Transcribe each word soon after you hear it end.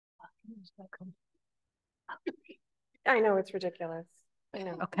I know, it's ridiculous. I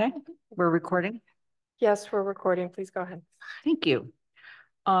know. Okay, we're recording. Yes, we're recording. Please go ahead. Thank you.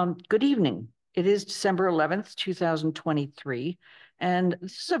 Good evening. It is December 11th, 2023, and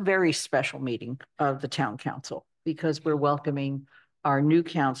this is a very special meeting of the Town Council because we're welcoming our new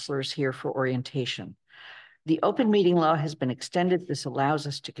councilors here for orientation. The open meeting law has been extended. This allows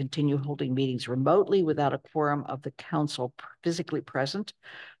us to continue holding meetings remotely without a quorum of the council physically present.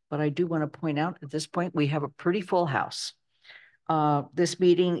 But I do want to point out at this point, we have a pretty full house. This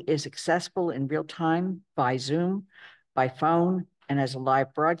meeting is accessible in real time by Zoom, by phone, and as a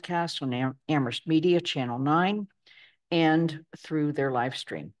live broadcast on Amherst Media Channel 9 and through their live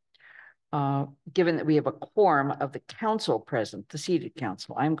stream. Given that we have a quorum of the council present, the seated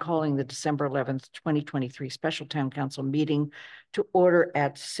council, I'm calling the December 11th, 2023 special town council meeting to order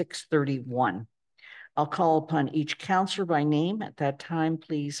at 6:31. I'll call upon each councilor by name. At that time,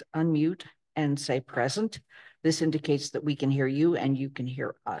 please unmute and say present. This indicates that we can hear you and you can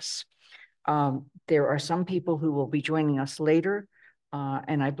hear us. There are some people who will be joining us later,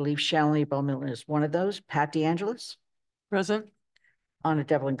 and I believe Shalini Bowman is one of those. Pat DeAngelis? Present. Anna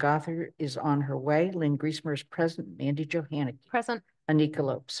Devlin Gothard is on her way. Lynn Griesmer is present. Mandy Johannick. Present. Anika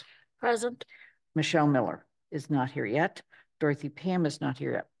Lopes. Present. Michelle Miller is not here yet. Dorothy Pam is not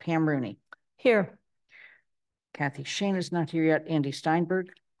here yet. Pam Rooney. Here. Kathy Shane is not here yet. Andy Steinberg.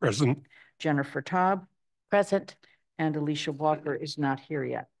 Present. Jennifer Taub. Present. And Alicia Walker is not here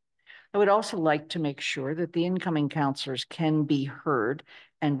yet. I would also like to make sure that the incoming counselors can be heard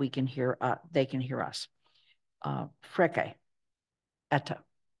and we can hear, they can hear us. Freke. Etta.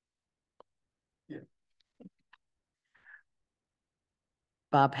 Yeah.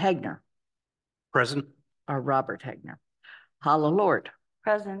 Bob Hagner. Present. Robert Hagner. Hala Lord.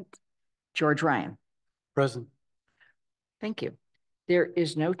 Present. George Ryan. Present. Thank you. There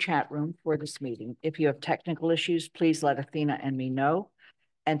is no chat room for this meeting. If you have technical issues, please let Athena and me know.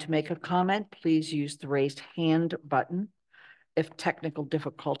 And to make a comment, please use the raised hand button. If technical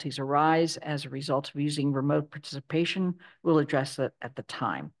difficulties arise as a result of using remote participation, we'll address it at the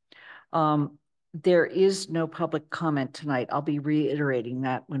time. There is no public comment tonight. I'll be reiterating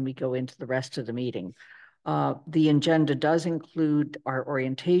that when we go into the rest of the meeting. The agenda does include our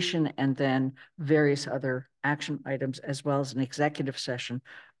orientation and then various other action items, as well as an executive session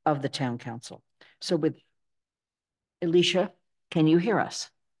of the Town Council. So with Alicia, can you hear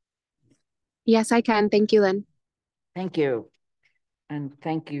us? Yes, I can. Thank you, Lynn. Thank you. And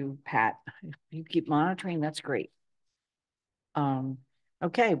thank you, Pat. If you keep monitoring, that's great.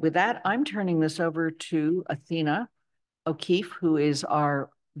 Okay, with that, I'm turning this over to Athena O'Keefe, who is our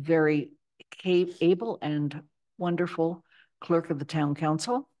very able and wonderful clerk of the Town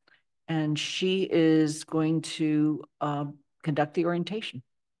Council. And she is going to conduct the orientation.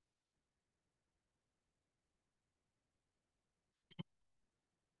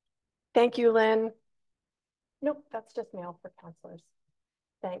 Thank you, Lynn. Nope, that's just mail for counselors.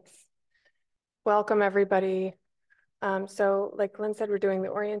 Thanks. Welcome, everybody. So like Lynn said, we're doing the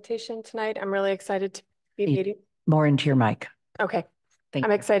orientation tonight. I'm really excited to be meeting. More into your mic. Okay. Thank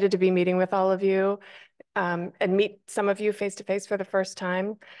I'm you. excited to be meeting with all of you and meet some of you face-to-face for the first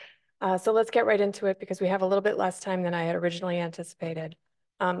time. So let's get right into it because we have a little bit less time than I had originally anticipated.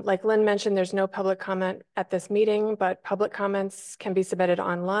 Like Lynn mentioned, there's no public comment at this meeting, but public comments can be submitted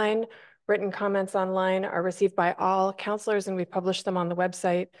online. Written comments online are received by all counselors and we publish them on the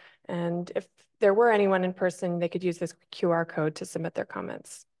website. And if there were anyone in person, they could use this QR code to submit their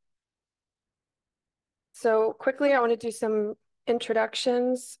comments. So quickly, I want to do some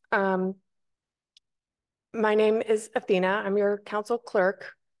introductions. My name is Athena. I'm your council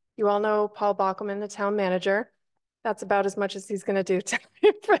clerk. You all know Paul Bockelman, the town manager. That's about as much as he's going to do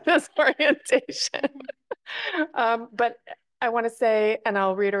tonight for this orientation. But I want to say, and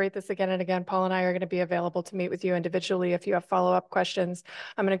I'll reiterate this again and again, Paul and I are going to be available to meet with you individually if you have follow-up questions.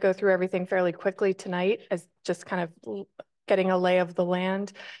 I'm going to go through everything fairly quickly tonight as just kind of getting a lay of the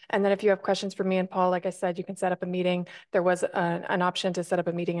land. And then if you have questions for me and Paul, like I said, you can set up a meeting. There was an option to set up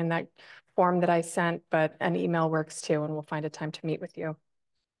a meeting in that form that I sent, but an email works too, and we'll find a time to meet with you.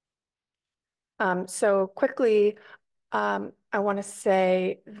 So quickly, I want to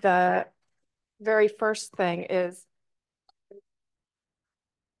say the very first thing is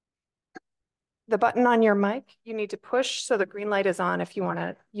the button on your mic, you need to push so the green light is on if you want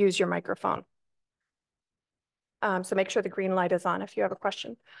to use your microphone. So make sure the green light is on if you have a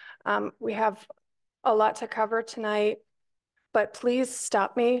question. We have a lot to cover tonight, but please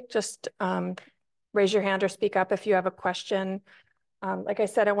stop me. Just raise your hand or speak up if you have a question. Like I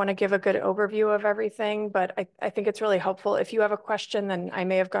said, I want to give a good overview of everything, but I think it's really helpful. If you have a question, then I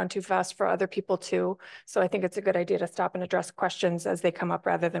may have gone too fast for other people too. So I think it's a good idea to stop and address questions as they come up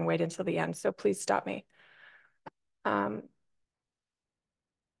rather than wait until the end. So please stop me. The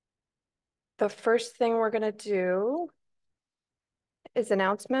first thing we're going to do is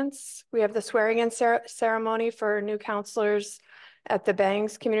announcements. We have the swearing-in ceremony for new counselors at the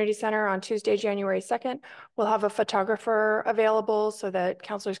Bangs Community Center on Tuesday, January 2nd. We'll have a photographer available so that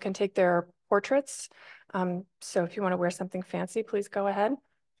counselors can take their portraits. So if you want to wear something fancy, please go ahead.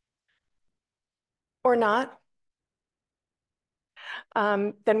 Or not.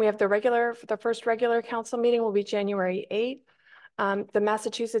 Then we have the first regular council meeting will be January 8th. The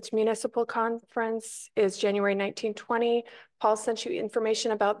Massachusetts Municipal Conference is January 19-20. Paul sent you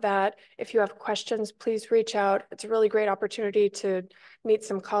information about that. If you have questions, please reach out. It's a really great opportunity to meet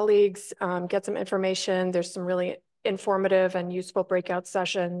some colleagues, get some information. There's some really informative and useful breakout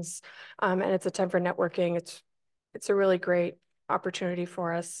sessions, and it's a time for networking. It's a really great opportunity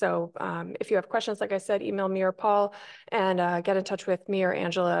for us. So if you have questions, like I said, email me or Paul, and get in touch with me or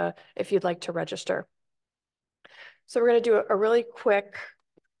Angela if you'd like to register. So we're going to do a really quick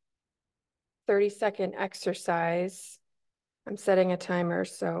 30-second exercise. I'm setting a timer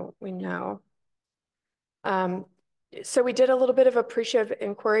so we know. So we did a little bit of appreciative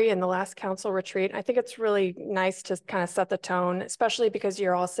inquiry in the last council retreat. I think it's really nice to kind of set the tone, especially because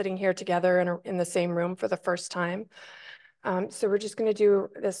you're all sitting here together in the same room for the first time. So we're just going to do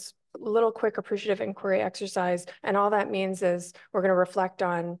this little quick appreciative inquiry exercise. And all that means is we're going to reflect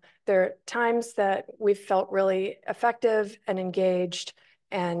on the times that we've felt really effective and engaged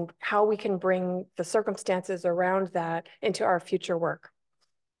and how we can bring the circumstances around that into our future work.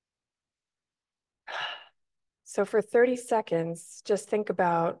 So for 30 seconds, just think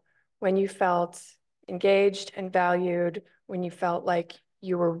about when you felt engaged and valued, when you felt like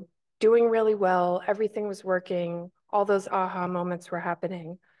you were doing really well, everything was working, all those aha moments were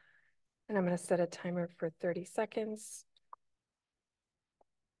happening. And I'm going to set a timer for 30 seconds.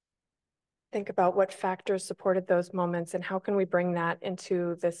 Think about what factors supported those moments and how can we bring that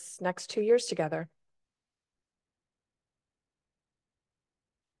into this next 2 years together.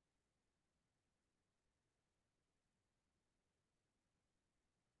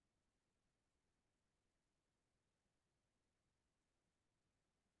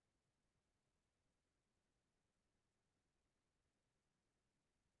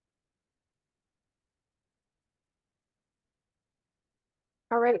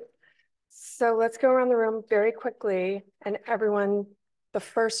 All right. So let's go around the room very quickly and everyone,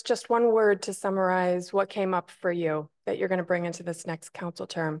 just one word to summarize what came up for you that you're going to bring into this next council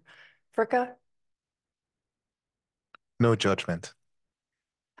term. Fricka? No judgment.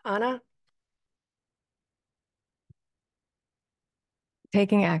 Anna?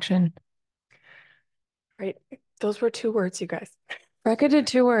 Taking action. Right. Those were 2 words, you guys. Rebecca did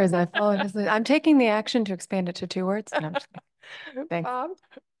 2 words. I'm taking the action to expand it to 2 words. No, I'm just kidding. Thanks. Bob?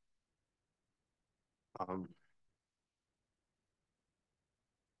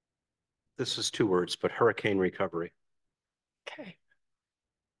 This is 2 words, but hurricane recovery. Okay.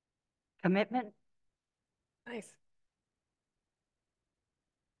 Commitment. Nice.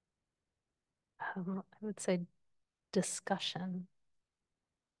 I would say discussion.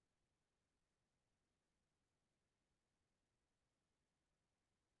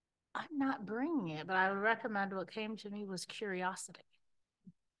 I'm not bringing it, but I would recommend what came to me was curiosity.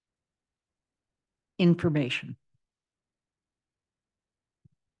 Information.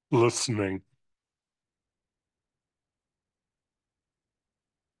 Listening.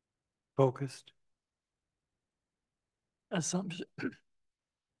 Focused. Assumption.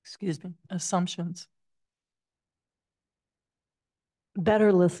 Excuse me. Assumptions.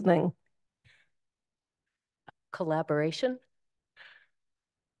 Better listening. Collaboration.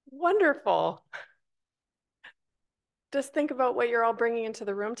 Wonderful. Just think about what you're all bringing into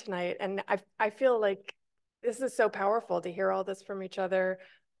the room tonight. And I feel like this is so powerful to hear all this from each other.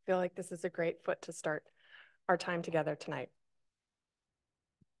 I feel like this is a great foot to start our time together tonight.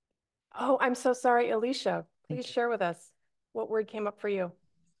 Oh, I'm so sorry, Alicia. Please share with us what word came up for you.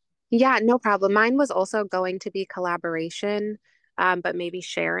 Yeah, no problem. Mine was also going to be collaboration, but maybe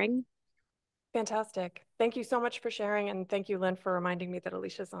sharing. Fantastic. Thank you so much for sharing. And thank you, Lynn, for reminding me that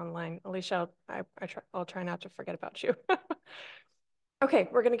Alicia's online. Alicia, I'll try not to forget about you. Okay,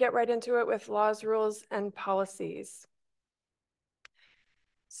 we're going to get right into it with laws, rules, and policies.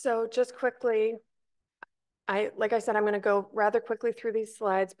 So just quickly, like I said, I'm going to go rather quickly through these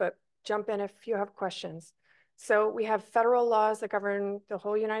slides, but jump in if you have questions. So we have federal laws that govern the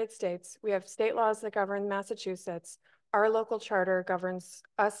whole United States. We have state laws that govern Massachusetts. our local charter governs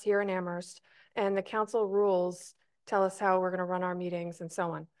us here in Amherst, and the council rules tell us how we're going to run our meetings and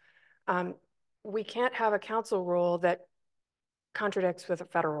so on. We can't have a council rule that contradicts with a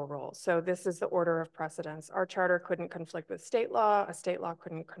federal rule. So this is the order of precedence. Our charter couldn't conflict with state law. A state law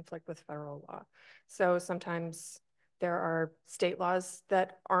couldn't conflict with federal law. So sometimes there are state laws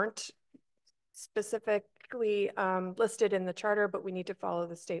that aren't specifically listed in the charter, but we need to follow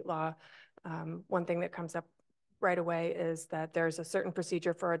the state law. One thing that comes up right away is that there's a certain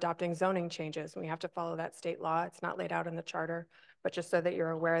procedure for adopting zoning changes. We have to follow that state law. It's not laid out in the charter, but just so that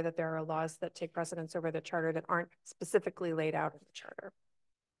you're aware that there are laws that take precedence over the charter that aren't specifically laid out in the charter.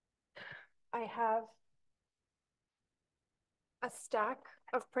 I have a stack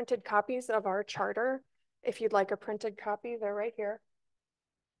of printed copies of our charter. If you'd like a printed copy, they're right here.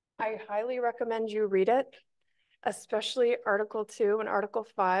 I highly recommend you read it, especially Article 2 and Article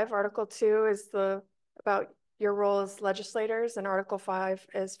 5. Article 2 is about your role as legislators, and Article 5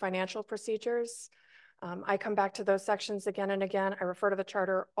 is financial procedures. I come back to those sections again and again. I refer to the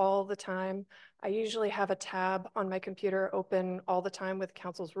charter all the time. I usually have a tab on my computer open all the time with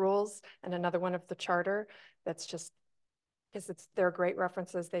council's rules and another one of the charter. That's just because they're great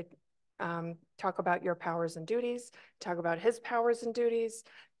references. They talk about your powers and duties, talk about his powers and duties.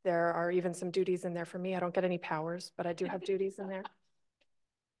 There are even some duties in there for me. I don't get any powers, but I do have duties in there.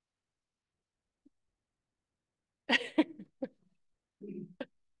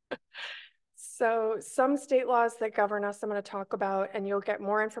 So some state laws that govern us, I'm going to talk about, and you'll get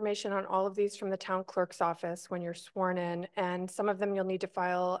more information on all of these from the town clerk's office when you're sworn in. And some of them you'll need to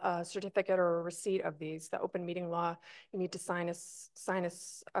file a certificate or a receipt of these. The open meeting law, you need to sign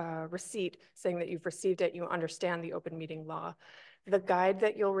a receipt saying that you've received it, you understand the open meeting law. The guide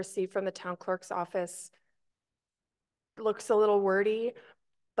that you'll receive from the town clerk's office looks a little wordy,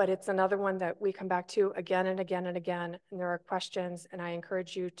 but it's another one that we come back to again and again and again. And there are questions, and I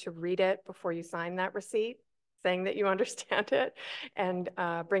encourage you to read it before you sign that receipt, saying that you understand it, and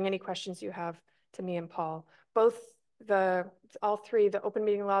bring any questions you have to me and Paul. All three, the open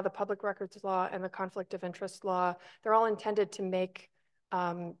meeting law, the public records law, and the conflict of interest law, they're all intended to make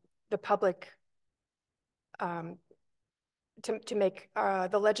the public to make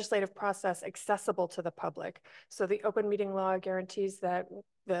the legislative process accessible to the public. So the open meeting law guarantees that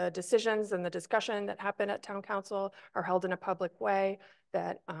the decisions and the discussion that happen at town council are held in a public way,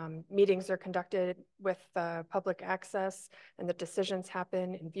 that meetings are conducted with public access, and that decisions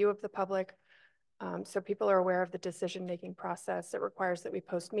happen in view of the public. So people are aware of the decision-making process. It requires that we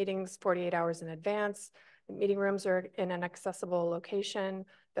post meetings 48 hours in advance. The meeting rooms are in an accessible location,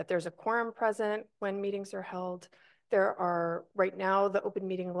 that there's a quorum present when meetings are held. Right now, the open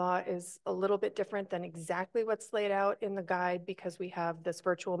meeting law is a little bit different than exactly what's laid out in the guide because we have this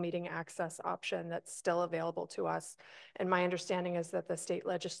virtual meeting access option that's still available to us. And my understanding is that the state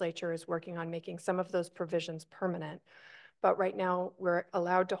legislature is working on making some of those provisions permanent. But right now, we're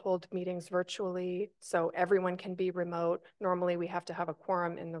allowed to hold meetings virtually, so everyone can be remote. Normally, we have to have a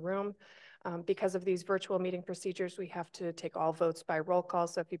quorum in the room. Because of these virtual meeting procedures, we have to take all votes by roll call.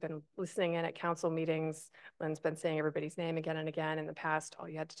 So if you've been listening in at council meetings, Lynn's been saying everybody's name again and again. In the past, all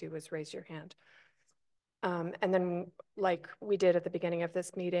you had to do was raise your hand. And then like we did at the beginning of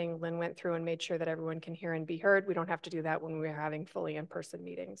this meeting, Lynn went through and made sure that everyone can hear and be heard. We don't have to do that when we're having fully in-person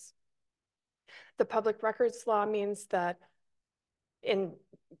meetings. The public records law means that in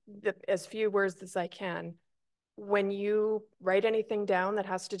as few words as I can, when you write anything down that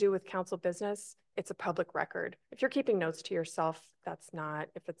has to do with council business, it's a public record. If you're keeping notes to yourself, that's not,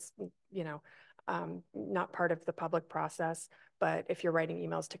 if it's, not part of the public process. But if you're writing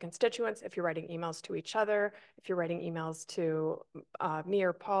emails to constituents, if you're writing emails to each other, if you're writing emails to me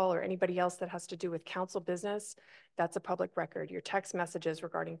or Paul or anybody else that has to do with council business, that's a public record. Your text messages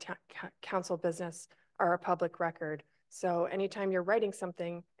regarding council business are a public record. So anytime you're writing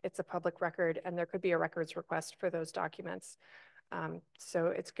something, it's a public record, and there could be a records request for those documents. So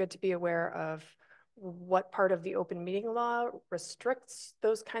it's good to be aware of what part of the open meeting law restricts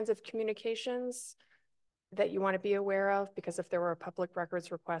those kinds of communications that you want to be aware of, because if there were a public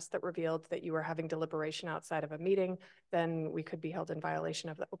records request that revealed that you were having deliberation outside of a meeting, then we could be held in violation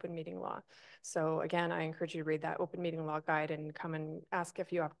of the open meeting law. So again, I encourage you to read that open meeting law guide and come and ask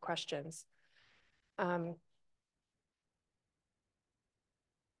if you have questions.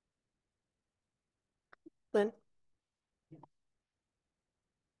 Lynn?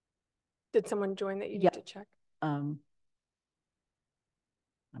 Did someone join that you Yeah. need to check? I'm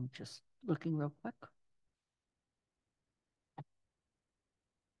just looking real quick.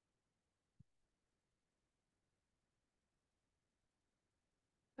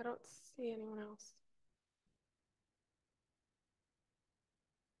 I don't see anyone else.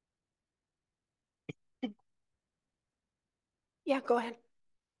 Yeah, go ahead.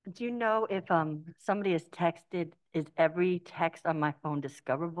 Do you know if somebody is texted, is every text on my phone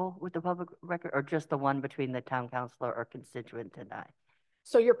discoverable with the public record, or just the one between the town councilor or constituent and I?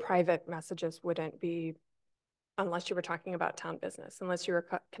 So your private messages wouldn't be, unless you were talking about town business, unless you were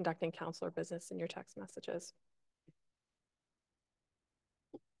conducting council or business in your text messages.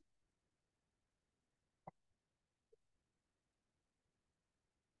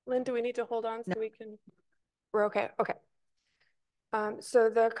 Lynn, do we need to hold on so we can? We're okay. Okay. So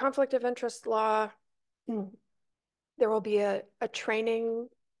the conflict of interest law, there will be a training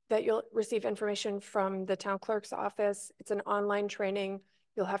that you'll receive information from the town clerk's office. It's an online training.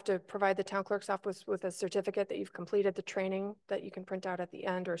 You'll have to provide the town clerk's office with a certificate that you've completed the training that you can print out at the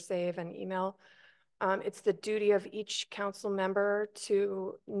end or save and email. It's the duty of each council member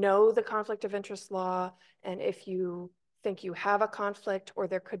to know the conflict of interest law. And if you think you have a conflict or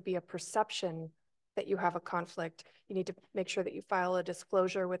there could be a perception that you have a conflict, you need to make sure that you file a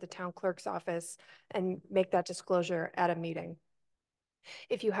disclosure with the town clerk's office and make that disclosure at a meeting.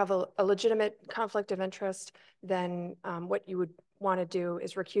 If you have a legitimate conflict of interest, then what you would want to do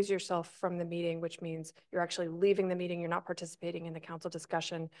is recuse yourself from the meeting, which means you're actually leaving the meeting, you're not participating in the council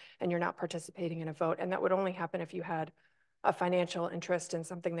discussion, and you're not participating in a vote. And that would only happen if you had a financial interest in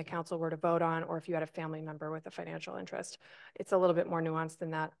something the council were to vote on, or if you had a family member with a financial interest. It's a little bit more nuanced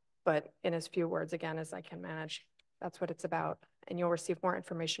than that, but in as few words, again, as I can manage, that's what it's about. And you'll receive more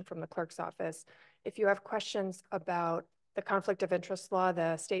information from the clerk's office. If you have questions about the conflict of interest law,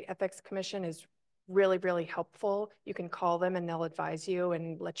 the State Ethics Commission is really, really helpful. You can call them and they'll advise you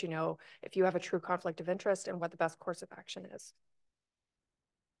and let you know if you have a true conflict of interest and what the best course of action is.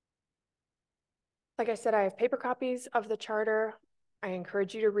 Like I said, I have paper copies of the charter. I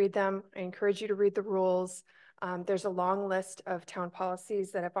encourage you to read them. I encourage you to read the rules. There's a long list of town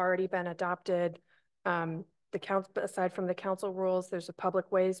policies that have already been adopted. Aside from the council rules, there's a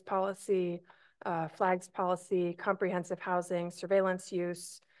public ways policy, flags policy, comprehensive housing, surveillance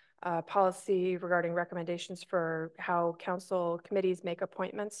use, policy regarding recommendations for how council committees make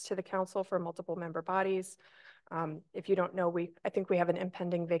appointments to the council for multiple member bodies. If you don't know, I think we have an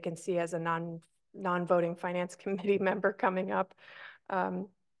impending vacancy as a non-voting finance committee member coming up.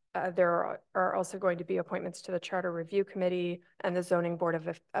 There are also going to be appointments to the Charter Review Committee and the Zoning Board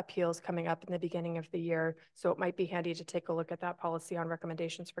of Appeals coming up in the beginning of the year. So it might be handy to take a look at that policy on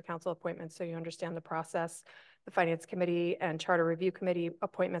recommendations for council appointments so you understand the process. The Finance Committee and Charter Review Committee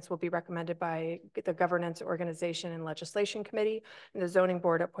appointments will be recommended by the Governance, Organization, and Legislation Committee, and the Zoning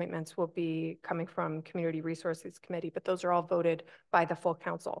Board appointments will be coming from Community Resources Committee, but those are all voted by the full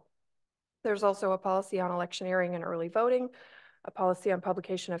council. There's also a policy on electioneering and early voting, a policy on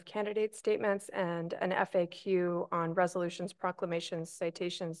publication of candidate statements, and an FAQ on resolutions, proclamations,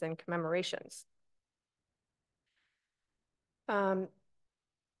 citations, and commemorations.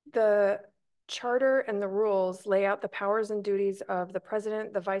 The charter and the rules lay out the powers and duties of the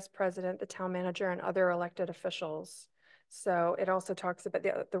president, the vice president, the town manager, and other elected officials. So it also talks about,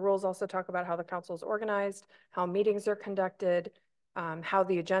 the rules also talk about how the council is organized, how meetings are conducted, how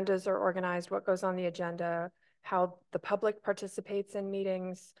the agendas are organized, what goes on the agenda, how the public participates in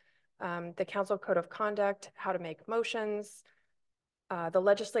meetings, the council code of conduct, how to make motions, the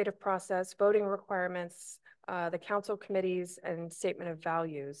legislative process, voting requirements, the council committees, and statement of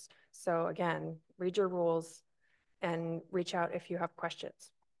values. So again, read your rules and reach out if you have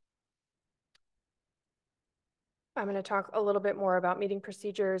questions. I'm going to talk a little bit more about meeting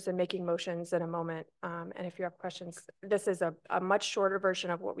procedures and making motions in a moment. And if you have questions, this is a much shorter version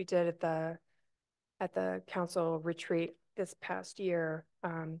of what we did at the council retreat this past year.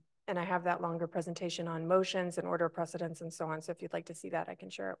 And I have that longer presentation on motions and order of precedence and so on. So if you'd like to see that, I can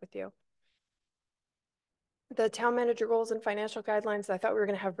share it with you. The town manager goals and financial guidelines, I thought we were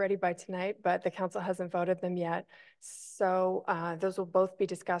going to have ready by tonight, but the council hasn't voted them yet. So those will both be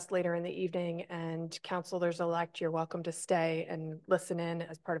discussed later in the evening, and councilors-elect, you're welcome to stay and listen in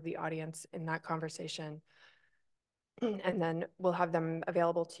as part of the audience in that conversation. And then we'll have them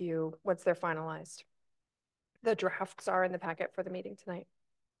available to you once they're finalized. The drafts are in the packet for the meeting tonight.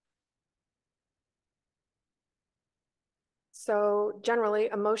 So generally,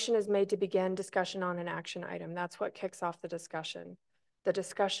 a motion is made to begin discussion on an action item. That's what kicks off the discussion. The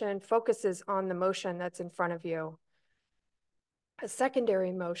discussion focuses on the motion that's in front of you. A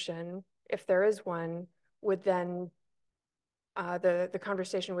secondary motion, if there is one, would then, the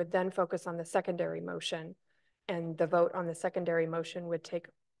conversation would then focus on the secondary motion, and the vote on the secondary motion would take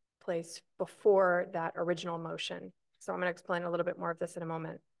place before that original motion. So I'm going to explain a little bit more of this in a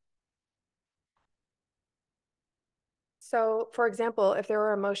moment. So, for example, if there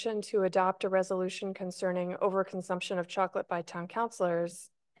were a motion to adopt a resolution concerning overconsumption of chocolate by town councilors,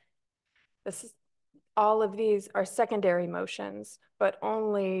 all of these are secondary motions, but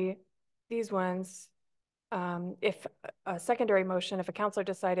only these ones, if a secondary motion, if a councilor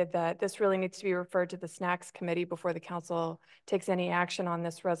decided that this really needs to be referred to the snacks committee before the council takes any action on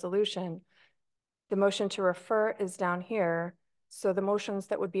this resolution, the motion to refer is down here. So the motions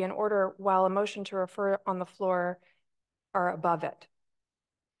that would be in order while a motion to refer on the floor are above it.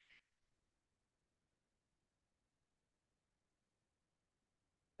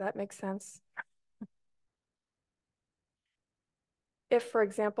 That makes sense. If, for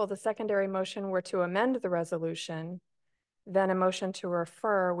example, the secondary motion were to amend the resolution, then a motion to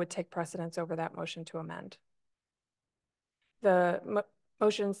refer would take precedence over that motion to amend. The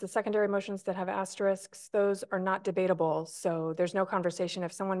motions, the secondary motions that have asterisks, those are not debatable. So there's no conversation.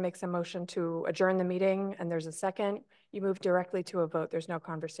 If someone makes a motion to adjourn the meeting and there's a second, you move directly to a vote. There's no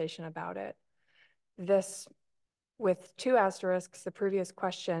conversation about it. This, with 2 asterisks, the previous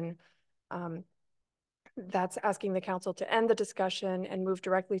question, that's asking the council to end the discussion and move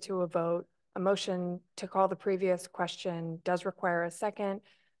directly to a vote. A motion to call the previous question does require a second,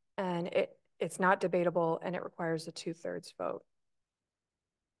 and it's not debatable, and it requires a 2/3 vote.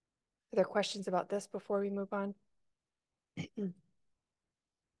 Are there questions about this before we move on?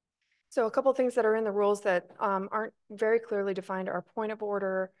 So a couple things that are in the rules that aren't very clearly defined are point of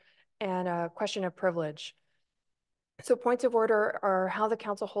order and a question of privilege. So points of order are how the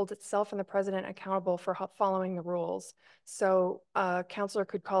council holds itself and the president accountable for following the rules. So a councilor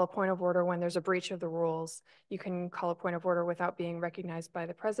could call a point of order when there's a breach of the rules. You can call a point of order without being recognized by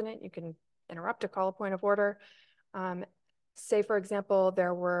the president. You can interrupt a call a point of order. Say, for example,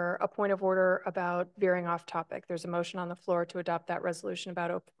 there were a point of order about veering off topic. There's a motion on the floor to adopt that resolution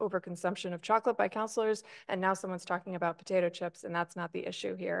about overconsumption of chocolate by councilors, and now someone's talking about potato chips, and that's not the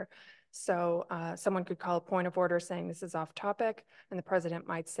issue here. So someone could call a point of order saying this is off topic, and the president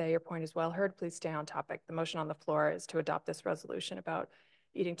might say, your point is well heard, please stay on topic. The motion on the floor is to adopt this resolution about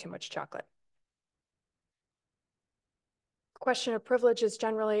eating too much chocolate. Question of privilege is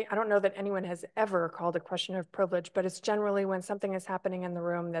generally, I don't know that anyone has ever called a question of privilege, but it's generally when something is happening in the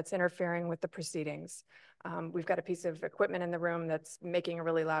room that's interfering with the proceedings. We've got a piece of equipment in the room that's making a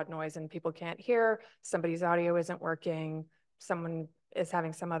really loud noise and people can't hear, somebody's audio isn't working, someone is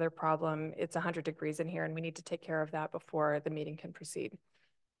having some other problem, it's 100 degrees in here and we need to take care of that before the meeting can proceed.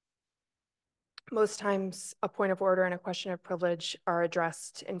 Most times a point of order and a question of privilege are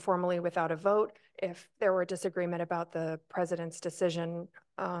addressed informally without a vote. If there were disagreement about the president's decision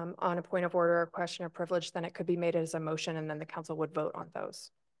on a point of order or question of privilege, then it could be made as a motion and then the council would vote on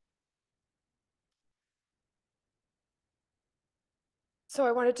those. So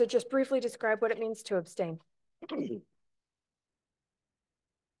I wanted to just briefly describe what it means to abstain.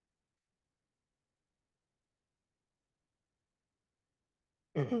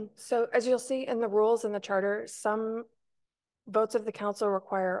 So as you'll see in the rules in the charter, some votes of the council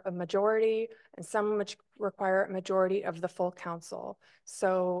require a majority and some which require a majority of the full council.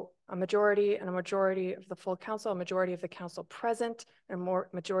 So a majority and a majority of the full council, a majority of the council present, and a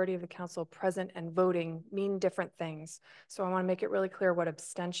majority of the council present and voting mean different things. So I want to make it really clear what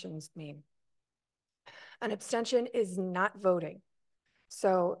abstentions mean. An abstention is not voting.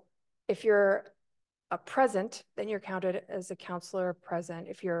 So if you're a present, then you're counted as a councilor present.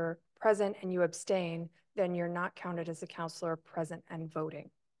 If you're present and you abstain, then you're not counted as a councilor present and voting.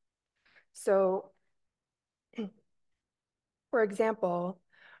 So, for example,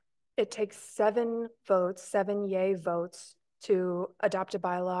 it takes 7 votes, 7 yay votes to adopt a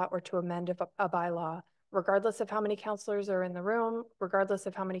bylaw or to amend a bylaw, regardless of how many councilors are in the room, regardless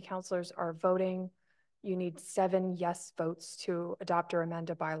of how many councilors are voting, you need 7 yes votes to adopt or amend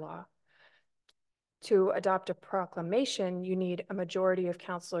a bylaw. To adopt a proclamation, you need a majority of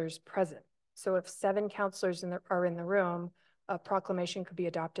councilors present. So if 7 councilors are in the room, a proclamation could be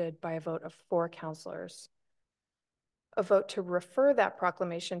adopted by a vote of 4 councilors. A vote to refer that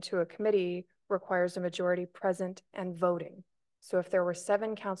proclamation to a committee requires a majority present and voting. So if there were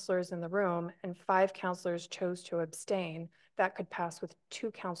 7 councilors in the room and 5 councilors chose to abstain, that could pass with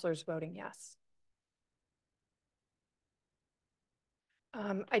 2 councilors voting yes.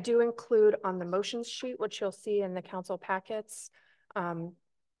 I do include on the motions sheet, which you'll see in the council packets. And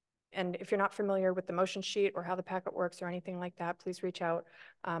if you're not familiar with the motion sheet or how the packet works or anything like that, please reach out.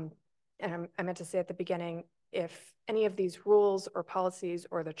 And I meant to say at the beginning, if any of these rules or policies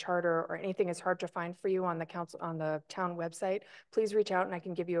or the charter or anything is hard to find for you on the town website, please reach out and I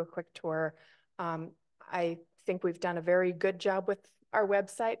can give you a quick tour. I think we've done a very good job with our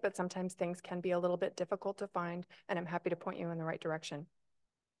website, but sometimes things can be a little bit difficult to find, and I'm happy to point you in the right direction.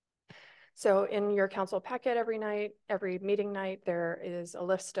 So in your council packet every night, every meeting night, there is a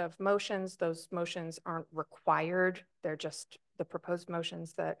list of motions. Those motions aren't required. They're just the proposed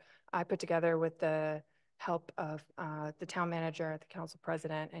motions that I put together with the help of the town manager, the council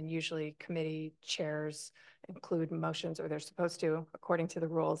president, and usually committee chairs include motions, or they're supposed to, according to the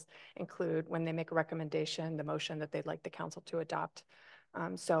rules, include when they make a recommendation, the motion that they'd like the council to adopt.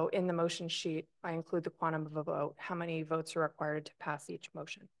 So in the motion sheet, I include the quantum of a vote, how many votes are required to pass each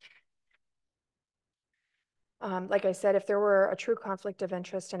motion. Like I said, if there were a true conflict of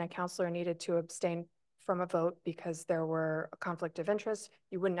interest and a counselor needed to abstain from a vote because there were a conflict of interest,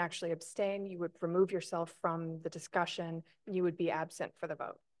 you wouldn't actually abstain. You would remove yourself from the discussion. You would be absent for the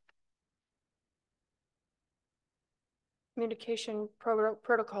vote. Communication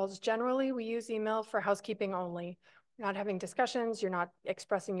protocols. Generally, we use email for housekeeping only. You're not having discussions. You're not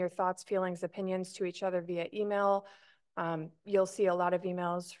expressing your thoughts, feelings, opinions to each other via email. You'll see a lot of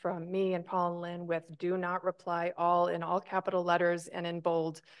emails from me and Paul and Lynn with "do not reply," all in all capital letters and in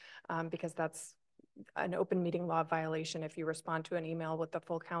bold, because that's an open meeting law violation if you respond to an email with the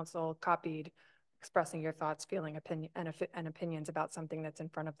full council copied, expressing your thoughts, feeling, opinion, and opinions about something that's in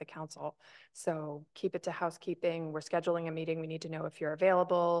front of the council. So keep it to housekeeping. We're scheduling a meeting. We need to know if you're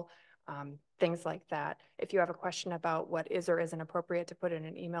available, things like that. If you have a question about what is or isn't appropriate to put in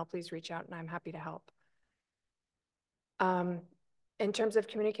an email, please reach out and I'm happy to help. In terms of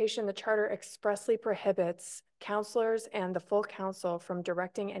communication, the charter expressly prohibits counselors and the full council from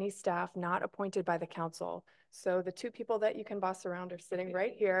directing any staff not appointed by the council. So the two people that you can boss around are sitting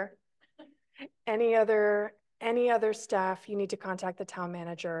right here. Any other staff, you need to contact the town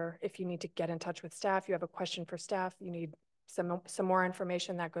manager. If you need to get in touch with staff, you have a question for staff, you need some more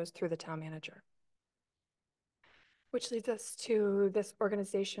information, that goes through the town manager. Which leads us to this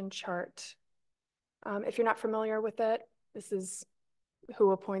organization chart. If you're not familiar with it, this is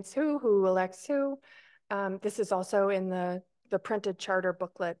who appoints who elects who. This is also in the printed charter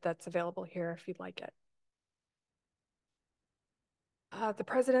booklet that's available here if you'd like it. The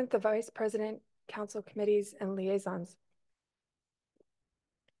president, the vice president, council committees, and liaisons.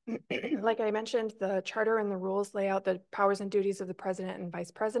 Like I mentioned, the charter and the rules lay out the powers and duties of the president and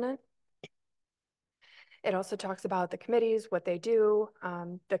vice president. It also talks about the committees, what they do,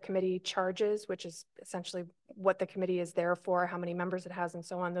 the committee charges, which is essentially what the committee is there for, how many members it has, and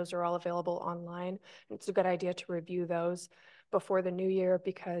so on. Those are all available online. It's a good idea to review those before the new year,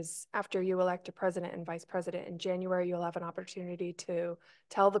 because after you elect a president and vice president in January, you'll have an opportunity to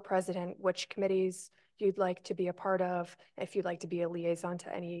tell the president which committees you'd like to be a part of, if you'd like to be a liaison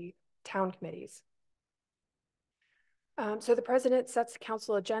to any town committees. So the president sets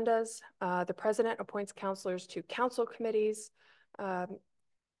council agendas. The president appoints counselors to council committees.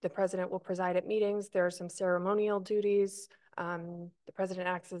 The president will preside at meetings. There are some ceremonial duties. The president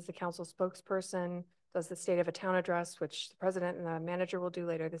acts as the council spokesperson, does the state of a town address, which the president and the manager will do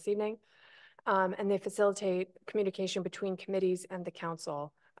later this evening. And they facilitate communication between committees and the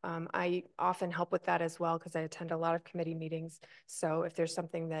council. I often help with that as well because I attend a lot of committee meetings. So if there's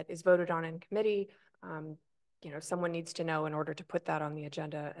something that is voted on in committee, you know, someone needs to know in order to put that on the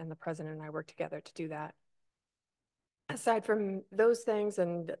agenda, and the president and I work together to do that. Aside from those things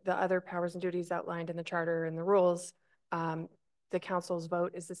and the other powers and duties outlined in the charter and the rules, the council's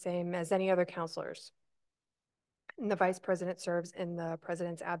vote is the same as any other counselors. And the vice president serves in the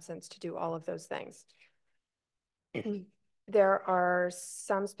president's absence to do all of those things. There are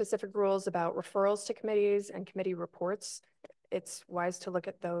some specific rules about referrals to committees and committee reports. It's wise to look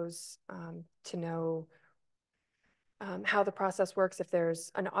at those to know how the process works. If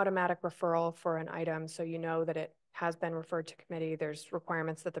there's an automatic referral for an item, so you know that it has been referred to committee, there's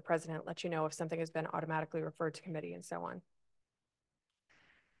requirements that the president lets you know if something has been automatically referred to committee and so on.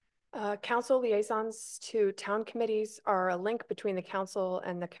 Council liaisons to town committees are a link between the council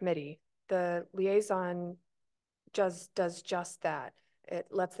and the committee. The liaison does just that. It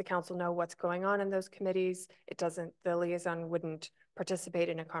lets the council know what's going on in those committees. The liaison wouldn't participate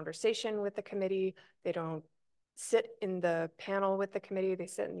in a conversation with the committee. They don't sit in the panel with the committee. They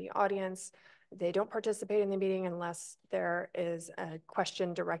sit in the audience. They don't participate in the meeting unless there is a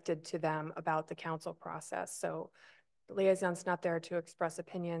question directed to them about the council process. So the liaison's not there to express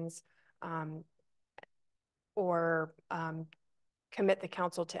opinions or commit the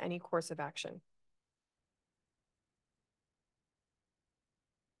council to any course of action.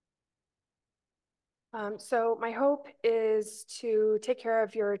 So my hope is to take care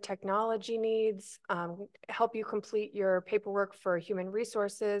of your technology needs, help you complete your paperwork for human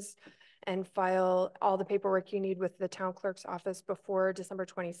resources, and file all the paperwork you need with the town clerk's office before December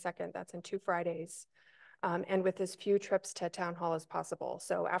 22nd. That's in 2 Fridays. And with as few trips to town hall as possible.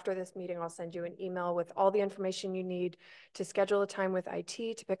 So after this meeting, I'll send you an email with all the information you need to schedule a time with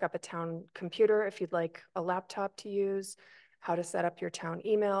IT to pick up a town computer if you'd like a laptop to use, how to set up your town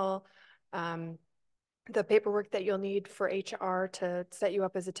email, the paperwork that you'll need for HR to set you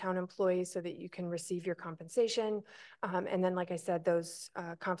up as a town employee so that you can receive your compensation. And then, like I said, those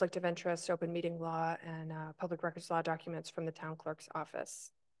conflict of interest, open meeting law, and public records law documents from the town clerk's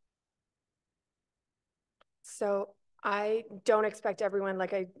office. So I don't expect everyone,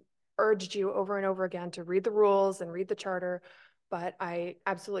 like I urged you over and over again, to read the rules and read the charter, but I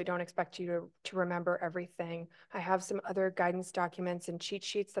absolutely don't expect you to remember everything. I have some other guidance documents and cheat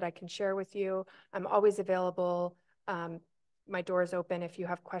sheets that I can share with you. I'm always available. My door is open if you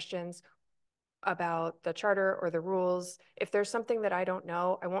have questions about the charter or the rules. If there's something that I don't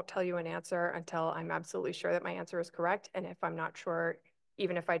know, I won't tell you an answer until I'm absolutely sure that my answer is correct. And if I'm not sure,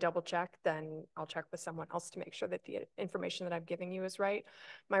 even if I double check, then I'll check with someone else to make sure that the information that I'm giving you is right.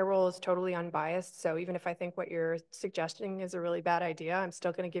 My role is totally unbiased. So even if I think what you're suggesting is a really bad idea, I'm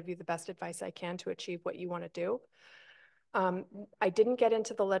still going to give you the best advice I can to achieve what you want to do. I didn't get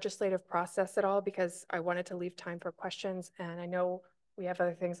into the legislative process at all because I wanted to leave time for questions. And I know we have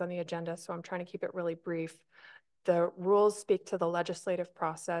other things on the agenda, so I'm trying to keep it really brief. The rules speak to the legislative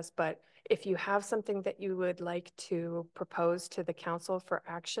process, but if you have something that you would like to propose to the council for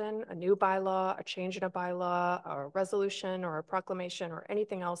action, a new bylaw, a change in a bylaw, or a resolution or a proclamation or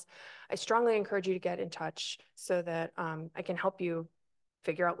anything else, I strongly encourage you to get in touch so that I can help you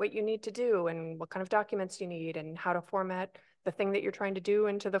figure out what you need to do and what kind of documents you need and how to format the thing that you're trying to do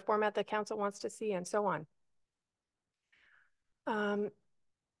into the format that council wants to see and so on.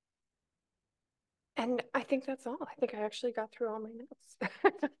 And I think that's all. I think I actually got through all my notes.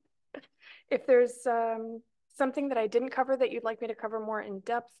 If there's something that I didn't cover that you'd like me to cover more in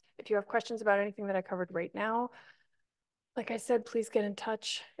depth, if you have questions about anything that I covered right now, like I said, please get in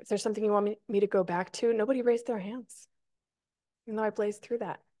touch. If there's something you want me to go back to, nobody raised their hands, even though I blazed through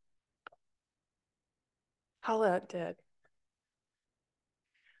that. Hala did.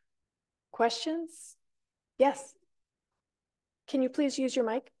 Questions? Yes. Can you please use your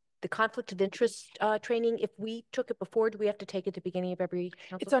mic? The conflict of interest training, if we took it before, do we have to take it at the beginning of every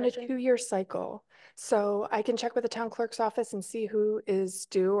council It's on session? a 2-year cycle. So I can check with the town clerk's office and see who is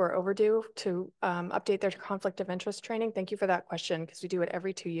due or overdue to update their conflict of interest training. Thank you for that question, because we do it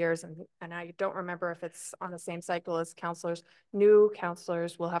every 2 years. And I don't remember if it's on the same cycle as counselors. New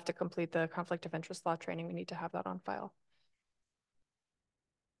counselors will have to complete the conflict of interest law training. We need to have that on file.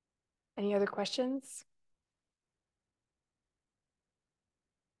 Any other questions?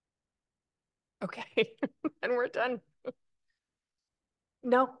 Okay, and we're done.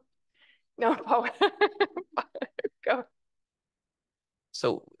 No, Paul. Go.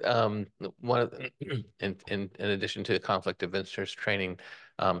 So one of the, in addition to conflict of interest training,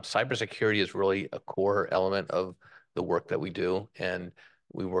 cybersecurity is really a core element of the work that we do, and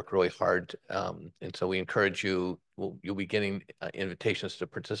we work really hard. And so we encourage you. You'll be getting invitations to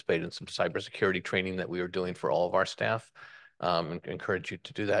participate in some cybersecurity training that we are doing for all of our staff. And encourage you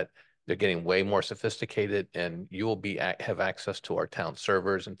to do that. They're getting way more sophisticated, and you will have access to our town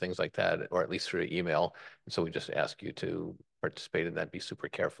servers and things like that, or at least through email. And so we just ask you to participate in that. Be super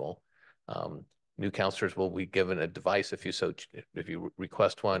careful. New counselors will be given a device if you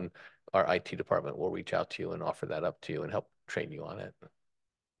request one. Our IT department will reach out to you and offer that up to you and help train you on it.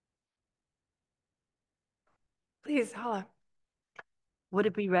 Please, Hala. Would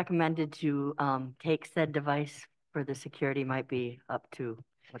it be recommended to take said device for the security might be up to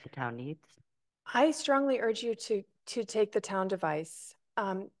what the town needs? I strongly urge you to take the town device.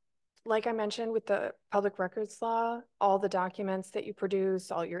 Like I mentioned with the public records law, all the documents that you produce,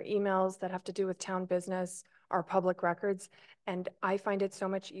 all your emails that have to do with town business are public records. And I find it so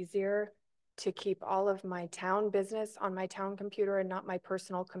much easier to keep all of my town business on my town computer and not my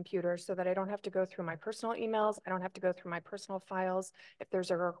personal computer, so that I don't have to go through my personal emails. I don't have to go through my personal files. If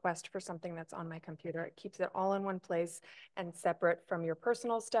there's a request for something that's on my computer, it keeps it all in one place and separate from your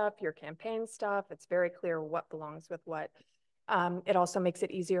personal stuff, your campaign stuff. It's very clear what belongs with what. It also makes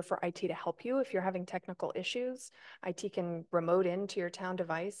it easier for IT to help you if you're having technical issues. IT can remote into your town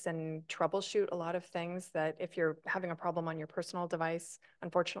device and troubleshoot a lot of things that if you're having a problem on your personal device,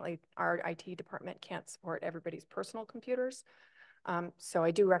 unfortunately, our IT department can't support everybody's personal computers. So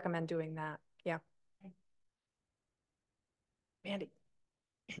I do recommend doing that. Yeah. Mandy.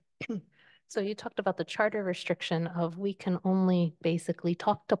 So you talked about the charter restriction of we can only basically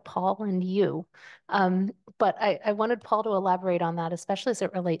talk to Paul and you. But I wanted Paul to elaborate on that, especially as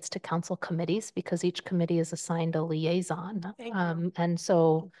it relates to council committees, because each committee is assigned a liaison. Thank you. And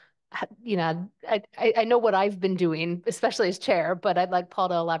so, you know, I know what I've been doing, especially as chair, but I'd like Paul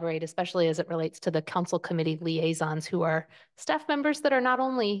to elaborate, especially as it relates to the council committee liaisons who are staff members that are not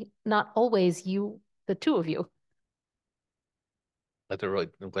always you, the two of you.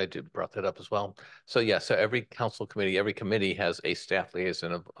 I'm glad you brought that up as well. So yeah, so every council committee, every committee has a staff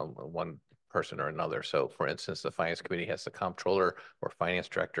liaison of one person or another. So for instance, the finance committee has the comptroller or finance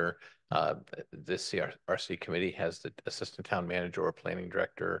director. The CRC committee has the assistant town manager or planning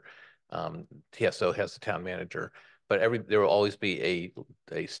director. TSO has the town manager. But there will always be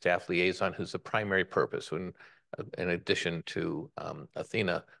a staff liaison who's the primary purpose. When in addition to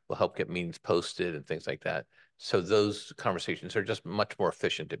Athena, will help get meetings posted and things like that. So those conversations are just much more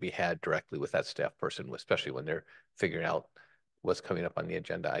efficient to be had directly with that staff person, especially when they're figuring out what's coming up on the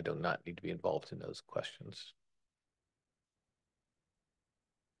agenda. I do not need to be involved in those questions.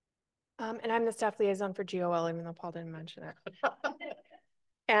 And I'm the staff liaison for GOL, even though Paul didn't mention it.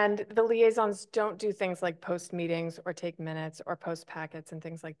 And the liaisons don't do things like post meetings or take minutes or post packets and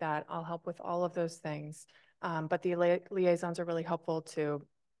things like that. I'll help with all of those things. But the liaisons are really helpful to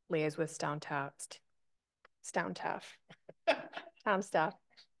liaise with town staff. There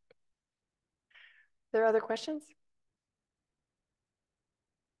are other questions?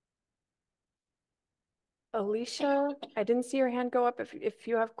 Alicia, I didn't see your hand go up. If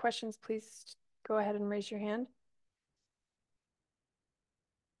you have questions, please go ahead and raise your hand.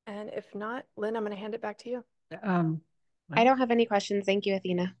 And if not, Lynn, I'm going to hand it back to you. I don't have any questions. Thank you,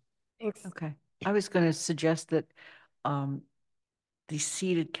 Athena. Thanks. Okay. I was going to suggest that the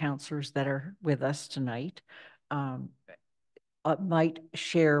seated counselors that are with us tonight might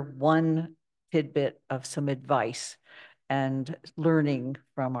share one tidbit of some advice and learning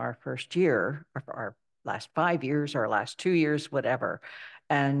from our first year, or our last 5 years, our last 2 years, whatever.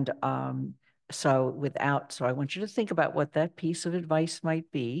 And so I want you to think about what that piece of advice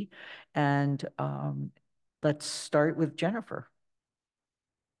might be. And let's start with Jennifer.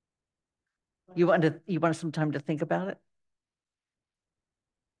 You want some time to think about it?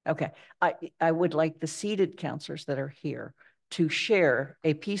 Okay. I would like the seated counselors that are here to share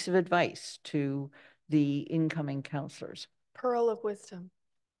a piece of advice to the incoming counselors. Pearl of wisdom.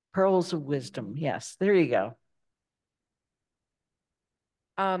 Pearls of wisdom. Yes, there you go.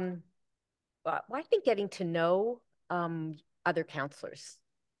 Well, I think getting to know other counselors,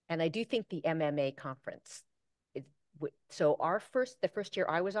 and I do think the MMA conference. So the first year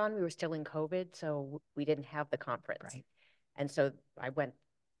I was on, we were still in COVID, so we didn't have the conference. Right. And so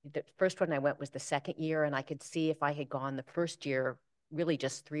the first one I went was the second year, and I could see if I had gone the first year, really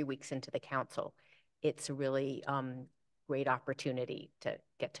just 3 weeks into the council, it's a really great opportunity to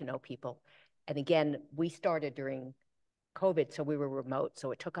get to know people. And again, we started during COVID, so we were remote,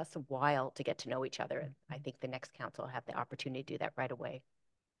 so it took us a while to get to know each other. And I think the next council will have the opportunity to do that right away.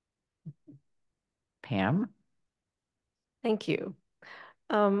 Pam? Thank you.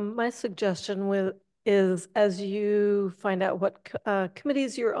 My suggestion is as you find out what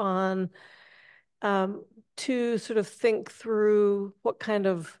committees you're on, to sort of think through what kind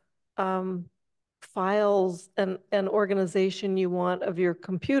of files and organization you want of your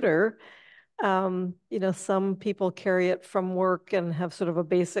computer. Some people carry it from work and have sort of a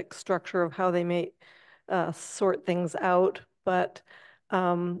basic structure of how they may sort things out, but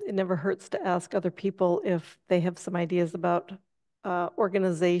it never hurts to ask other people if they have some ideas about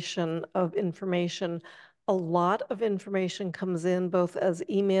organization of information. A lot of information comes in both as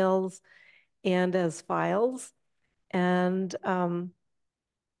emails and as files, and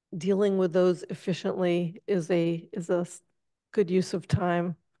dealing with those efficiently is a good use of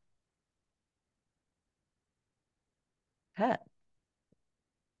time. Pat?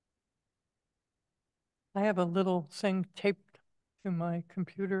 I have a little thing taped to my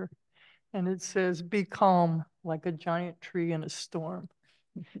computer and it says, "Be calm like a giant tree in a storm."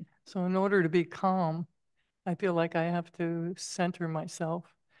 So in order to be calm, I feel like I have to center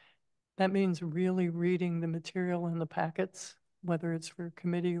myself. That means really reading the material in the packets, whether it's for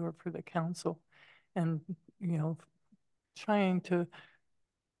committee or for the council, and, trying to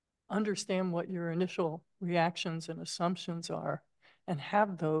understand what your initial reactions and assumptions are and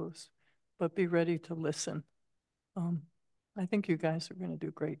have those, but be ready to listen. I think you guys are going to do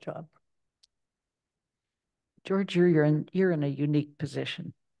a great job. George, you're in a unique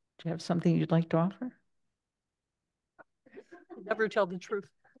position. Do you have something you'd like to offer? Never tell the truth.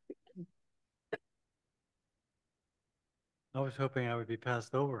 I was hoping I would be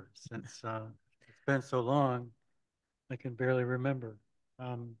passed over since it's been so long, I can barely remember.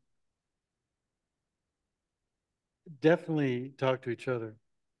 Definitely talk to each other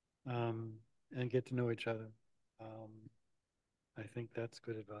and get to know each other. I think that's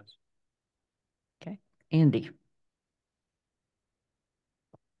good advice. Okay, Andy.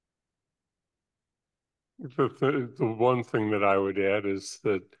 The one thing that I would add is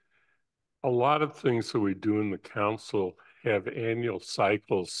that a lot of things that we do in the council have annual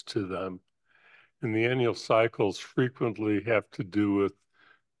cycles to them. And the annual cycles frequently have to do with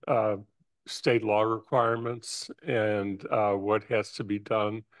uh, state law requirements and what has to be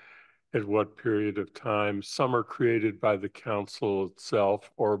done at what period of time. Some are created by the council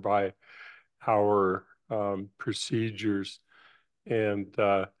itself or by our procedures. And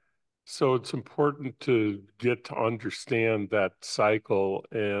so it's important to get to understand that cycle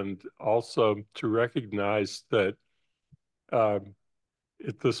and also to recognize that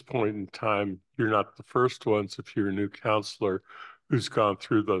at this point in time, you're not the first ones if you're a new counselor who's gone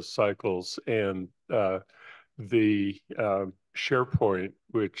through those cycles. And the SharePoint,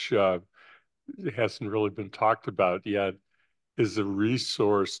 which hasn't really been talked about yet, is a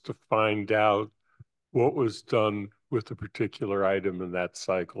resource to find out what was done with a particular item in that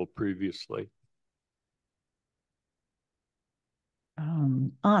cycle previously.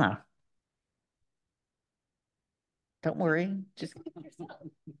 Anna. Don't worry, just,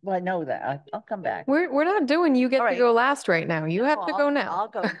 well, I know that. I'll come back. We're not doing, you get All to right. go last right now. You have to go now. I'll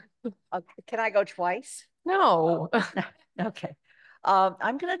go. Can I go twice? No. Okay.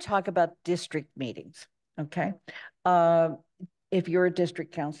 I'm going to talk about district meetings. Okay. If you're a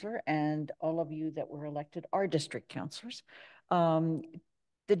district counselor, and all of you that were elected are district counselors,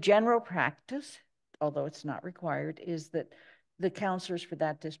 the general practice, although it's not required, is that the counselors for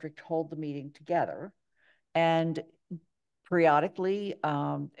that district hold the meeting together, and periodically,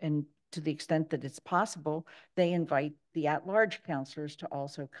 and to the extent that it's possible, they invite the at-large counselors to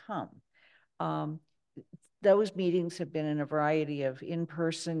also come. Those meetings have been in a variety of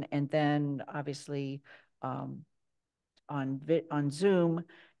in-person and then obviously on Zoom,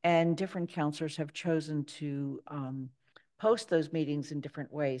 and different counselors have chosen to post those meetings in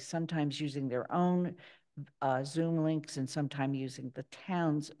different ways, sometimes using their own Zoom links and sometimes using the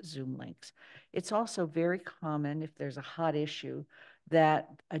town's Zoom links. It's also very common, if there's a hot issue, that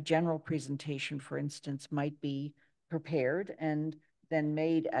a general presentation, for instance, might be prepared and then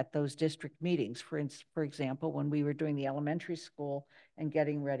made at those district meetings. For example, when we were doing the elementary school and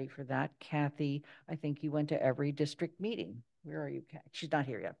getting ready for that, Kathy, I think you went to every district meeting. Where are you, Kathy? She's not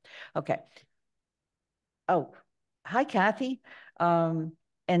here yet. Okay. Oh, hi, Kathy. And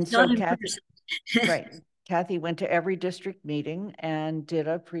so Kathy, right. Kathy went to every district meeting and did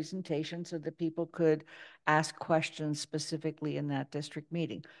a presentation so that people could ask questions specifically in that district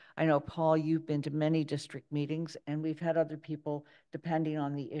meeting. I know, Paul, you've been to many district meetings, and we've had other people depending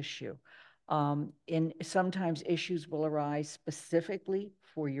on the issue. Sometimes issues will arise specifically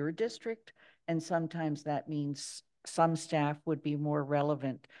for your district, and sometimes that means some staff would be more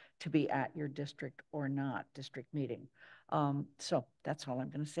relevant to be at your district or not district meeting. So that's all I'm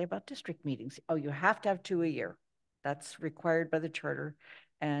going to say about district meetings. Oh, you have to have 2 a year. That's required by the charter.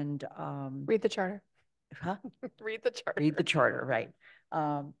 And read the charter. Huh? Read the charter. Read the charter, right.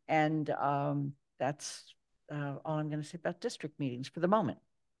 That's all I'm going to say about district meetings for the moment.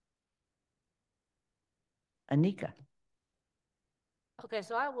 Anika. Okay,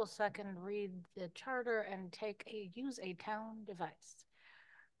 so I will second read the charter and use a town device.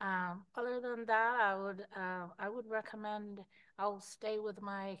 Other than that, I would recommend, I'll stay with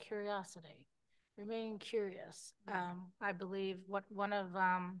my curiosity. Remain curious. I believe one of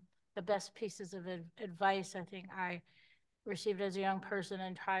the best pieces of advice I think I received as a young person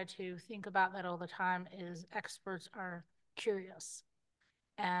and try to think about that all the time is experts are curious.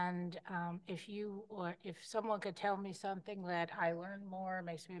 And if someone could tell me something that I learned more,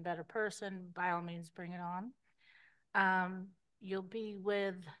 makes me a better person, by all means, bring it on. You'll be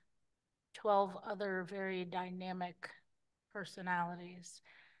with 12 other very dynamic personalities.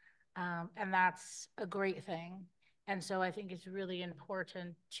 And that's a great thing. And so I think it's really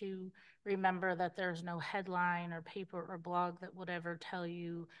important to remember that there's no headline or paper or blog that would ever tell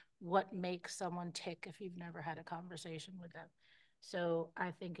you what makes someone tick if you've never had a conversation with them. So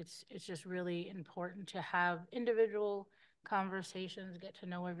I think it's just really important to have individual conversations, get to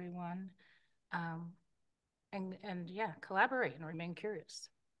know everyone, and yeah, collaborate and remain curious.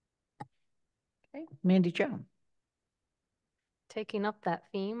 Okay, Mandy Jo. Taking up that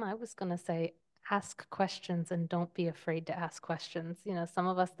theme, I was going to say, ask questions and don't be afraid to ask questions. You know, some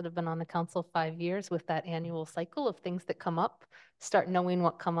of us that have been on the council 5 years with that annual cycle of things that come up, start knowing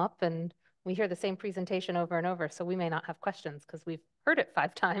what come up, and we hear the same presentation over and over. So we may not have questions because we've heard it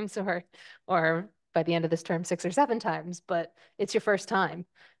 5 times or by the end of this term, 6 or 7 times, but it's your first time.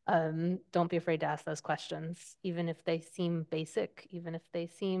 Don't be afraid to ask those questions, even if they seem basic, even if they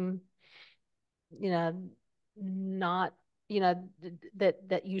seem, not,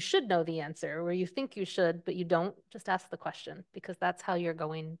 that you should know the answer, or you think you should, but you don't. Just ask the question, because that's how you're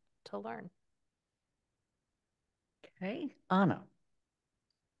going to learn. Okay, Anna.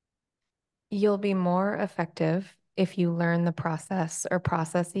 You'll be more effective if you learn the process or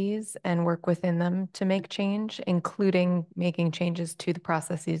processes and work within them to make change, including making changes to the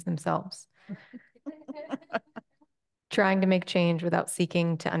processes themselves. Trying to make change without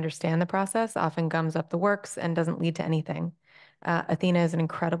seeking to understand the process often gums up the works and doesn't lead to anything. Athena is an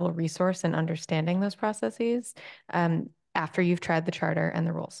incredible resource in understanding those processes after you've tried the charter and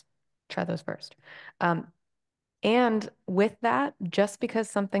the rules. Try those first. And with that, just because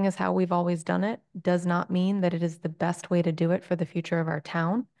something is how we've always done it does not mean that it is the best way to do it for the future of our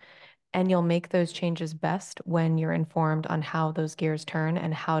town. And you'll make those changes best when you're informed on how those gears turn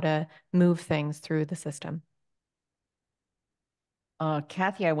and how to move things through the system.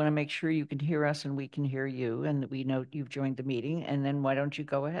 Kathy, I want to make sure you can hear us and we can hear you, and that we know you've joined the meeting. And then why don't you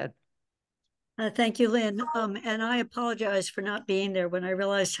go ahead? Thank you, Lynn. And I apologize for not being there. When I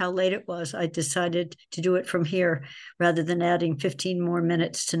realized how late it was, I decided to do it from here rather than adding 15 more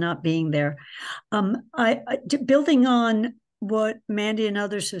minutes to not being there. Building on what Mandy and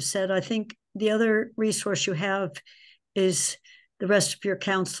others have said, I think the other resource you have is the rest of your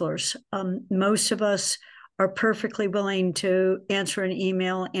counselors. Most of us are perfectly willing to answer an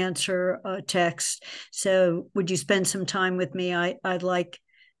email, answer a text. So would you spend some time with me? I'd like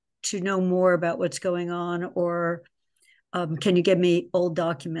to know more about what's going on, or can you give me old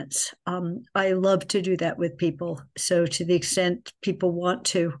documents? I love to do that with people. So to the extent people want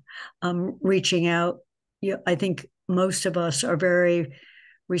to, reaching out, I think most of us are very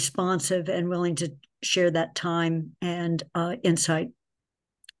responsive and willing to share that time and insight.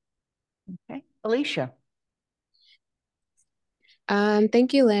 Okay, Alicia.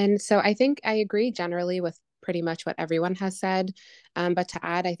 Thank you, Lynn. So I think I agree generally with pretty much what everyone has said. But to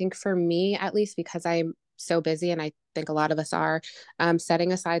add, I think for me, at least, because I'm so busy, and I think a lot of us are,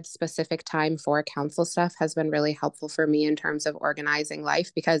 setting aside specific time for council stuff has been really helpful for me in terms of organizing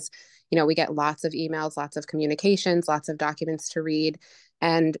life, because, we get lots of emails, lots of communications, lots of documents to read,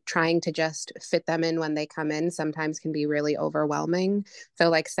 and trying to just fit them in when they come in sometimes can be really overwhelming. So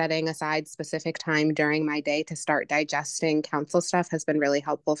like setting aside specific time during my day to start digesting council stuff has been really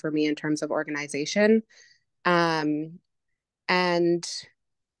helpful for me in terms of organization. And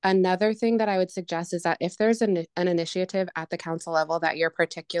another thing that I would suggest is that if there's an initiative at the council level that you're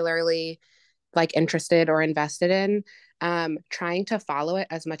particularly interested or invested in, trying to follow it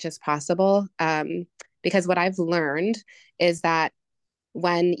as much as possible. Because what I've learned is that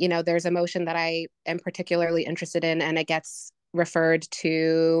when, there's a motion that I am particularly interested in and it gets referred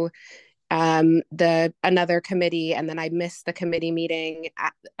to another committee, and then I miss the committee meeting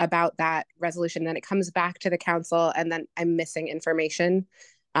about that resolution, then it comes back to the council and then I'm missing information,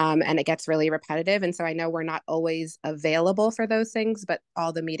 and it gets really repetitive. And so I know we're not always available for those things, but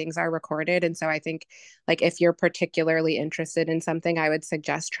all the meetings are recorded. And so I think if you're particularly interested in something, I would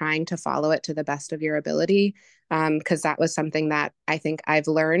suggest trying to follow it to the best of your ability, because that was something that I think I've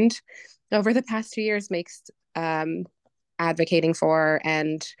learned over the past 2 years makes advocating for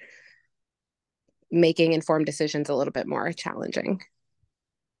and making informed decisions a little bit more challenging.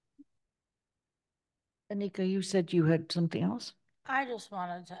 Anika, you said you had something else? I just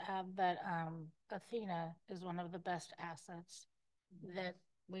wanted to add that Athena is one of the best assets that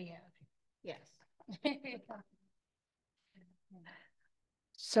we have. Yes.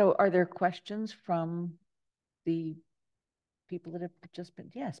 So are there questions from the people that have just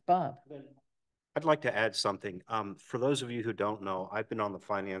been? Yes, Bob. I'd like to add something. For those of you who don't know, I've been on the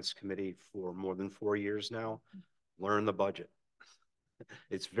finance committee for more than 4 years now. Learn the budget.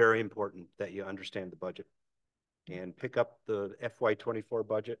 It's very important that you understand the budget and pick up the FY24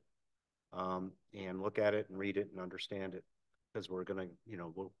 budget, and look at it and read it and understand it, because we're going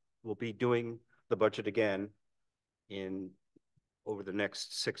to, we'll be doing the budget again over the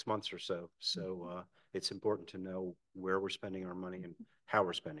next 6 months or so. So it's important to know where we're spending our money and how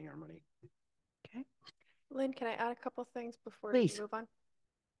we're spending our money. Okay. Lynn, can I add a couple things before Please. we move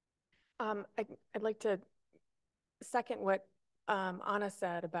on? I'd like to second what Anna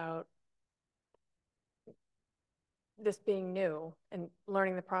said about this being new and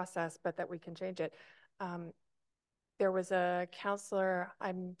learning the process, but that we can change it. There was a counselor,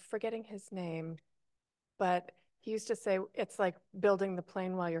 I'm forgetting his name, but he used to say it's like building the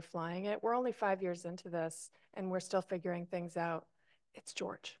plane while you're flying it. We're only 5 years into this and we're still figuring things out. It's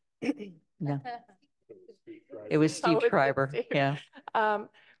George. Yeah. It was Steve Schreiber. Steve. Yeah. But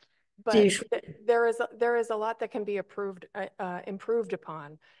there is a lot that can be improved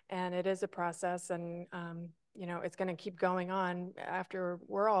upon, and it is a process, and you know, it's going to keep going on after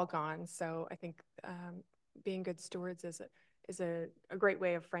we're all gone. So I think being good stewards is a great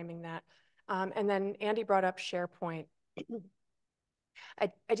way of framing that. And then Andy brought up SharePoint. I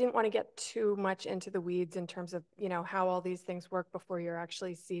didn't want to get too much into the weeds in terms of, you know, how all these things work before you're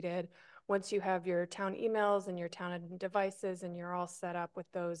actually seated. Once you have your town emails and your town devices and you're all set up with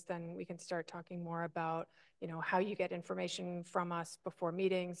those, then we can start talking more about, you know, how you get information from us before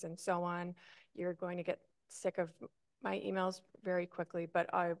meetings and so on. You're going to get sick of my emails very quickly,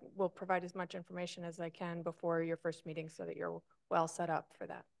 but I will provide as much information as I can before your first meeting so that you're well set up for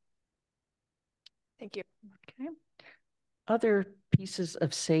that. Thank you. Okay. Other pieces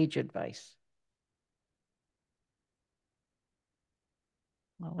of sage advice?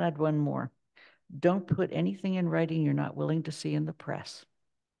 I'll add one more. Don't put anything in writing you're not willing to see in the press,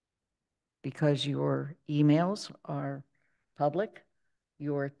 because your emails are public,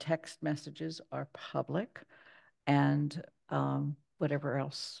 your text messages are public, and whatever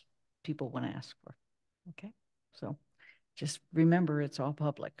else people want to ask for. Okay, so just remember it's all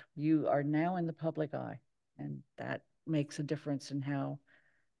public. You are now in the public eye, and that makes a difference in how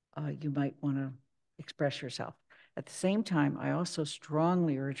you might want to express yourself. At the same time, I also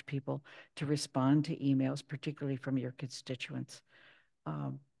strongly urge people to respond to emails, particularly from your constituents.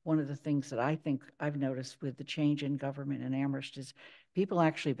 One of the things that I think I've noticed with the change in government in Amherst is people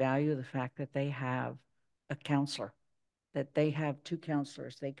actually value the fact that they have a counselor, that they have two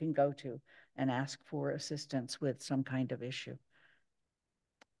counselors they can go to and ask for assistance with some kind of issue.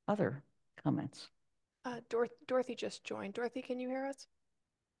 Other comments? Dorothy just joined. Dorothy, can you hear us?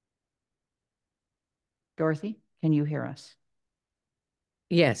 Dorothy, can you hear us?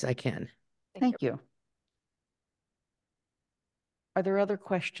 Yes, I can. Thank you. Are there other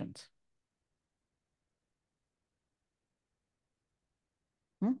questions?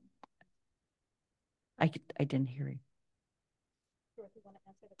 I didn't hear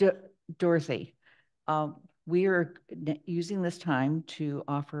you. Dorothy, we are using this time to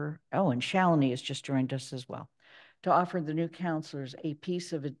offer, and Shalini has just joined us as well, to offer the new counselors a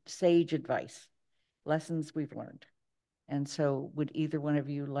piece of sage advice, lessons we've learned. And so would either one of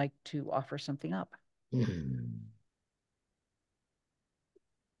you like to offer something up?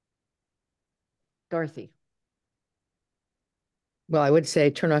 Dorothy. Well, I would say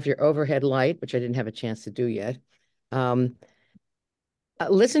turn off your overhead light, which I didn't have a chance to do yet. Listen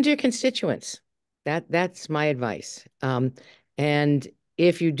to your constituents. That's my advice. And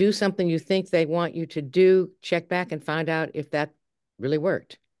if you do something you think they want you to do, check back and find out if that really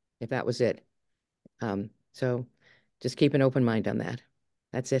worked, if that was it. So just keep an open mind on that.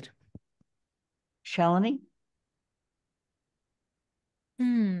 That's it. Shalini?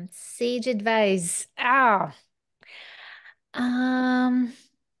 Sage advice. Yeah,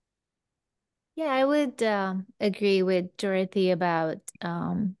 I would agree with Dorothy about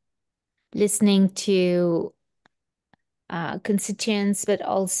listening to constituents, but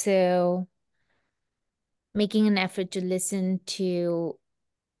also making an effort to listen to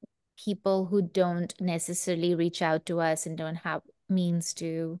people who don't necessarily reach out to us and don't have means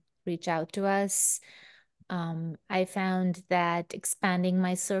to reach out to us. I found that expanding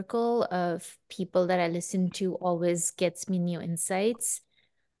my circle of people that I listen to always gets me new insights.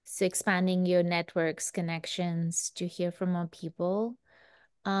 So expanding your networks, connections to hear from more people.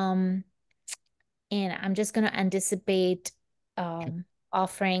 And I'm just going to anticipate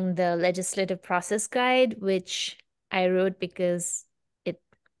offering the legislative process guide, which I wrote because it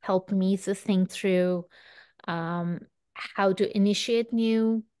helped me to think through how to initiate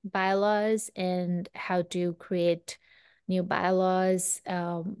new bylaws and how to create new bylaws,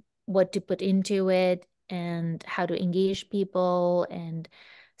 what to put into it, and how to engage people. And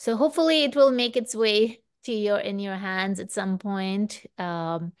so hopefully it will make its way to in your hands at some point.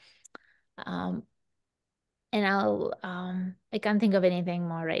 And I can't think of anything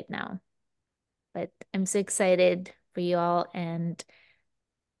more right now, but I'm so excited for you all. And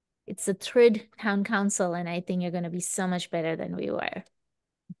it's the third town council, and I think you're going to be so much better than we were.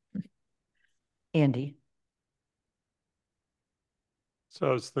 Andy. So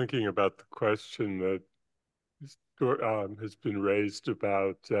I was thinking about the question that has been raised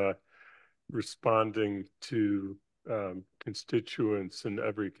about responding to constituents and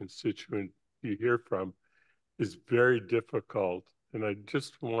every constituent you hear from is very difficult. And I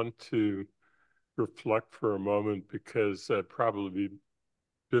just want to reflect for a moment, because I've probably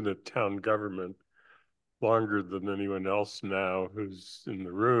been at town government longer than anyone else now who's in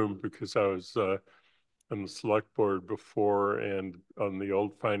the room, because I was on the select board before and on the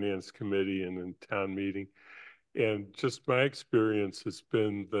old finance committee and in town meeting. And just my experience has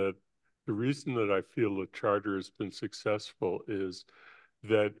been that the reason that I feel the charter has been successful is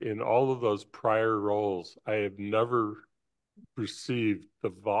that in all of those prior roles, I have never received the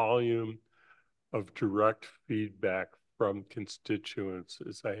volume of direct feedback from constituents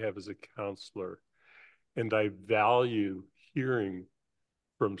as I have as a counselor. And I value hearing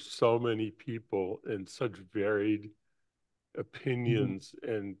from so many people and such varied opinions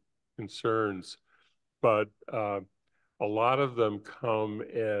and concerns. But a lot of them come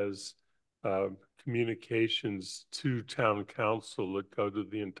as communications to town council that go to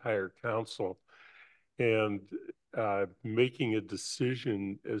the entire council. And making a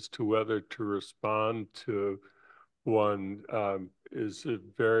decision as to whether to respond to one is a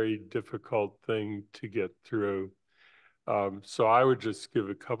very difficult thing to get through. So I would just give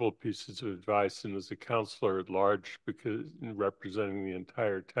a couple of pieces of advice, and as a counselor at large, because representing the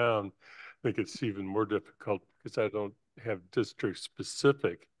entire town, I think it's even more difficult because I don't have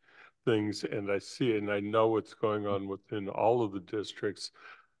district-specific things, and I see and I know what's going on within all of the districts.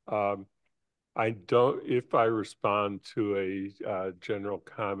 I don't, if I respond to a general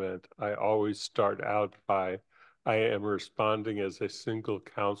comment, I always start out by, I am responding as a single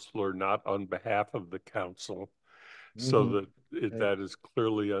counselor, not on behalf of the council, so that that is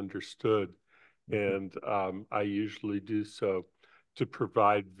clearly understood. And I usually do so to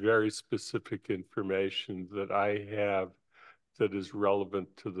provide very specific information that I have that is relevant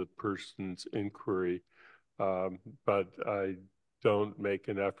to the person's inquiry. But I don't make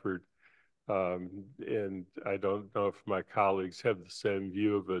an effort, and I don't know if my colleagues have the same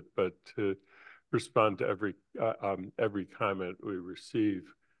view of it, but to respond to every comment we receive,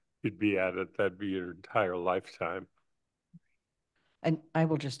 you'd be at it, that'd be your entire lifetime. And I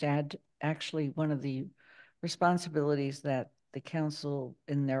will just add, actually, one of the responsibilities that the council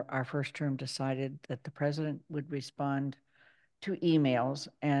in our first term decided that the president would respond to emails.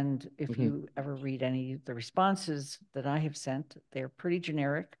 And if you ever read any of the responses that I have sent, they're pretty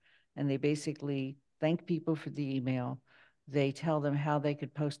generic, and they basically thank people for the email. They tell them how they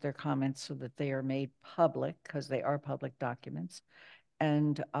could post their comments so that they are made public, because they are public documents.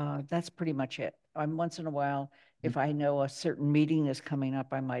 And that's pretty much it. Once in a while, if I know a certain meeting is coming up,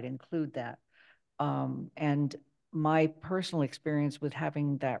 I might include that. And my personal experience with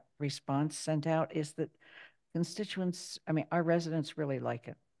having that response sent out is that constituents, I mean, our residents really like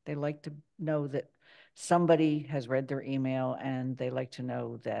it. They like to know that somebody has read their email, and they like to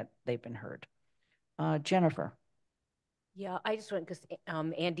know that they've been heard. Jennifer. Yeah, I just went because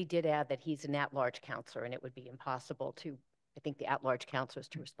Andy did add that he's an at-large counselor, and it would be impossible to, I think, the at-large counselors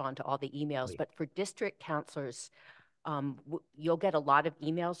to respond to all the emails. But for district counselors, you'll get a lot of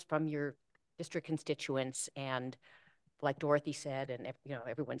emails from your district constituents, and like Dorothy said, and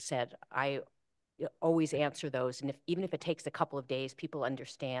everyone said, I always answer those. And even if it takes a couple of days, people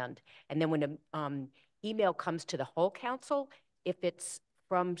understand. And then when an email comes to the whole council, if it's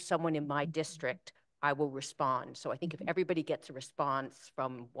from someone in my district, I will respond. So I think if everybody gets a response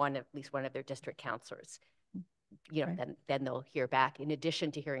from at least one of their district counselors, then they'll hear back, in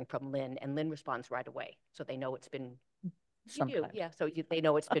addition to hearing from Lynn, and Lynn responds right away. So they know it's been, they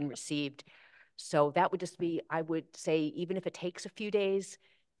know it's been received. So that would just be, I would say, even if it takes a few days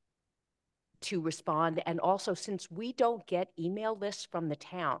to respond. And also, since we don't get email lists from the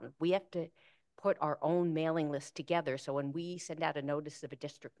town, we have to put our own mailing list together. So when we send out a notice of a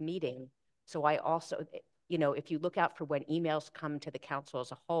district meeting, so I also, if you look out for when emails come to the council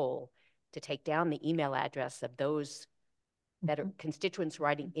as a whole, to take down the email address of those that are constituents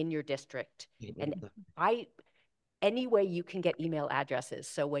writing in your district. And any way you can get email addresses.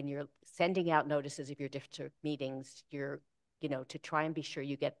 So when you're sending out notices of your district meetings, you're, to try and be sure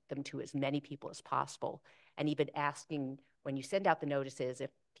you get them to as many people as possible. And even asking when you send out the notices,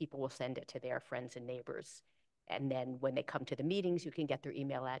 if people will send it to their friends and neighbors. And then when they come to the meetings, you can get their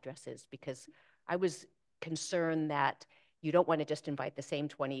email addresses, because I was concerned that you don't want to just invite the same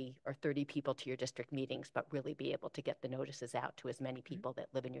 20 or 30 people to your district meetings, but really be able to get the notices out to as many people that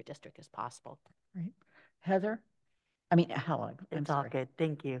live in your district as possible. Right. Helen, it's all good.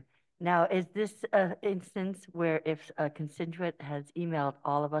 Thank you. Now, is this an instance where if a constituent has emailed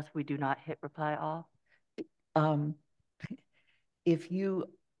all of us, we do not hit reply all? If you,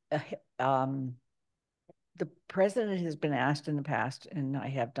 the president has been asked in the past, and I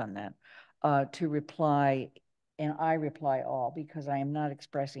have done that, to reply, and I reply all because I am not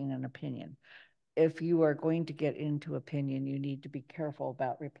expressing an opinion. If you are going to get into opinion, you need to be careful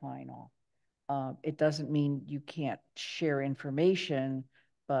about replying all. It doesn't mean you can't share information,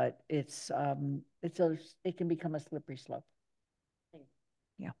 but it can become a slippery slope.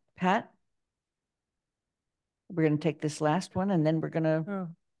 Yeah. Pat? We're going to take this last one and then we're going to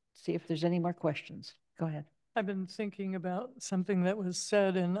see if there's any more questions. Go ahead. I've been thinking about something that was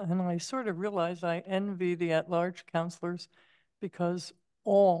said, and I sort of realize I envy the at-large counselors because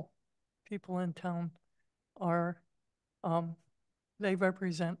all people in town are, they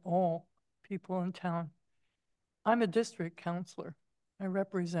represent all people in town. I'm a district counselor. I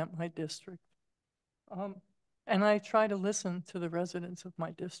represent my district. And I try to listen to the residents of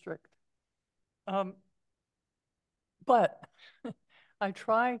my district. But I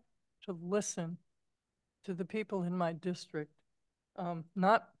try to listen to the people in my district,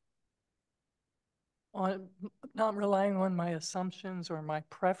 not relying on my assumptions or my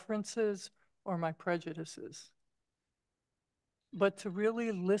preferences or my prejudices, but to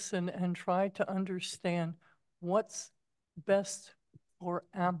really listen and try to understand what's best for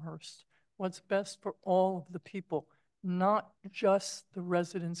Amherst, what's best for all of the people, not just the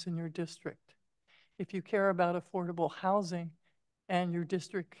residents in your district. If you care about affordable housing and your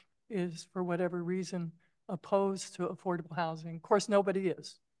district is, for whatever reason, opposed to affordable housing, of course, nobody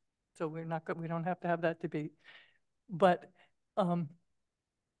is. So we don't have to have that debate. But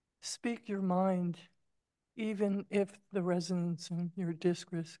speak your mind, even if the residents in your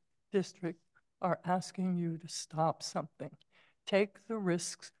district are asking you to stop something. Take the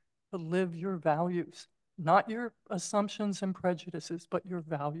risks to live your values, not your assumptions and prejudices, but your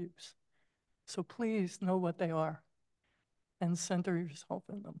values. So please know what they are and center yourself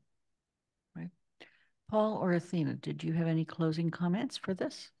in them. Right. Paul or Athena, did you have any closing comments for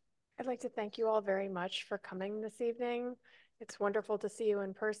this? I'd like to thank you all very much for coming this evening. It's wonderful to see you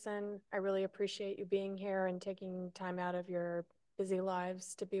in person. I really appreciate you being here and taking time out of your busy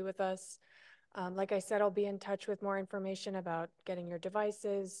lives to be with us. Like I said, I'll be in touch with more information about getting your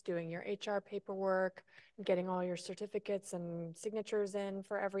devices, doing your HR paperwork, and getting all your certificates and signatures in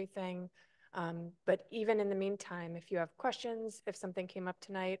for everything. But even in the meantime, if you have questions, if something came up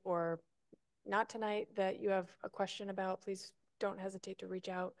tonight or not tonight that you have a question about, please don't hesitate to reach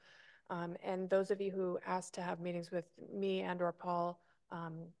out. And those of you who asked to have meetings with me and or Paul,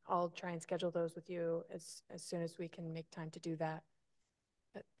 I'll try and schedule those with you as soon as we can make time to do that.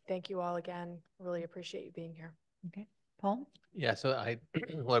 But thank you all again. Really appreciate you being here. Okay. Paul? Yeah, so I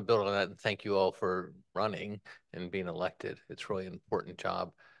want to build on that and thank you all for running and being elected. It's really an important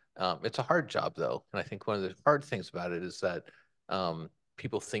job. It's a hard job though. And I think one of the hard things about it is that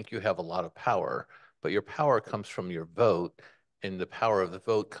people think you have a lot of power, but your power comes from your vote. And the power of the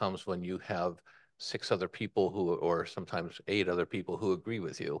vote comes when you have 6 other people or sometimes 8 other people who agree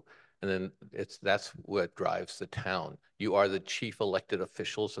with you. And then that's what drives the town. You are the chief elected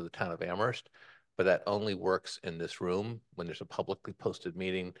officials of the town of Amherst, but that only works in this room when there's a publicly posted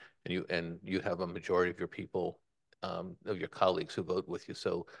meeting and you have a majority of your people, of your colleagues who vote with you.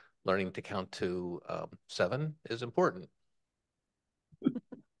 So learning to count to 7 is important.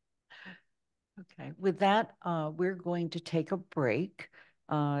 Okay, with that, we're going to take a break.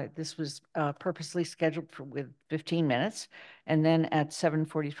 This was purposely scheduled with 15 minutes. And then at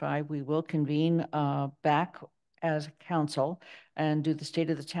 7:45, we will convene back as a council and do the state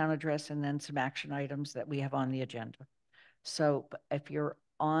of the town address and then some action items that we have on the agenda. So if you're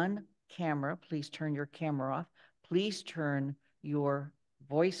on camera, please turn your camera off. Please turn your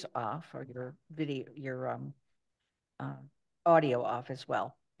voice off or your video, your audio off as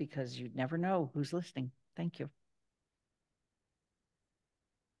well, because you never know who's listening. Thank you.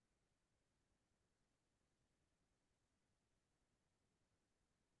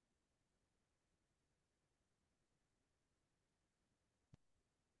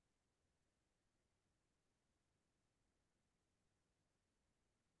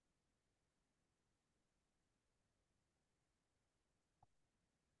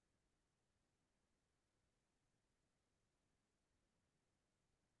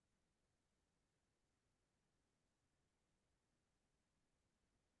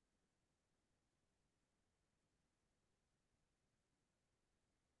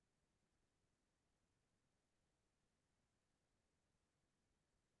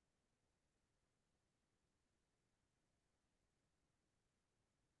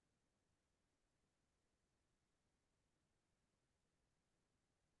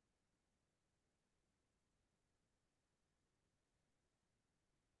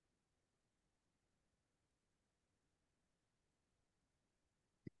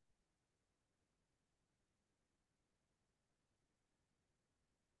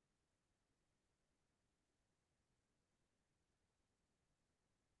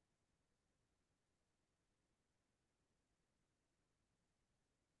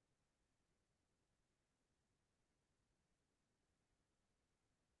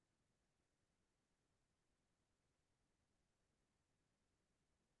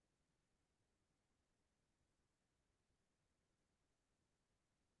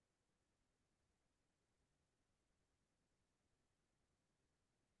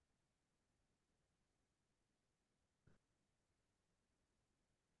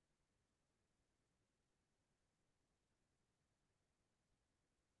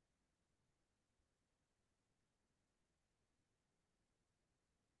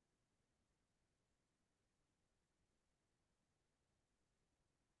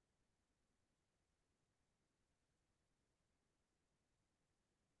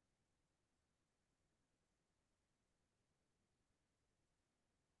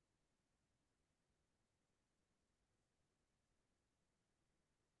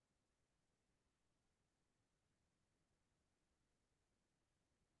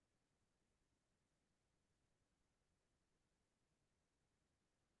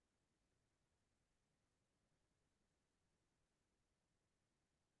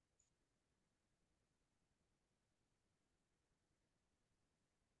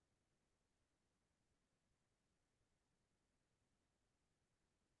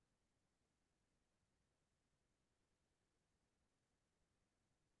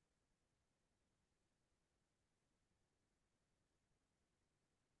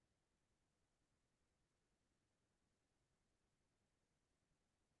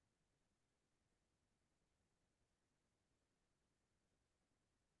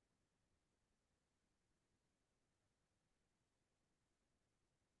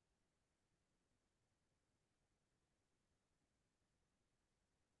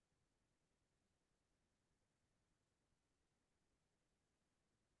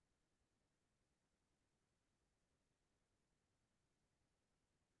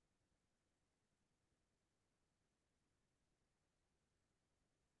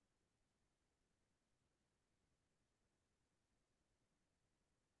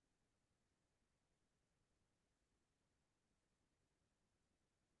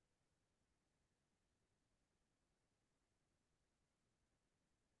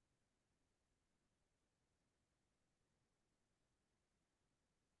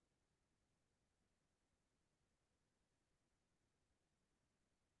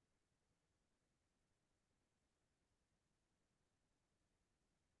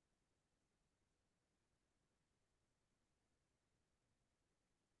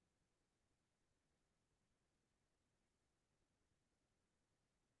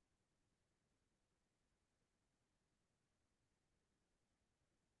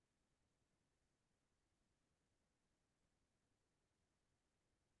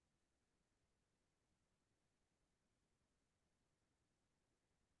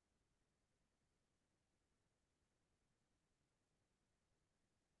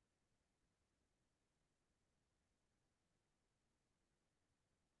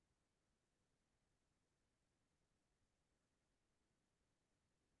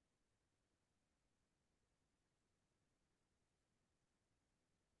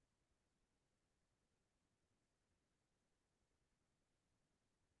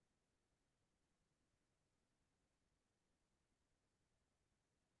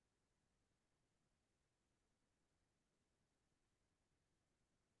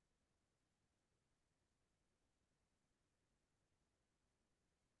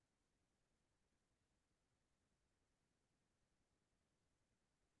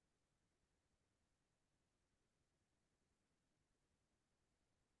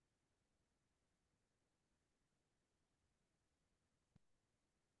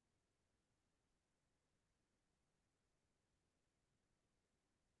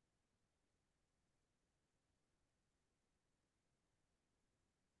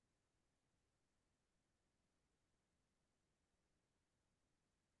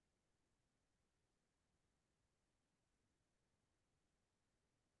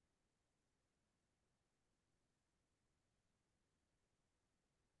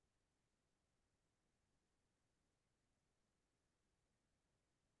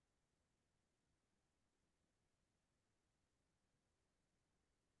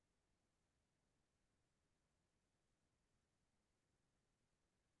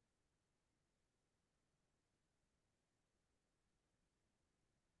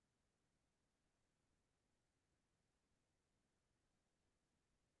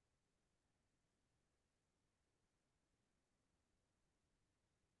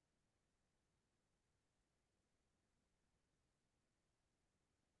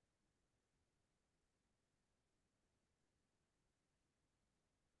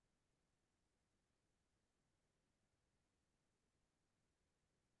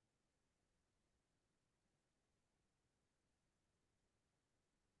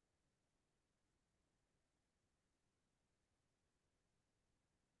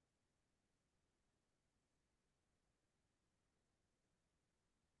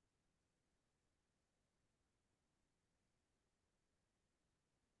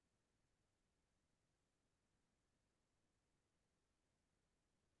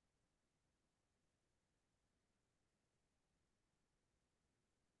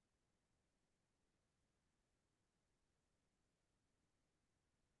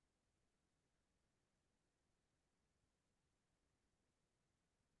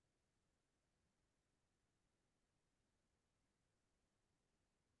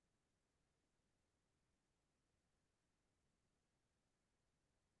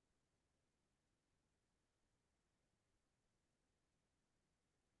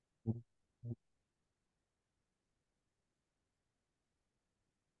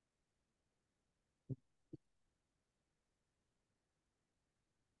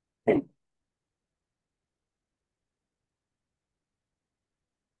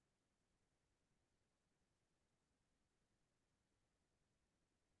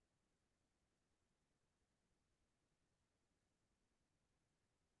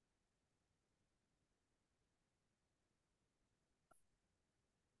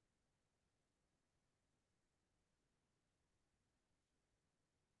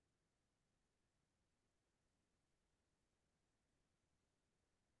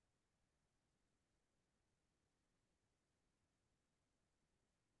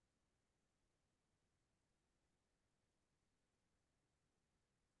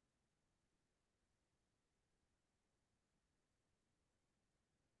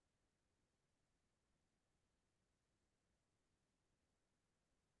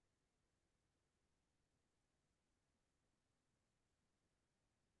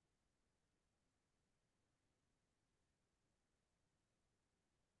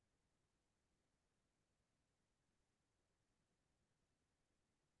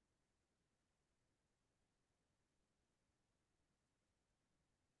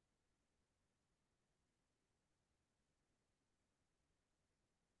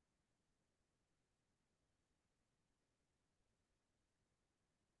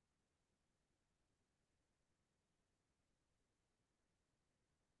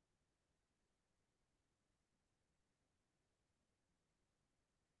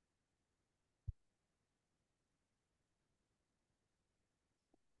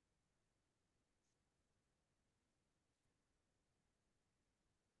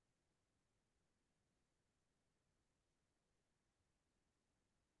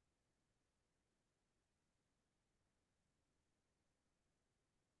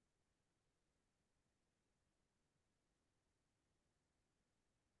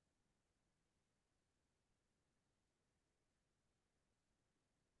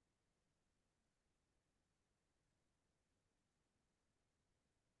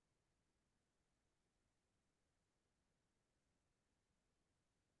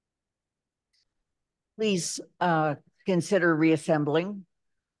 Please consider reassembling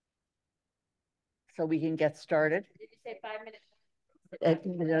so we can get started. Did you say 5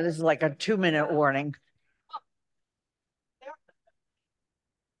 minutes? This is like a 2-minute warning.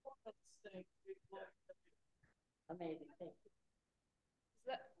 Amazing. Thank you.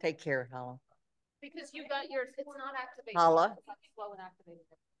 Take care, Hala. Because you got yours, it's not activated. Hala. It's not slow and activated.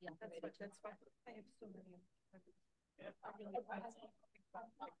 Yeah, that's fine. I have so many.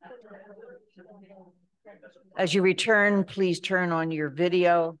 As you return, please turn on your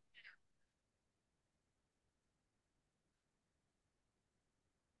video.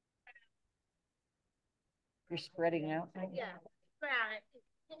 You're spreading out. Yeah.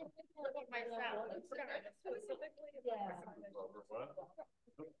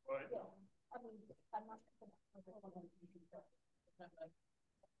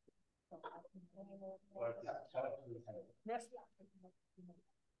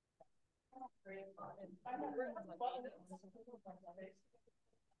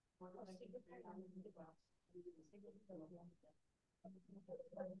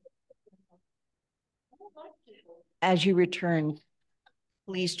 As you return,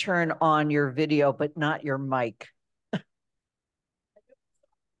 please turn on your video, but not your mic.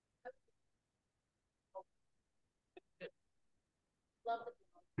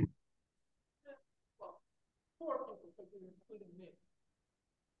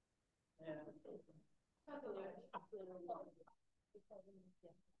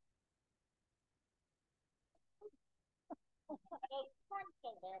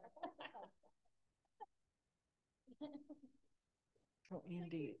 Oh,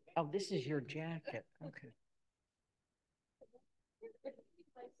 Andy. Oh, this is your jacket. Okay.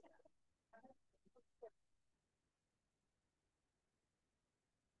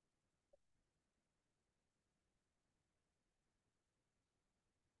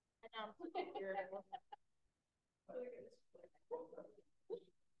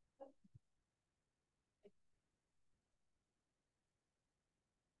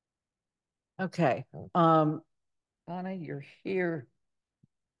 Okay. Anna, you're here.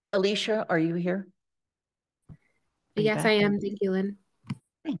 Alicia, are you here? Yes, I am. Thank you, Lynn.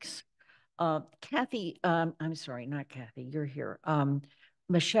 Thanks. Kathy, I'm sorry, not Kathy, you're here.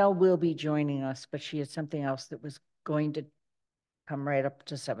 Michelle will be joining us, but she had something else that was going to come right up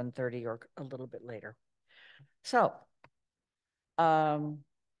to 7:30 or a little bit later. So, Paul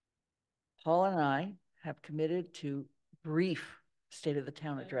and I have committed to brief State of the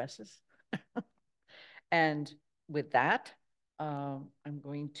Town addresses. And with that, I'm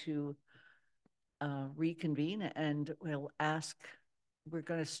going to reconvene and we'll ask, we're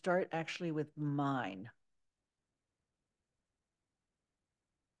going to start actually with mine.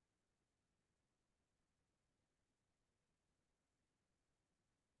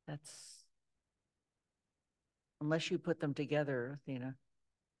 That's, unless you put them together, Athena.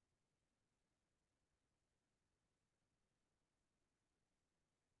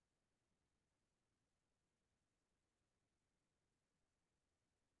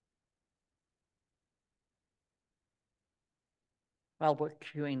 While we're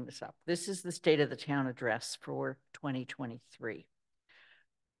queuing this up, this is the State of the Town address for 2023.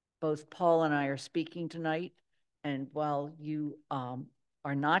 Both Paul and I are speaking tonight, and while you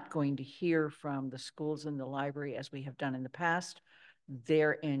are not going to hear from the schools and the library as we have done in the past,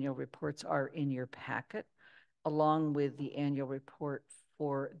 their annual reports are in your packet, along with the annual report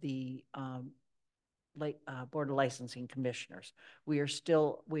for the Board of Licensing Commissioners. We are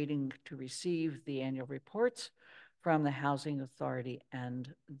still waiting to receive the annual reports from the Housing Authority and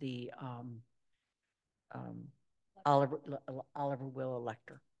the Oliver Will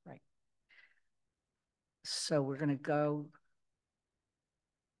elector, right? So we're going to go.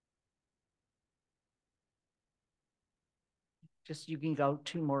 Just, you can go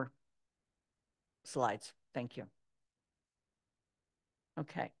 2 more slides. Thank you.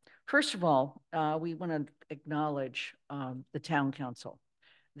 Okay. First of all, we want to acknowledge the town council.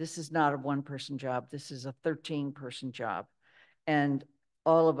 This is not a 1-person job. This is a 13-person job. And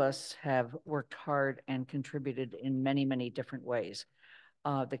all of us have worked hard and contributed in many, many different ways.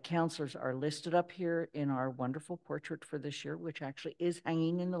 The counselors are listed up here in our wonderful portrait for this year, which actually is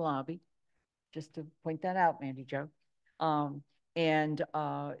hanging in the lobby. Just to point that out, Mandy Jo. And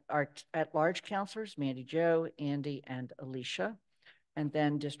our at-large counselors, Mandy Jo, Andy, and Alicia. And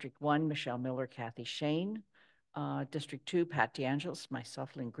then District 1, Michelle Miller, Kathy Shane. District 2, Pat DeAngelis,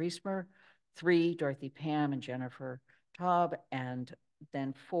 myself, Lynn Griesmer. 3, Dorothy Pam and Jennifer Taub. And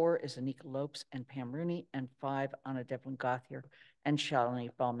then 4 is Anika Lopes and Pam Rooney. And 5, Anna Devlin Gothier and Shalini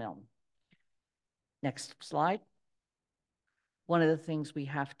Balmiln. Next slide. One of the things we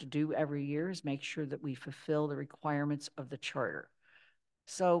have to do every year is make sure that we fulfill the requirements of the charter.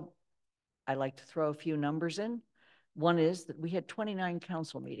 So I like to throw a few numbers in. One is that we had 29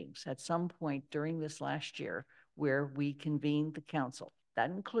 council meetings at some point during this last year where we convened the council.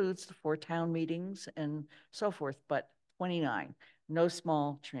 That includes the 4 town meetings and so forth, but 29, no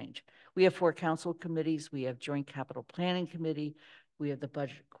small change. We have 4 council committees. We have Joint Capital Planning Committee. We have the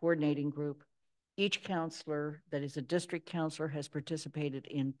Budget Coordinating Group. Each counselor that is a district counselor has participated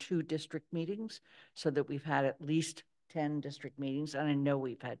in 2 district meetings, so that we've had at least 10 district meetings, and I know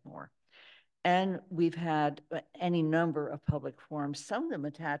we've had more. And we've had any number of public forums, some of them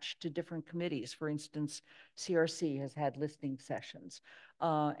attached to different committees. For instance, CRC has had listening sessions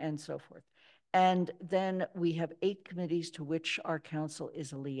and so forth. And then we have 8 committees to which our council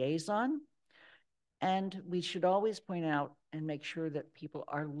is a liaison. And we should always point out and make sure that people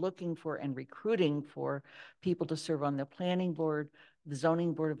are looking for and recruiting for people to serve on the planning board, the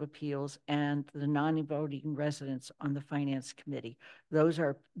zoning board of appeals, and the non-voting residents on the finance committee. Those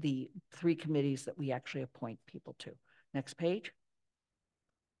are the 3 committees that we actually appoint people to. Next page.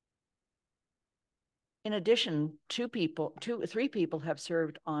 In addition, 3 people have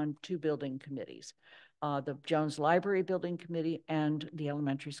served on 2 building committees, the Jones Library Building Committee and the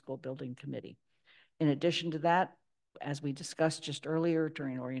Elementary School Building Committee. In addition to that, as we discussed just earlier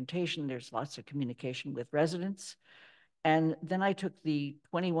during orientation, there's lots of communication with residents. And then I took the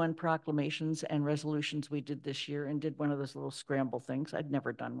 21 proclamations and resolutions we did this year and did one of those little scramble things. I'd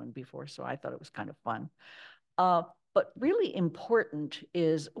never done one before, so I thought it was kind of fun. But really important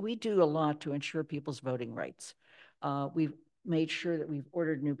is we do a lot to ensure people's voting rights. We've made sure that we've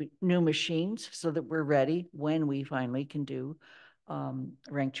ordered new machines so that we're ready when we finally can do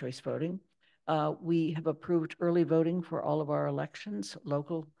ranked choice voting. We have approved early voting for all of our elections,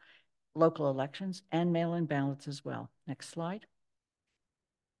 local elections, and mail-in ballots as well. Next slide.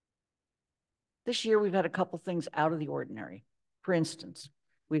 This year, we've had a couple things out of the ordinary. For instance,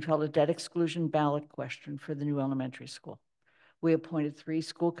 we've held a debt exclusion ballot question for the new elementary school. We appointed 3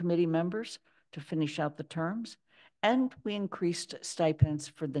 school committee members to finish out the terms, and we increased stipends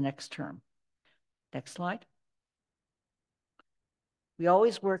for the next term. Next slide. We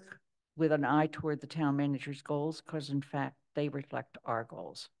always work with an eye toward the town manager's goals, because in fact, they reflect our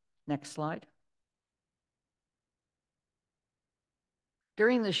goals. Next slide.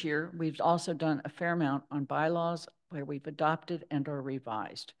 During this year, we've also done a fair amount on bylaws where we've adopted and or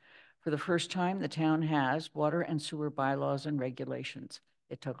revised. For the first time, the town has water and sewer bylaws and regulations.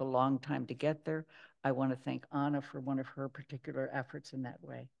 It took a long time to get there. I want to thank Anna for one of her particular efforts in that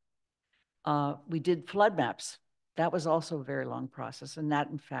way. We did flood maps. That was also a very long process, and that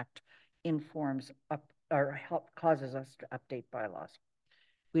in fact informs causes us to update bylaws.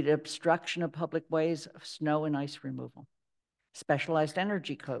 We did obstruction of public ways of snow and ice removal, specialized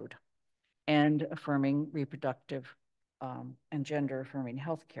energy code, and affirming reproductive and gender affirming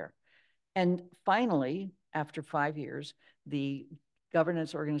healthcare. And finally, after 5 years, the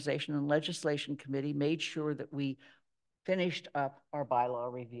Governance, Organization, and Legislation Committee made sure that we finished up our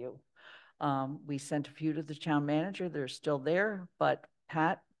bylaw review. We sent a few to the town manager. They're still there, but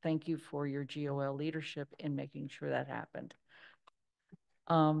Pat, thank you for your GOL leadership in making sure that happened.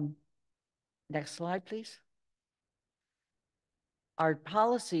 Next slide, please. Our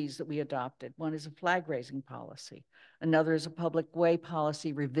policies that we adopted, one is a flag raising policy. Another is a public way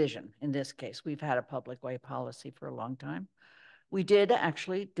policy revision. In this case, we've had a public way policy for a long time. We did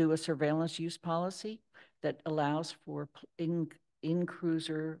actually do a surveillance use policy that allows for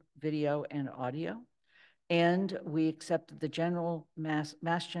in-cruiser video and audio. And we accepted the general Mass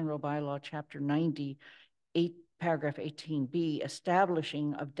General Bylaw, Chapter 90, paragraph 18B,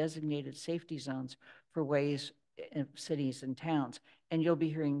 establishing of designated safety zones for ways in cities and towns. And you'll be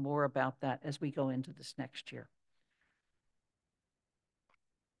hearing more about that as we go into this next year.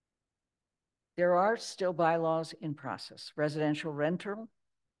 There are still bylaws in process: residential rental,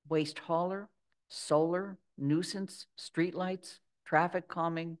 waste hauler, solar, nuisance, streetlights, traffic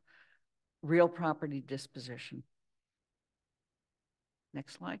calming, real property disposition.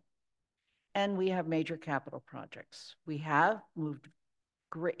 Next slide. And we have major capital projects. We have moved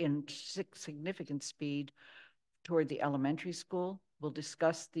in significant speed toward the elementary school. We'll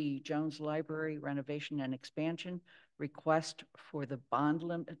discuss the Jones Library renovation and expansion request for the bond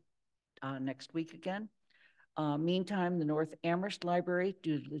limit next week again. Meantime, the North Amherst Library,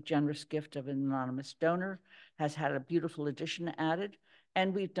 due to the generous gift of an anonymous donor, has had a beautiful addition added.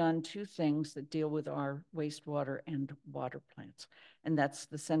 And we've done 2 things that deal with our wastewater and water plants. And that's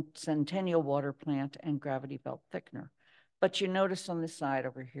the Centennial Water Plant and Gravity Belt Thickener. But you notice on the side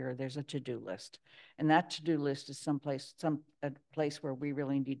over here, there's a to-do list. And that to-do list is a place where we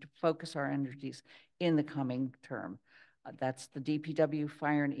really need to focus our energies in the coming term. That's the DPW,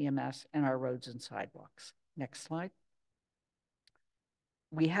 fire and EMS, and our roads and sidewalks. Next slide.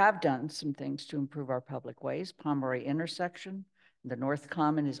 We have done some things to improve our public ways. Pomeroy intersection, the North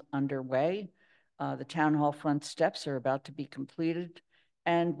Common is underway. The town hall front steps are about to be completed.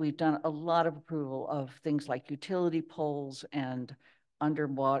 And we've done a lot of approval of things like utility poles and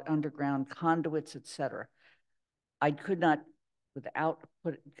underground conduits, et cetera. I couldn't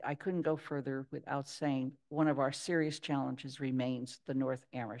go further without saying one of our serious challenges remains the North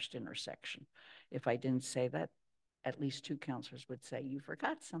Amherst intersection. If I didn't say that, at least two counselors would say, you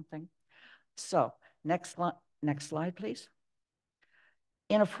forgot something. So next slide, please.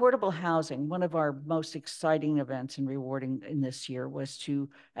 In affordable housing, one of our most exciting events and rewarding in this year was to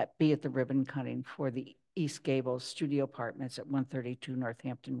be at the ribbon cutting for the East Gables studio apartments at 132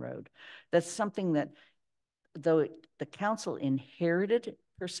 Northampton Road. That's something that, though the council inherited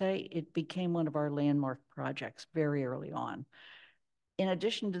per se, it became one of our landmark projects very early on. In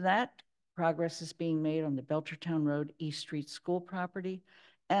addition to that, progress is being made on the Belchertown Road East Street School property,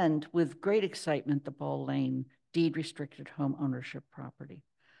 and with great excitement, the Ball Lane deed restricted home ownership property.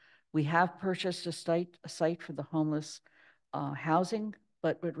 We have purchased a site for the homeless housing,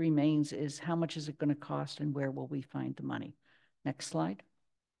 but what remains is how much is it going to cost and where will we find the money? Next slide.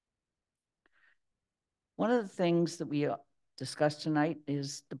 One of the things that we discussed tonight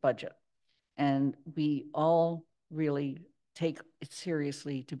is the budget. And we all really take it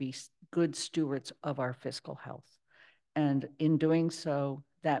seriously to be good stewards of our fiscal health. And in doing so,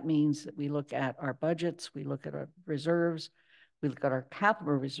 that means that we look at our budgets, we look at our reserves, we look at our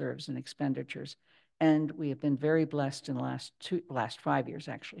capital reserves and expenditures. And we have been very blessed in the last 5 years,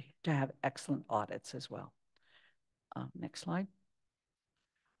 actually, to have excellent audits as well. Next slide.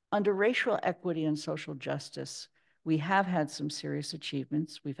 Under racial equity and social justice, we have had some serious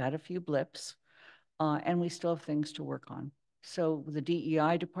achievements. We've had a few blips, and we still have things to work on. So the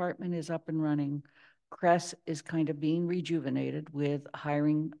DEI department is up and running. CRESS is kind of being rejuvenated with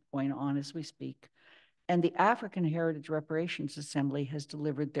hiring going on as we speak. And the African Heritage Reparations Assembly has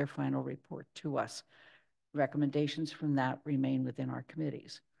delivered their final report to us. Recommendations from that remain within our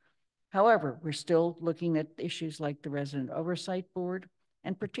committees. However, we're still looking at issues like the Resident Oversight Board,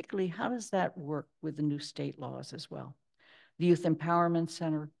 and particularly how does that work with the new state laws as well? The Youth Empowerment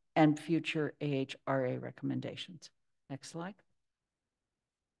Center and future AHRA recommendations. Next slide.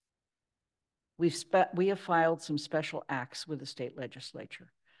 We have filed some special acts with the state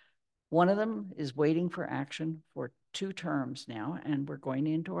legislature. One of them is waiting for action for 2 terms now, and we're going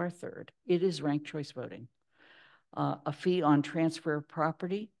into our 3rd. It is ranked choice voting. A fee on transfer of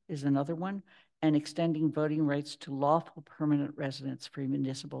property is another one, and extending voting rights to lawful permanent residents for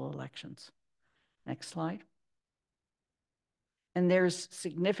municipal elections. Next slide. And there's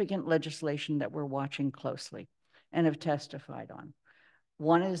significant legislation that we're watching closely and have testified on.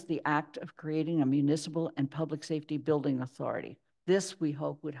 One is the act of creating a municipal and public safety building authority. This, we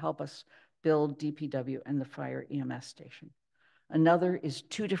hope, would help us build DPW and the fire EMS station. Another is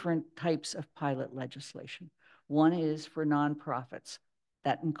 2 different types of pilot legislation. One is for nonprofits.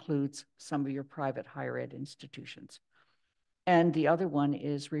 That includes some of your private higher ed institutions. And the other one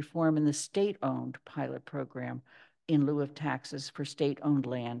is reform in the state-owned pilot program in lieu of taxes for state-owned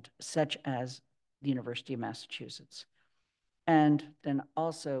land, such as the University of Massachusetts. And then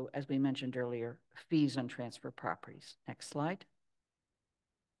also, as we mentioned earlier, fees on transfer properties. Next slide.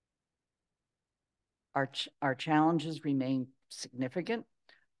 Our challenges remain significant.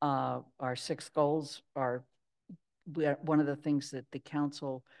 Our 6 goals are one of the things that the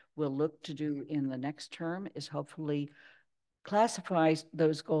council will look to do in the next term is hopefully classify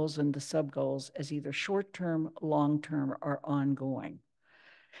those goals and the sub-goals as either short-term, long-term, or ongoing.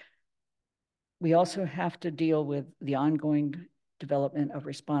 We also have to deal with the ongoing development of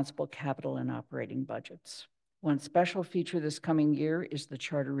responsible capital and operating budgets. One special feature this coming year is the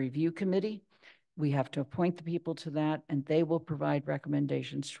Charter Review Committee. We have to appoint the people to that, and they will provide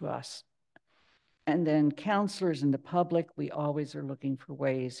recommendations to us. And then counselors and the public, we always are looking for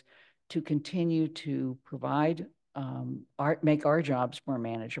ways to continue to provide, make our jobs more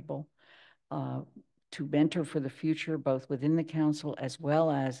manageable, to mentor for the future, both within the council as well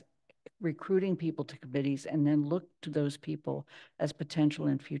as recruiting people to committees, and then look to those people as potential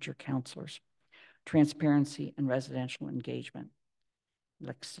and future counselors. Transparency and residential engagement.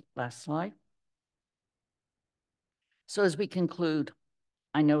 Last slide. So as we conclude,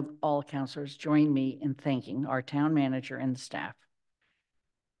 I know all counselors join me in thanking our town manager and the staff,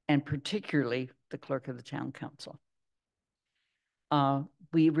 and particularly the clerk of the town council.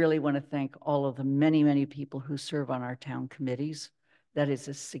 We really want to thank all of the many, many people who serve on our town committees. That is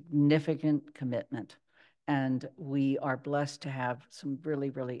a significant commitment. And we are blessed to have some really,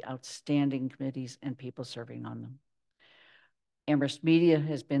 really outstanding committees and people serving on them. Amherst Media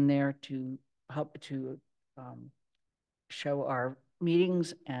has been there to help to show our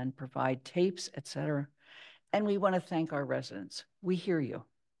meetings and provide tapes, etc. And we want to thank our residents. We hear you.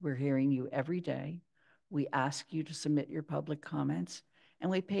 We're hearing you every day. We ask you to submit your public comments, and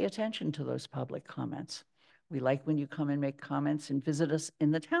we pay attention to those public comments. We like when you come and make comments and visit us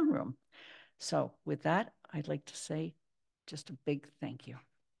in the town room. So with that, I'd like to say just a big thank you.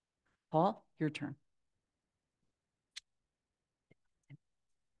 Paul, your turn.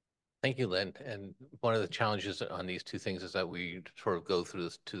 Thank you, Lynn. And one of the challenges on these two things is that we sort of go through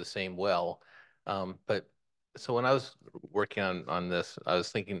this to the same well. So when I was working on this, I was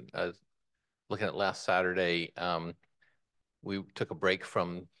thinking, looking at last Saturday, we took a break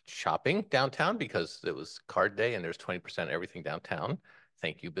from shopping downtown because it was card day and there's 20% everything downtown.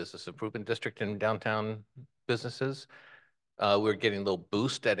 Thank you, Business Improvement District and downtown businesses. We were getting a little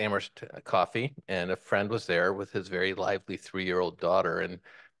boost at Amherst Coffee, and a friend was there with his very lively 3-year-old daughter. And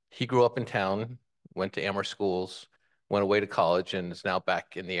he grew up in town, went to Amherst schools, went away to college, and is now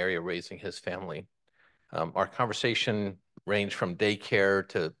back in the area raising his family. Our conversation ranged from daycare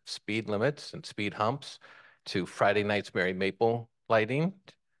to speed limits and speed humps to Friday night's Merry Maple lighting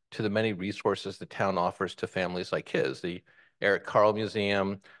to the many resources the town offers to families like his, the Eric Carle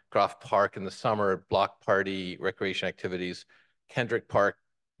Museum, Groff Park in the summer, block party, recreation activities, Kendrick Park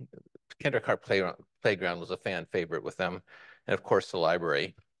Playground was a fan favorite with them, and of course the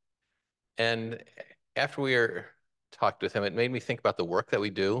library. And after we talked with him, it made me think about the work that we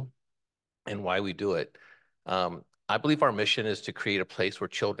do and why we do it. I believe our mission is to create a place where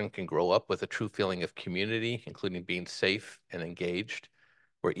children can grow up with a true feeling of community, including being safe and engaged,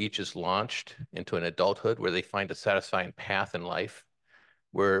 where each is launched into an adulthood where they find a satisfying path in life,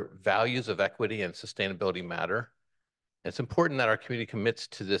 where values of equity and sustainability matter. It's important that our community commits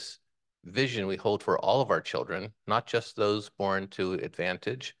to this vision we hold for all of our children, not just those born to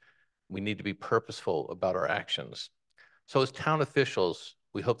advantage. We need to be purposeful about our actions. So as town officials,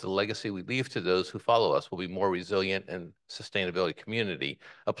 we hope the legacy we leave to those who follow us will be more resilient and sustainability community,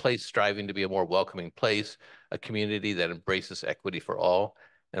 a place striving to be a more welcoming place, a community that embraces equity for all,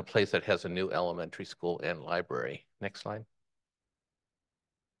 and a place that has a new elementary school and library. Next slide.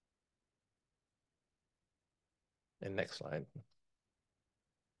 And next slide.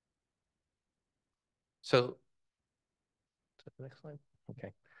 So, next slide.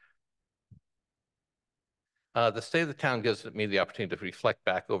 Okay. The state of the town gives me the opportunity to reflect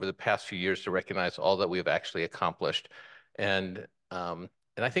back over the past few years to recognize all that we have actually accomplished. And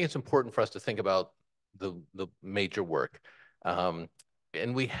I think it's important for us to think about the major work.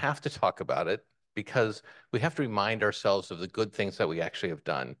 And we have to talk about it because we have to remind ourselves of the good things that we actually have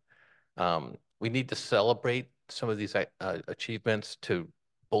done. We need to celebrate some of these achievements to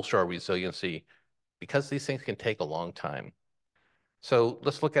bolster our resiliency because these things can take a long time. So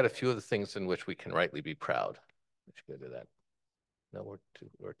let's look at a few of the things in which we can rightly be proud. We should go to that. No,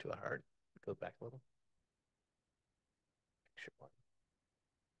 we're too hard. Go back a little. Picture one.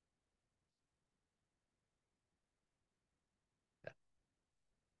 Yeah.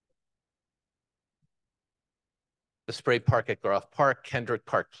 The spray park at Groff Park, Kendrick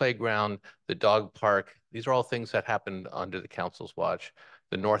Park Playground, the dog park. These are all things that happened under the council's watch.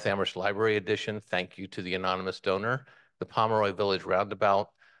 The North Amherst Library Edition, thank you to the anonymous donor. The Pomeroy Village Roundabout,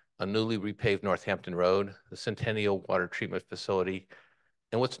 a newly repaved Northampton Road, the Centennial Water Treatment Facility.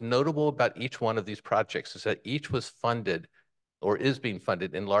 And what's notable about each one of these projects is that each was funded or is being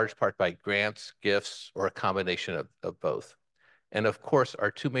funded in large part by grants, gifts, or a combination of both. And of course, our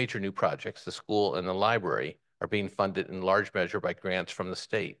two major new projects, the school and the library, are being funded in large measure by grants from the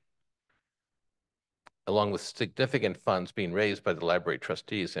state, along with significant funds being raised by the library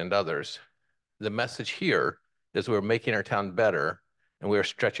trustees and others. The message here is we're making our town better and we are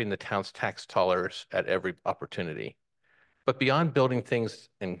stretching the town's tax dollars at every opportunity. But beyond building things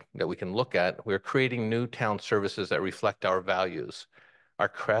that we can look at, we're creating new town services that reflect our values. Our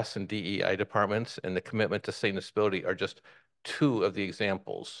CRES and DEI departments and the commitment to sustainability are just two of the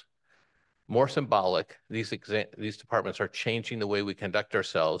examples. More symbolic, these departments are changing the way we conduct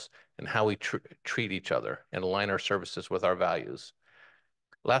ourselves and how we treat each other and align our services with our values.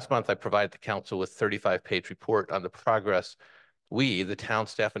 Last month, I provided the council with a 35-page report on the progress we, the town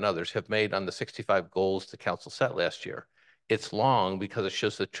staff and others, have made on the 65 goals the council set last year. It's long because it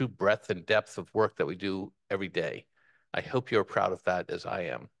shows the true breadth and depth of work that we do every day. I hope you're proud of that as I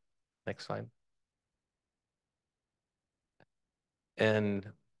am. Next slide. And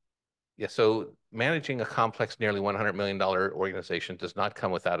yeah, so managing a complex, nearly $100 million organization does not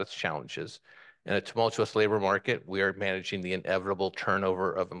come without its challenges. In a tumultuous labor market, we are managing the inevitable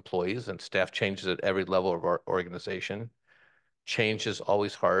turnover of employees and staff changes at every level of our organization. Change is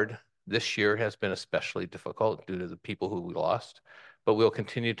always hard. This year has been especially difficult due to the people who we lost, but we'll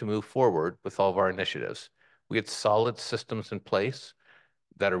continue to move forward with all of our initiatives. We had solid systems in place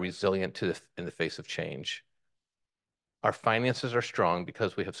that are resilient in the face of change. Our finances are strong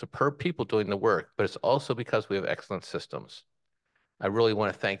because we have superb people doing the work, but it's also because we have excellent systems. I really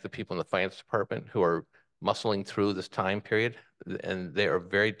want to thank the people in the finance department who are muscling through this time period, and they are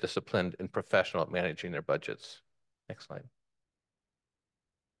very disciplined and professional at managing their budgets. Next slide.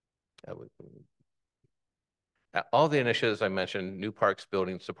 All the initiatives I mentioned, new parks,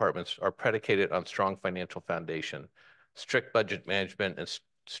 buildings, departments, are predicated on strong financial foundation, strict budget management and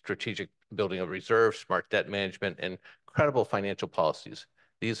strategic building of reserves, smart debt management, and credible financial policies.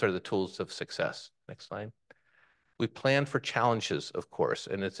 These are the tools of success. Next slide. We plan for challenges, of course,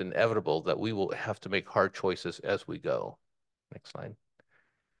 and it's inevitable that we will have to make hard choices as we go. Next slide.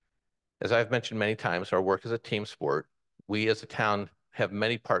 As I've mentioned many times, our work is a team sport. We as a town have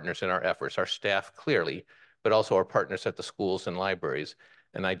many partners in our efforts, our staff clearly, but also our partners at the schools and libraries.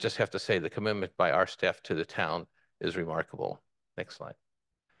 And I just have to say the commitment by our staff to the town is remarkable. Next slide.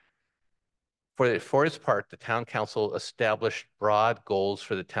 For its part, the town council established broad goals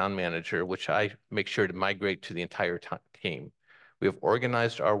for the town manager, which I make sure to migrate to the entire team. We have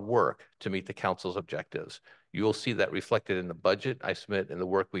organized our work to meet the council's objectives. You will see that reflected in the budget I submit and the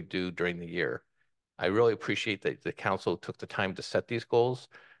work we do during the year. I really appreciate that the council took the time to set these goals.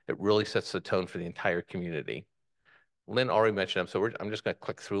 It really sets the tone for the entire community. Lynn already mentioned them, so I'm just going to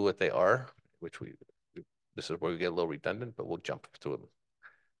click through what they are, which this is where we get a little redundant, but we'll jump through them.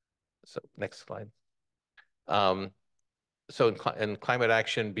 So next slide. So in climate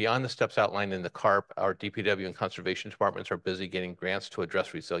action, beyond the steps outlined in the CARP, our DPW and conservation departments are busy getting grants to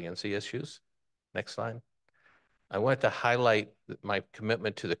address resiliency issues. Next slide. I wanted to highlight my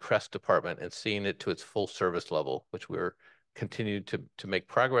commitment to the CREST department and seeing it to its full service level, which we're continuing to make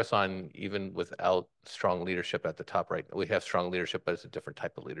progress on even without strong leadership at the top right now. We have strong leadership, but it's a different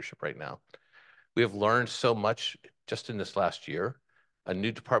type of leadership right now. We have learned so much just in this last year. A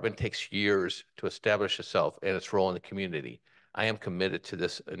new department takes years to establish itself and its role in the community. I am committed to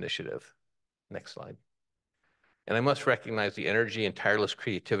this initiative. Next slide. And I must recognize the energy and tireless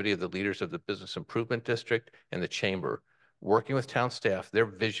creativity of the leaders of the Business Improvement District and the Chamber. Working with town staff, their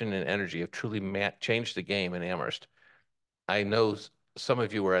vision and energy have truly changed the game in Amherst. I know some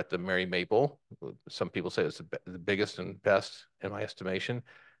of you were at the Mary Maple. Some people say it's the biggest and best in my estimation.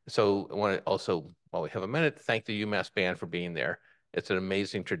 So I want to also, while we have a minute, thank the UMass Band for being there. It's an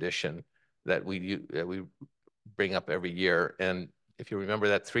amazing tradition that we bring up every year. And if you remember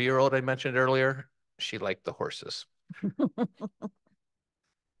that 3-year-old I mentioned earlier, she liked the horses.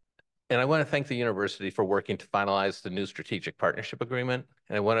 And I want to thank the university for working to finalize the new strategic partnership agreement.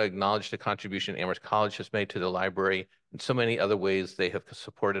 And I want to acknowledge the contribution Amherst College has made to the library and so many other ways they have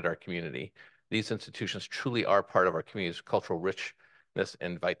supported our community. These institutions truly are part of our community's cultural richness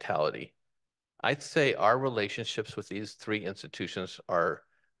and vitality. I'd say our relationships with these 3 institutions are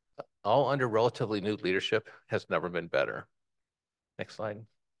all under relatively new leadership has never been better. Next slide.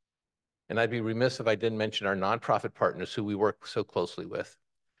 And I'd be remiss if I didn't mention our nonprofit partners who we work so closely with,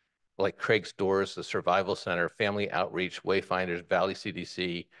 like Craig's Doors, the Survival Center, Family Outreach, Wayfinders, Valley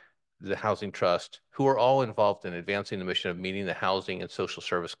CDC, the Housing Trust, who are all involved in advancing the mission of meeting the housing and social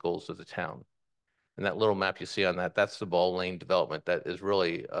service goals of the town. And that little map you see on that, that's the Ball Lane development. That is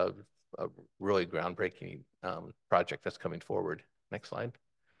really a really groundbreaking project that's coming forward. Next slide.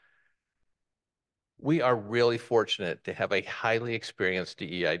 We are really fortunate to have a highly experienced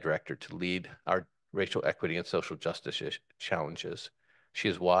DEI director to lead our racial equity and social justice challenges. She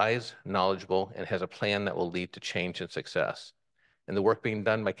is wise, knowledgeable, and has a plan that will lead to change and success. And the work being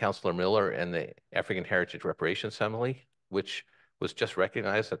done by Councilor Miller and the African Heritage Reparations Assembly, which was just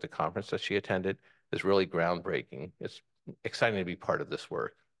recognized at the conference that she attended, is really groundbreaking. It's exciting to be part of this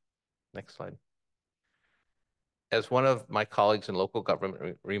work. Next slide. As one of my colleagues in local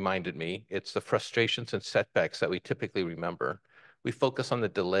government reminded me, it's the frustrations and setbacks that we typically remember. We focus on the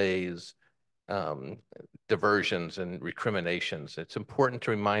delays, diversions, and recriminations. It's important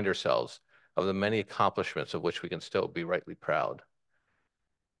to remind ourselves of the many accomplishments of which we can still be rightly proud.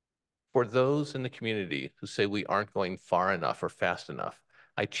 For those in the community who say we aren't going far enough or fast enough,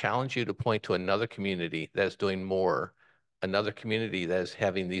 I challenge you to point to another community that is doing more, another community that is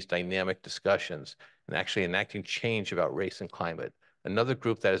having these dynamic discussions and actually enacting change about race and climate, another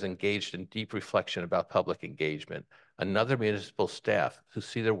group that is engaged in deep reflection about public engagement, another municipal staff who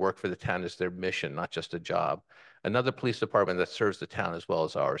see their work for the town as their mission, not just a job, another police department that serves the town as well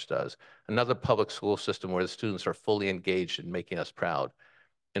as ours does, another public school system where the students are fully engaged in making us proud,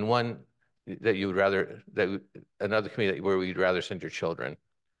 and one that you would rather, another community where we'd rather send your children.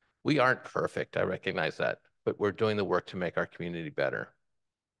 We aren't perfect, I recognize that, but we're doing the work to make our community better.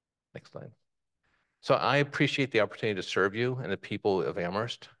 Next slide. So I appreciate the opportunity to serve you and the people of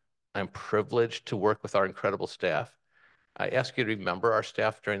Amherst. I'm privileged to work with our incredible staff. I ask you to remember our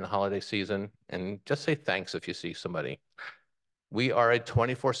staff during the holiday season and just say thanks if you see somebody. We are a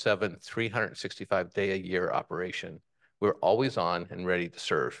 24/7, 365-day-a-year operation. We're always on and ready to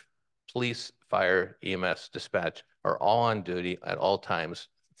serve. Police, fire, EMS, dispatch are all on duty at all times,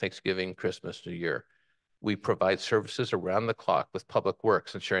 Thanksgiving, Christmas, New Year. We provide services around the clock with Public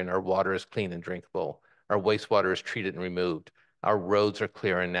Works, ensuring our water is clean and drinkable. Our wastewater is treated and removed. Our roads are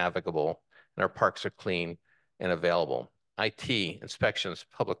clear and navigable, and our parks are clean and available. IT, inspections,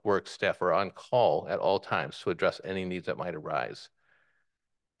 Public Works staff are on call at all times to address any needs that might arise.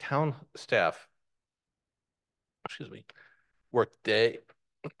 Town staff, work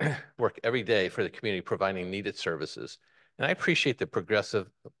every day for the community, providing needed services. And I appreciate the progressive,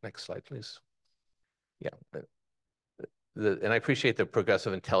 next slide, please. Yeah. And I appreciate the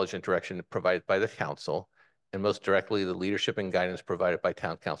progressive, intelligent direction provided by the council, and most directly, the leadership and guidance provided by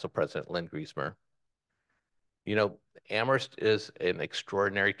Town Council President Lynn Griesmer. You know, Amherst is an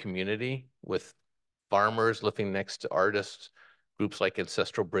extraordinary community with farmers living next to artists, groups like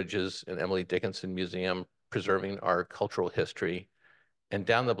Ancestral Bridges and Emily Dickinson Museum preserving our cultural history. And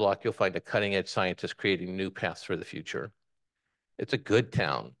down the block, you'll find a cutting-edge scientist creating new paths for the future. It's a good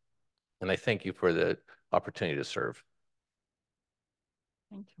town, and I thank you for the opportunity to serve.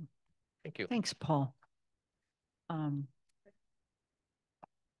 Thank you. Thank you. Thanks, Paul. Thank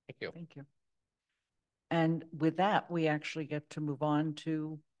you. Thank you. And with that, we actually get to move on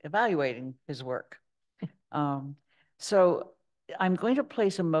to evaluating his work. So I'm going to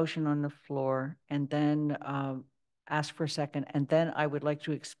place a motion on the floor and then ask for a second. And then I would like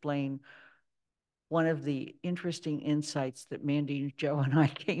to explain one of the interesting insights that Mandy, Joe, and I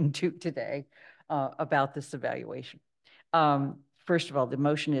came to today about this evaluation. First of all, the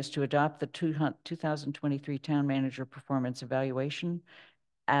motion is to adopt the 2023 Town Manager Performance Evaluation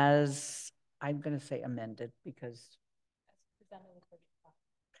as, I'm going to say amended because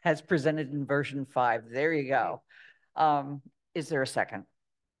as presented in version 5. There you go. Is there a second?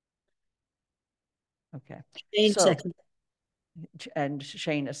 Okay. Second. And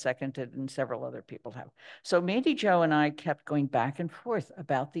Shane has seconded and several other people have. So Mandy, Joe, and I kept going back and forth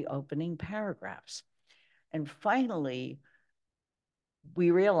about the opening paragraphs. And finally,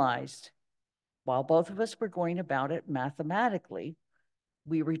 we realized while both of us were going about it mathematically,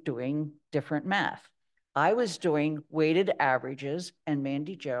 we were doing different math. I was doing weighted averages and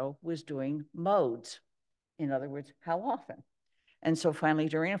Mandy Jo was doing modes. In other words, how often? And so finally,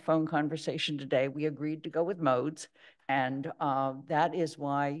 during a phone conversation today, we agreed to go with modes. And that is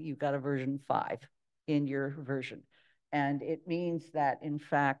why you got a version 5 in your version. And it means that, in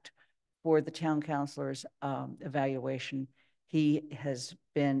fact, for the town councilor's evaluation, he has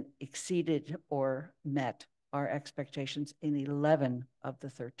been exceeded or met our expectations in 11 of the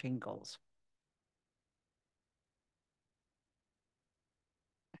 13 goals.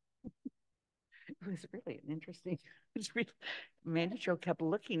 It was really an interesting, Mandy Jo kept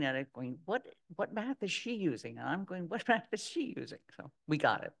looking at it going, what math is she using? And I'm going, what math is she using? So we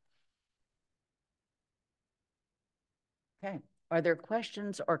got it. Okay. Are there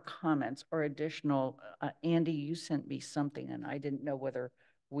questions or comments or additional? Andy, you sent me something and I didn't know whether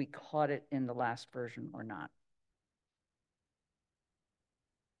we caught it in the last version or not.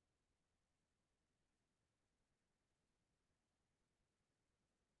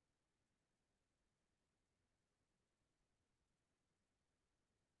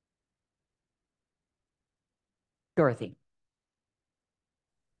 Dorothy.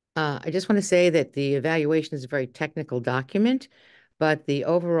 I just want to say that the evaluation is a very technical document, but the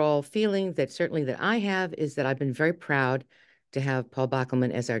overall feeling that certainly that I have is that I've been very proud to have Paul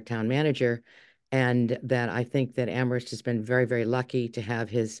Bockelman as our town manager, and that I think that Amherst has been very, very lucky to have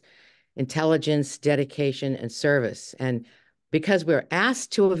his intelligence, dedication, and service. And because we're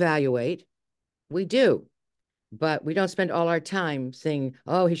asked to evaluate, we do. But we don't spend all our time saying,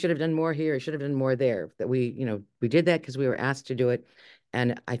 oh, he should have done more here, he should have done more there. That we did that because we were asked to do it.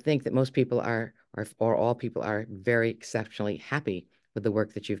 And I think that most people or all people are very exceptionally happy with the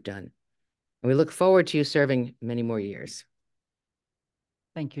work that you've done. And we look forward to you serving many more years.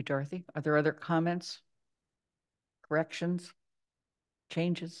 Thank you, Dorothy. Are there other comments, corrections,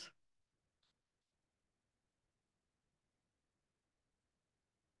 changes?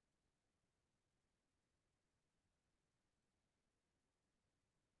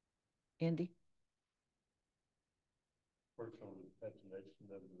 Andy? Fortunately, imagination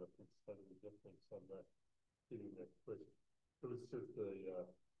ended up instead of the difference on that getting that quick. It was just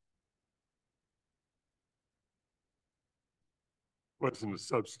wasn't a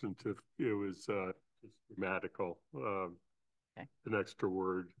substantive, it was just grammatical, Okay. an extra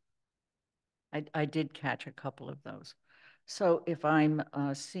word. I did catch a couple of those. So if I'm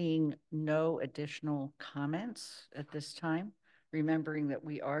seeing no additional comments at this time, remembering that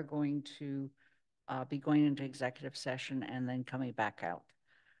we are going to be going into executive session and then coming back out,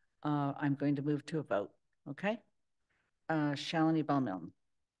 I'm going to move to a vote, okay? Shalini Bell-Milne.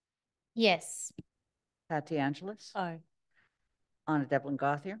 Yes. Pat DeAngelis. Aye. Anna Devlin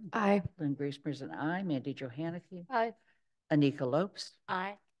Gauthier. Aye. Lynn Griesmer's an aye. Mandy Johanicky. Aye. Anika Lopes.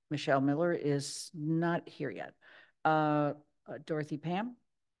 Aye. Michelle Miller is not here yet. Dorothy Pam.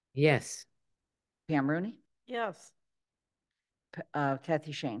 Yes. Pam Rooney. Yes.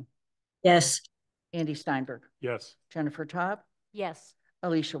 Kathy Shane. Yes. Andy Steinberg. Yes. Jennifer Taub. Yes.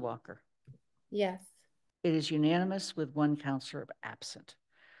 Alicia Walker. Yes. It is unanimous with one counselor absent.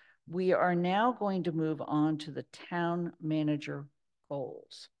 We are now going to move on to the town manager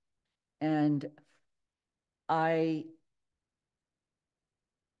goals. And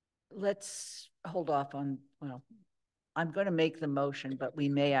let's hold off on, well, I'm going to make the motion, but we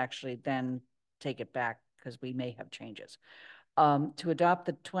may actually then take it back because we may have changes. To adopt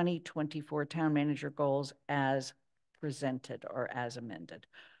the 2024 town manager goals as presented or as amended.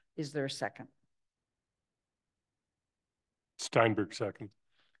 Is there a second? Steinberg second.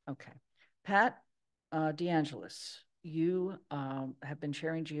 Okay. Pat DeAngelis, you have been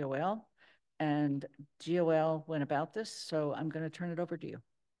chairing GOL, and GOL went about this, so I'm going to turn it over to you.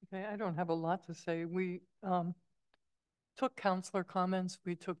 Okay, I don't have a lot to say. We took counselor comments,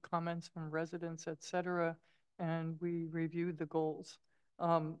 we took comments from residents, et cetera, and we reviewed the goals.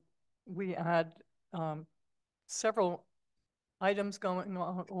 We had several items going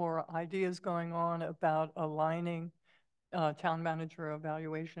on or ideas going on about aligning town manager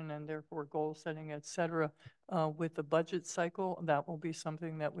evaluation and therefore goal setting, et cetera, with the budget cycle. That will be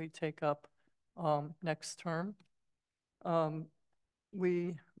something that we take up next term.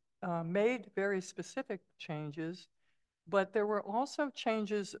 We made very specific changes, but there were also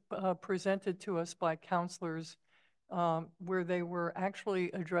changes presented to us by counselors where they were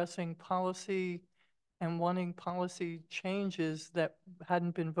actually addressing policy and wanting policy changes that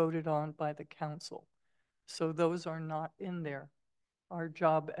hadn't been voted on by the council. So those are not in there. Our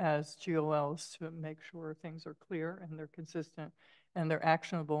job as GOL is to make sure things are clear and they're consistent and they're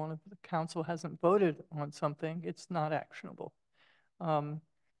actionable. And if the council hasn't voted on something, it's not actionable.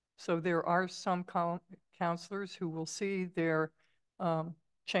 So there are some counselors who will see their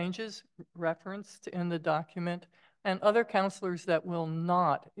changes referenced in the document and other counselors that will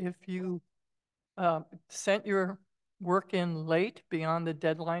not. If you sent your work in late beyond the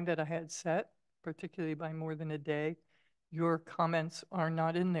deadline that I had set, particularly by more than a day, your comments are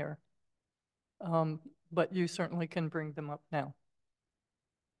not in there. But you certainly can bring them up now.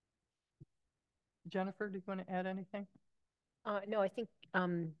 Jennifer, do you want to add anything? No, I think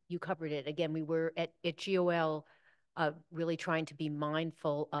you covered it. Again, we were at GOL really trying to be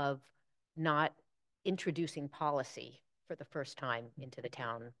mindful of not introducing policy for the first time into the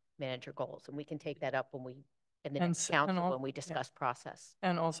town manager goals. And we can take that up when we, in the next council, when we discuss process.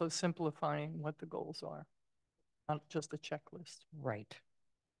 And also simplifying what the goals are, not just a checklist. Right.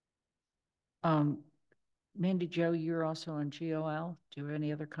 Mandy Jo, you're also on GOL. Do you have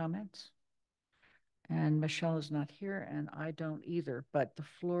any other comments? And Michelle is not here, and I don't either, but the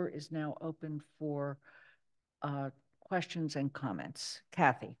floor is now open for questions and comments.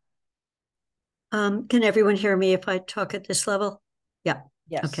 Kathy. Can everyone hear me if I talk at this level? Yeah.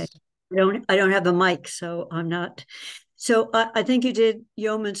 Yes. Okay. I don't have a mic, so I'm not. So I think you did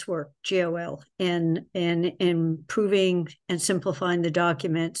yeoman's work, GOL, in improving and simplifying the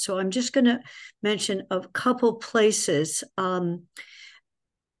document. So I'm just going to mention a couple places.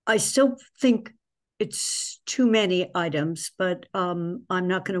 I still think it's too many items, but I'm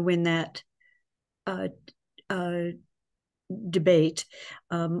not going to win that debate.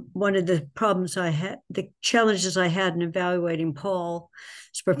 One of the problems I had, the challenges I had in evaluating Paul's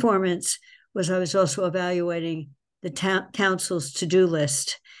performance was I was also evaluating the council's to-do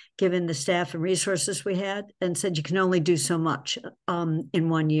list, given the staff and resources we had, and said you can only do so much in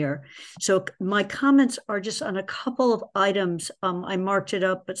 1 year. So my comments are just on a couple of items. I marked it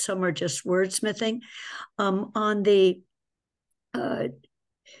up, but some are just wordsmithing. On the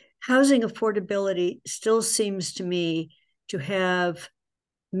housing affordability still seems to me to have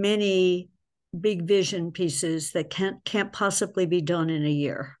many big vision pieces that can't possibly be done in a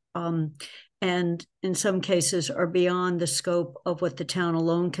year. and in some cases are beyond the scope of what the town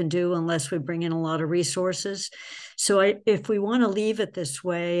alone can do unless we bring in a lot of resources. So if we want to leave it this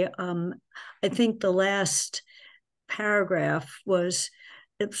way, I think the last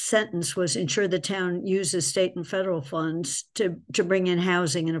sentence was ensure the town uses state and federal funds to bring in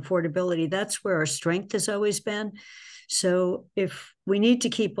housing and affordability. That's where our strength has always been. So if we need to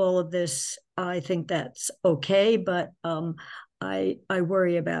keep all of this, I think that's okay, but I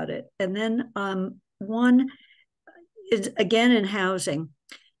worry about it. And then one is again in housing,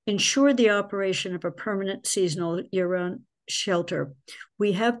 ensure the operation of a permanent seasonal year-round shelter.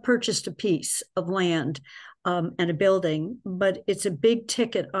 We have purchased a piece of land and a building, but it's a big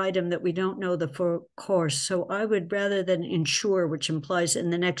ticket item that we don't know the full course. So I would, rather than ensure, which implies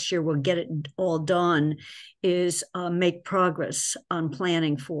in the next year we'll get it all done, is make progress on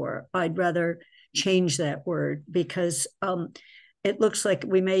planning for. I'd rather change that word because it looks like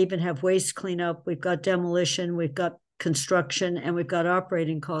we may even have waste cleanup. We've got demolition, we've got construction, and we've got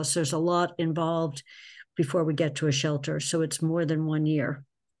operating costs. There's a lot involved before we get to a shelter. So it's more than 1 year.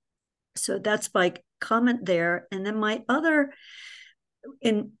 So that's my comment there. And then my other,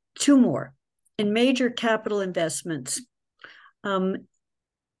 in two more, in major capital investments, I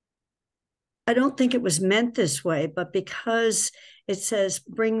don't think it was meant this way, but because it says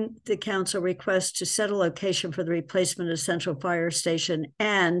bring the council request to set a location for the replacement of central fire station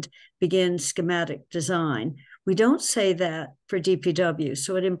and begin schematic design. We don't say that for DPW.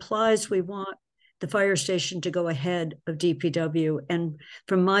 So it implies we want the fire station to go ahead of DPW. And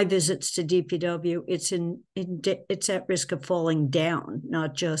from my visits to DPW, it's at risk of falling down,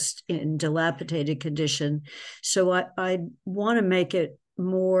 not just in dilapidated condition. So I want to make it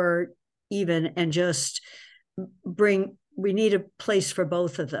more even and just we need a place for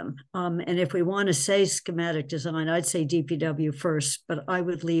both of them. And if we want to say schematic design, I'd say DPW first, but I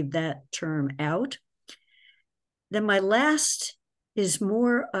would leave that term out. Then my last is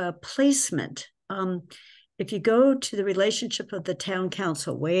more placement. If you go to the relationship of the town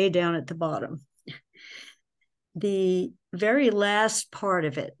council, way down at the bottom, the very last part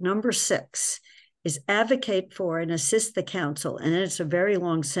of it, number 6, is advocate for and assist the council. And it's a very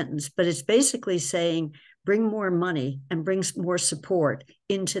long sentence, but it's basically saying, bring more money and bring more support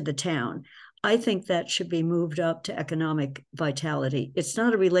into the town. I think that should be moved up to economic vitality. It's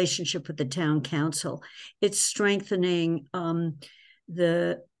not a relationship with the town council. It's strengthening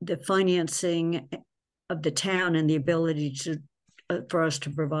the financing of the town and the ability for us to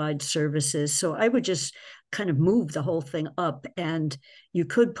provide services. So I would just kind of move the whole thing up, and you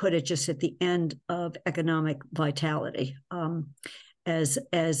could put it just at the end of economic vitality.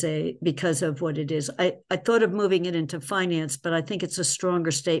 Because of what it is. I thought of moving it into finance, but I think it's a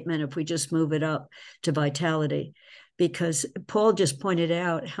stronger statement if we just move it up to vitality, because Paul just pointed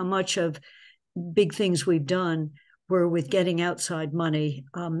out how much of big things we've done were with getting outside money,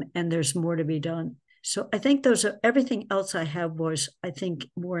 and there's more to be done. So I think everything else I have was, I think,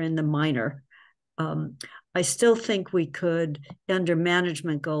 more in the minor. I still think we could, under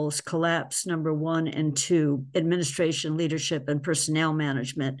management goals, collapse number 1 and 2, administration, leadership, and personnel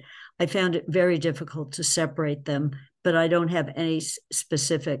management. I found it very difficult to separate them, but I don't have any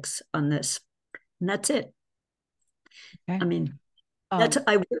specifics on this. And that's it. Okay. I mean,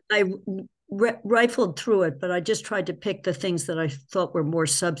 I rifled through it, but I just tried to pick the things that I thought were more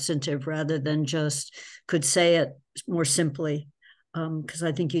substantive rather than just could say it more simply, because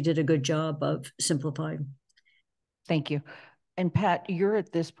I think you did a good job of simplifying. Thank you. And Pat, you're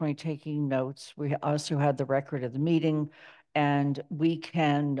at this point taking notes. We also had the record of the meeting, and we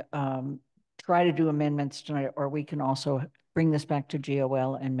can try to do amendments tonight, or we can also bring this back to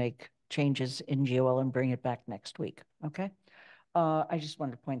GOL and make changes in GOL and bring it back next week. Okay. I just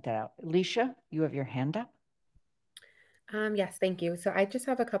wanted to point that out. Alicia, you have your hand up. Yes, thank you. So I just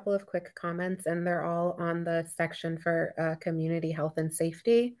have a couple of quick comments, and they're all on the section for community health and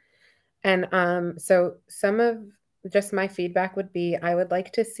safety. And so some of just my feedback would be, I would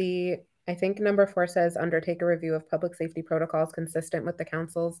like to see, I think number 4 says undertake a review of public safety protocols consistent with the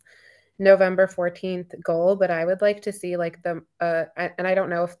council's November 14th goal, but I would like to see like and I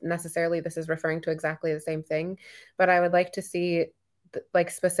don't know if necessarily this is referring to exactly the same thing, but I would like to see like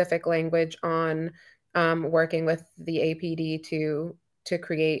specific language on working with the APD to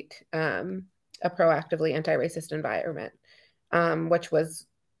create a proactively anti-racist environment, which was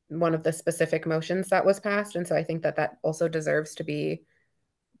one of the specific motions that was passed. And so I think that that also deserves to be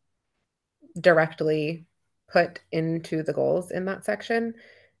directly put into the goals in that section.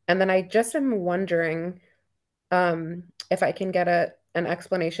 And then I just am wondering if I can get an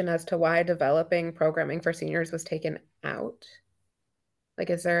explanation as to why developing programming for seniors was taken out. Like,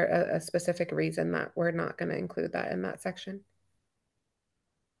 is there a specific reason that we're not going to include that in that section?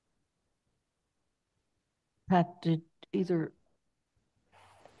 Pat, did either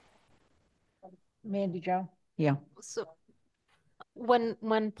Mandy Jo? Yeah. So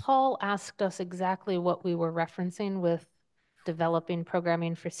when Paul asked us exactly what we were referencing with developing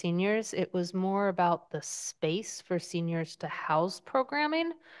programming for seniors, it was more about the space for seniors to house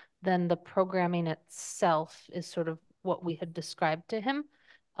programming than the programming itself is sort of what we had described to him.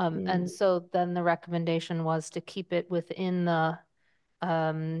 And so then the recommendation was to keep it within the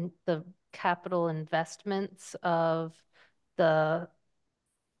capital investments of the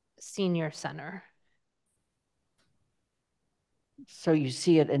senior center. So you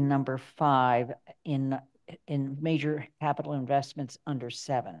see it in number 5 in major capital investments under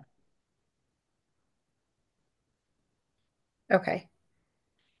 7. Okay.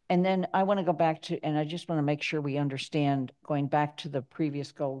 And then I want to go back to, and I just want to make sure we understand, going back to the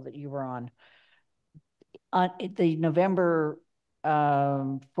previous goal that you were on the November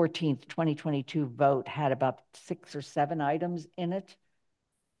 14th, 2022 vote had about 6 or 7 items in it.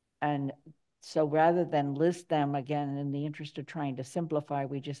 And so rather than list them again, in the interest of trying to simplify,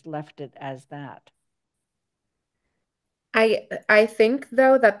 we just left it as that. I think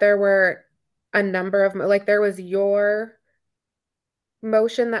though that there were a number of, like, there was your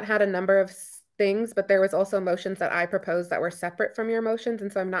motion that had a number of things, but there was also motions that I proposed that were separate from your motions.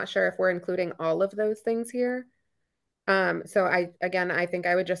 And so I'm not sure if we're including all of those things here. So I think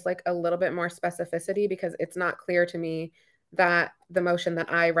I would just like a little bit more specificity, because it's not clear to me that the motion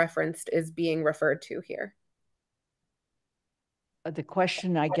that I referenced is being referred to here. The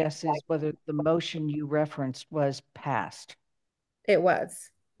question, I guess, is whether the motion you referenced was passed. It was,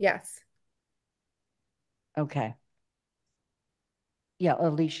 yes. Okay. Yeah,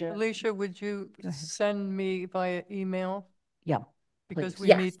 Alicia. Alicia, would you send me via email? Yeah. Because please. we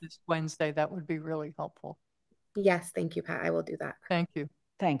Yes. meet this Wednesday. That would be really helpful. Yes, thank you, Pat. I will do that. Thank you.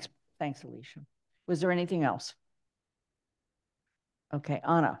 Thanks, Alicia. Was there anything else? Okay,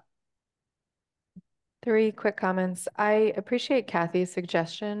 Anna. 3 quick comments. I appreciate Kathy's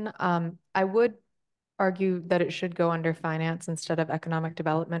suggestion. I would argue that it should go under finance instead of economic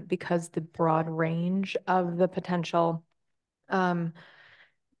development, because the broad range of the potential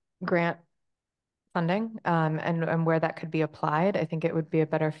grant funding and where that could be applied, I think it would be a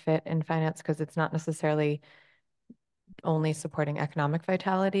better fit in finance, because it's not necessarily only supporting economic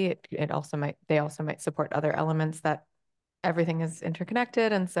vitality. They also might support other elements that everything is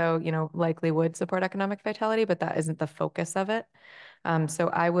interconnected, and so, likely would support economic vitality, but that isn't the focus of it. So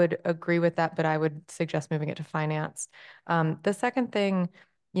I would agree with that, but I would suggest moving it to finance. The second thing,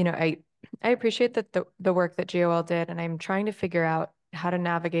 I appreciate that the work that GOL did, and I'm trying to figure out how to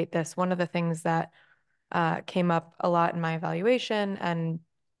navigate this. One of the things that came up a lot in my evaluation, and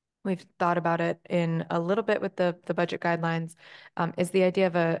we've thought about it in a little bit with the budget guidelines, is the idea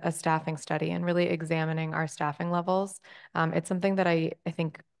of a staffing study and really examining our staffing levels. It's something that I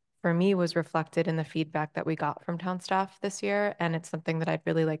think for me was reflected in the feedback that we got from town staff this year. And it's something that I'd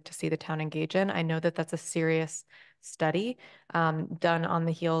really like to see the town engage in. I know that that's a serious study done on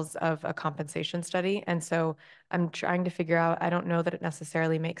the heels of a compensation study. And so I'm trying to figure out, I don't know that it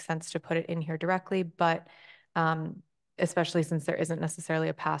necessarily makes sense to put it in here directly, but especially since there isn't necessarily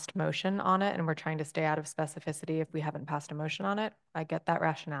a passed motion on it, and we're trying to stay out of specificity if we haven't passed a motion on it. I get that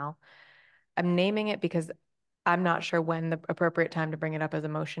rationale. I'm naming it because I'm not sure when the appropriate time to bring it up as a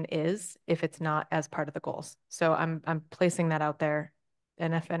motion is, if it's not as part of the goals. So I'm placing that out there.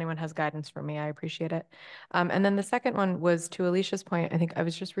 And if anyone has guidance for me, I appreciate it. And then the second one was to Alicia's point. I think I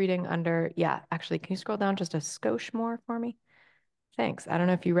was just reading under, actually, can you scroll down just a skosh more for me? Thanks. I don't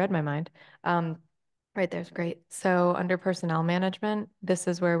know if you read my mind. Right there's great. So under personnel management, this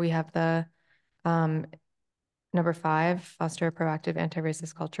is where we have the number 5, foster a proactive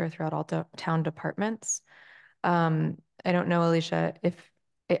anti-racist culture throughout all town departments. I don't know, Alicia, if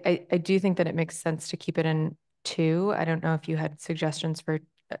I do think that it makes sense to keep it in 2. I don't know if you had suggestions for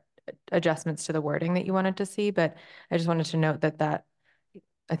adjustments to the wording that you wanted to see, but I just wanted to note that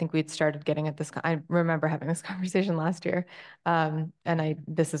I think we'd started getting at this. I remember having this conversation last year. And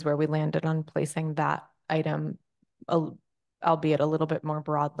this is where we landed on placing that item, albeit a little bit more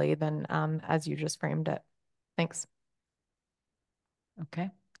broadly than as you just framed it. Thanks. Okay.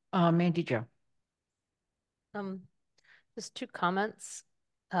 Mandy Jo. Just 2 comments.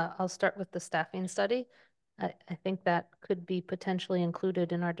 I'll start with the staffing study. I think that could be potentially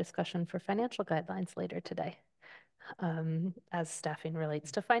included in our discussion for financial guidelines later today, as staffing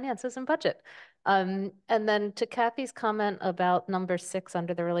relates to finances and budget. And then to Kathy's comment about number 6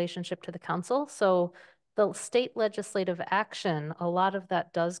 under the relationship to the council. So the state legislative action, a lot of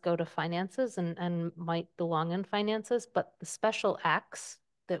that does go to finances and might belong in finances, but the special acts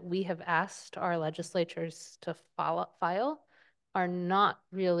that we have asked our legislatures to file are not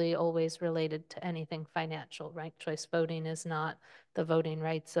really always related to anything financial. Ranked choice voting is not, the voting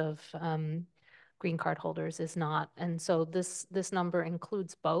rights of green card holders is not. And so this number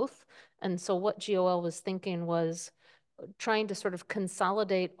includes both. And so what GOL was thinking was trying to sort of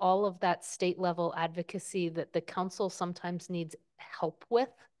consolidate all of that state level advocacy that the council sometimes needs help with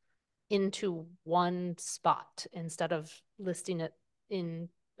into one spot instead of listing it in,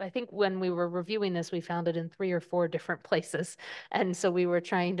 I think when we were reviewing this, we found it in 3 or 4 different places. And so we were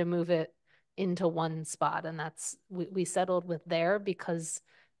trying to move it into one spot. And that's, we settled with there because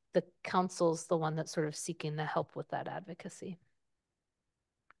the council's the one that's sort of seeking the help with that advocacy.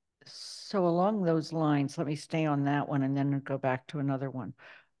 So along those lines, let me stay on that one and then go back to another one.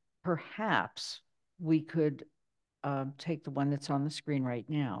 Perhaps we could take the one that's on the screen right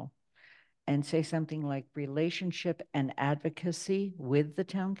now and say something like relationship and advocacy with the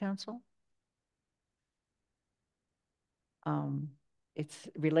town council. It's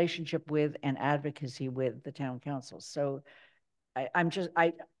relationship with and advocacy with the town council. So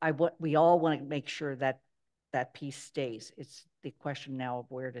we all want to make sure that that piece stays. It's the question now of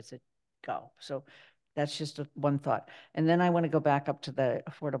where does it go? So that's just one thought. And then I want to go back up to the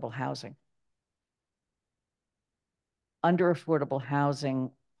affordable housing. Under affordable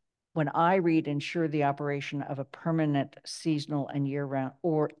housing, when I read ensure the operation of a permanent, seasonal, and year-round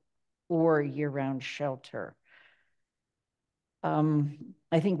or year-round shelter,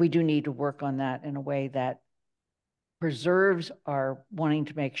 I think we do need to work on that in a way that preserves our wanting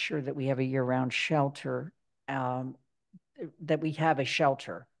to make sure that we have a year-round shelter, that we have a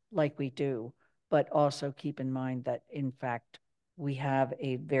shelter like we do, but also keep in mind that, in fact, we have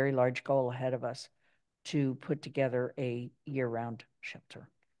a very large goal ahead of us to put together a year-round shelter.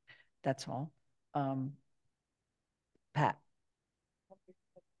 That's all. Pat.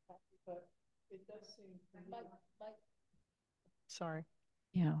 Sorry.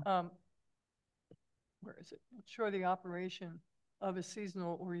 Yeah. Where is it? Ensure the operation of a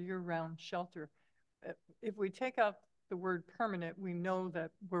seasonal or year-round shelter. If we take out the word permanent, we know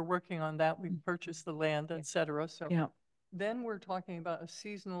that we're working on that. We purchased the land, et cetera. So yeah. Then we're talking about a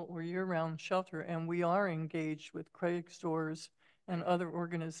seasonal or year-round shelter, and we are engaged with Craig stores and other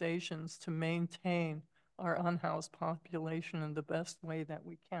organizations to maintain our unhoused population in the best way that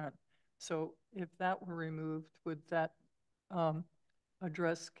we can. So if that were removed, would that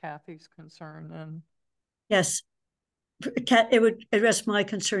address Kathy's concern? And yes, it would address my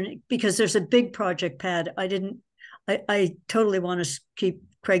concern because there's a big project, Pat. I totally want to keep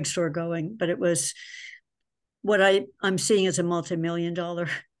Craig store going, but it was what I'm seeing as a multi-million-dollar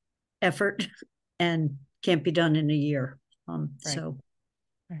effort and can't be done in a year. Right. So.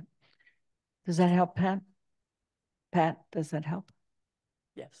 Right. Does that help, Pat? Pat, does that help?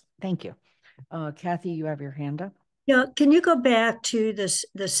 Yes. Thank you. Kathy, you have your hand up. Yeah, can you go back to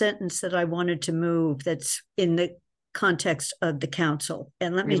the sentence that I wanted to move that's in the context of the council?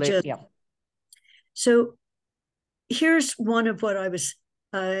 And let me just, yeah. So here's one of what I was,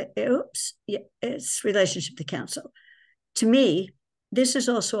 it's relationship to council. To me, this is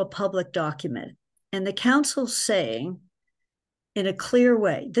also a public document. And the council's saying in a clear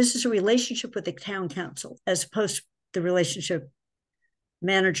way, this is a relationship with the town council as opposed to the relationship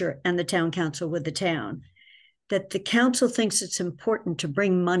manager and the town council with the town, that the council thinks it's important to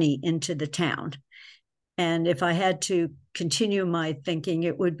bring money into the town. And if I had to continue my thinking,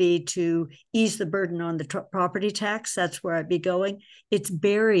 it would be to ease the burden on the property tax. That's where I'd be going. It's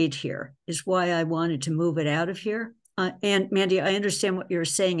buried here, is why I wanted to move it out of here. And Mandy, I understand what you're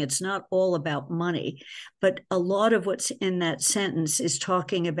saying. It's not all about money, but a lot of what's in that sentence is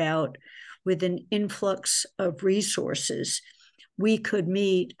talking about with an influx of resources, we could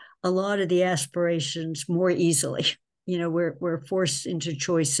meet a lot of the aspirations more easily. You know, we're forced into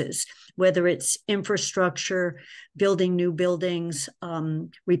choices, whether it's infrastructure, building new buildings,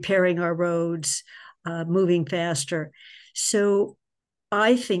 repairing our roads, moving faster. So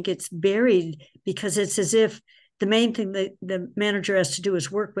I think it's buried because it's as if the main thing that the manager has to do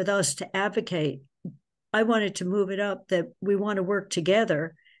is work with us to advocate. I wanted to move it up that we want to work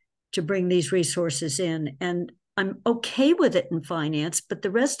together to bring these resources in. And I'm okay with it in finance, but the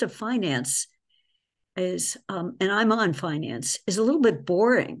rest of finance is, and I'm on finance, is a little bit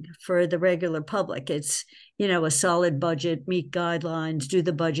boring for the regular public. It's, you know, a solid budget, meet guidelines, do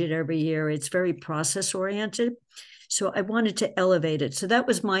the budget every year. It's very process oriented. So I wanted to elevate it. So that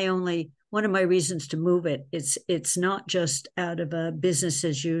was one of my reasons to move it. It's not just out of a business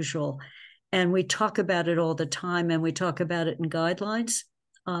as usual. and we talk about it all the time, and we talk about it in guidelines.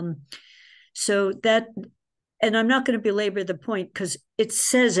 So that, and I'm not going to belabor the point because it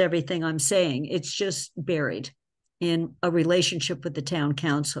says everything I'm saying. It's just buried in a relationship with the town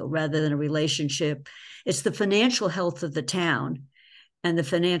council rather than a relationship. It's the financial health of the town and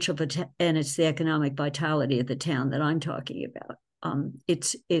and it's the economic vitality of the town that I'm talking about.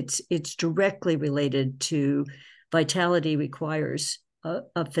 It's directly related to vitality requires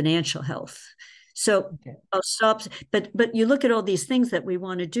a financial health. So okay. I'll stop. But you look at all these things that we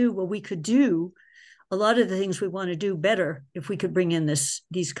want to do. Well, we could do a lot of the things we want to do better if we could bring in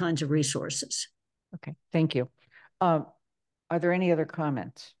these kinds of resources. Okay, thank you. Are there any other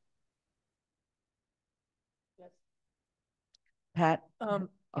comments? Yes. Pat?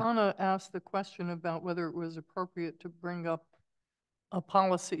 Anna asked the question about whether it was appropriate to bring up a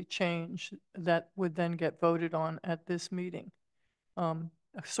policy change that would then get voted on at this meeting.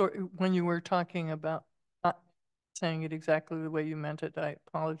 So when you were talking about not saying it exactly the way you meant it, I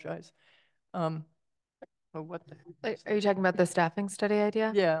apologize. What are you talking about the staffing study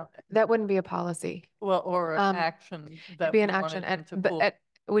idea? Yeah. That wouldn't be a policy. Well, or an action that be an action,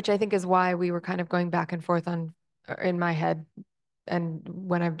 which I think is why we were kind of going back and forth on in my head. And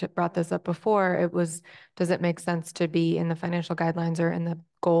when I've brought this up before, it was, does it make sense to be in the financial guidelines or in the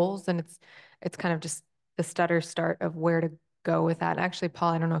goals? And it's kind of just the stutter start of where to go with that. Actually,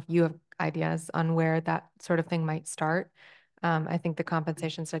 Paul, I don't know if you have ideas on where that sort of thing might start. I think the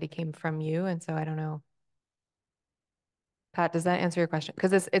compensation study came from you, and so I don't know. Pat, does that answer your question?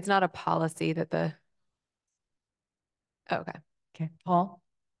 Because it's not a policy that the. Oh, okay. Okay, Paul,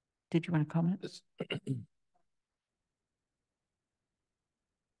 did you want to comment?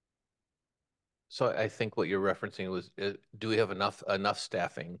 So I think what you're referencing was, do we have enough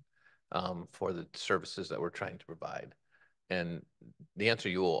staffing for the services that we're trying to provide? And the answer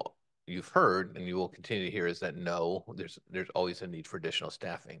you've heard and you will continue to hear is that no, there's always a need for additional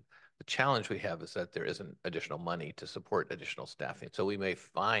staffing. The challenge we have is that there isn't additional money to support additional staffing. So we may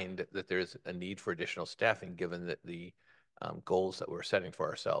find that there's a need for additional staffing given that the goals that we're setting for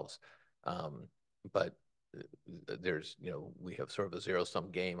ourselves. But there's, we have sort of a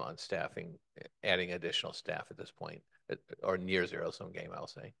zero-sum game on staffing, adding additional staff at this point, or near zero-sum game, I'll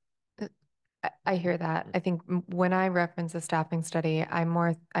say. I hear that. I think when I reference a staffing study,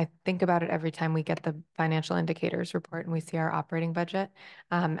 I think about it every time we get the financial indicators report and we see our operating budget.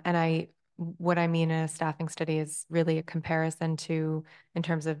 What I mean in a staffing study is really a comparison to, in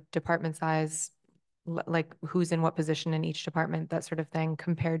terms of department size, like who's in what position in each department, that sort of thing,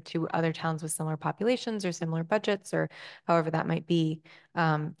 compared to other towns with similar populations or similar budgets or however that might be.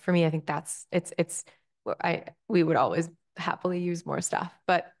 For me, I think we would always happily use more staff,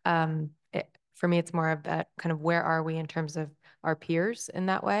 but for me, it's more of that kind of where are we in terms of our peers in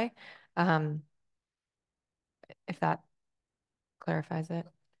that way. If that clarifies it.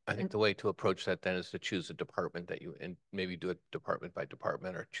 I think the way to approach that then is to choose a department and maybe do it department by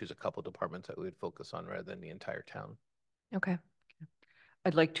department, or choose a couple departments that we would focus on rather than the entire town. Okay.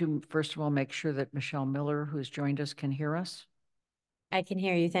 I'd like to, first of all, make sure that Michelle Miller, who's joined us, can hear us. I can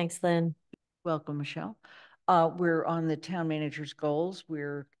hear you. Thanks, Lynn. Welcome, Michelle. We're on the town manager's goals.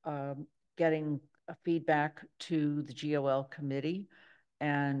 We're getting a feedback to the GOL committee,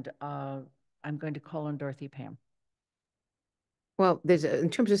 and I'm going to call on Dorothy Pam. Well, in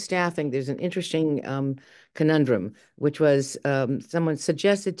terms of staffing, there's an interesting conundrum, which was someone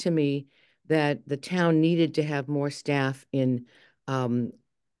suggested to me that the town needed to have more staff in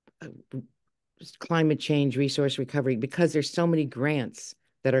climate change, resource recovery, because there's so many grants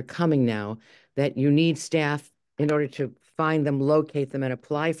that are coming now that you need staff in order to find them, locate them, and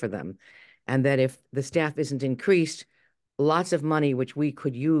apply for them. And that if the staff isn't increased, lots of money, which we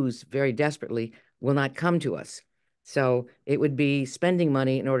could use very desperately, will not come to us. So it would be spending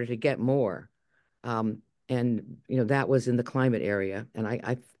money in order to get more. And, that was in the climate area.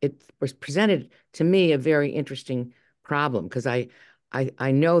 And it was presented to me a very interesting problem, because I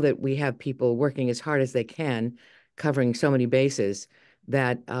know that we have people working as hard as they can, covering so many bases,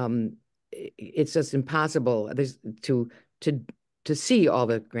 that it's just impossible to see all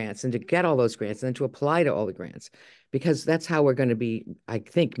the grants and to get all those grants and then to apply to all the grants, because that's how we're going to be, I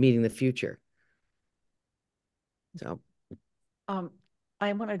think, meeting the future. So,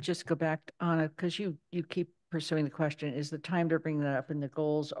 I want to just go back on it, because you keep pursuing the question: is the time to bring that up in the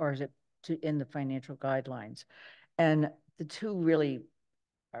goals, or is it in the financial guidelines? And the two really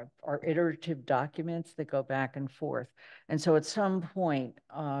are iterative documents that go back and forth. And so at some point,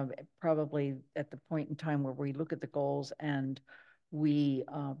 probably at the point in time where we look at the goals and we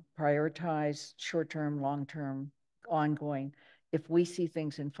prioritize short-term, long-term, ongoing, if we see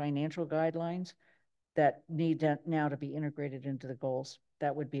things in financial guidelines that need now to be integrated into the goals,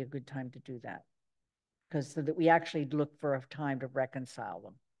 that would be a good time to do that. Because so that we actually look for a time to reconcile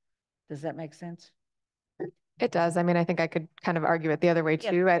them. Does that make sense? It does. I mean, I think I could kind of argue it the other way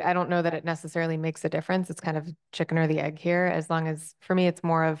Yeah. too. I don't know that it necessarily makes a difference. It's kind of chicken or the egg here. As long as, for me, it's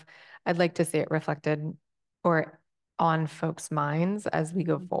more of, I'd like to see it reflected or on folks' minds as we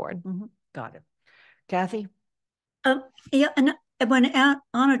go forward. Got it. Kathy? Yeah, and when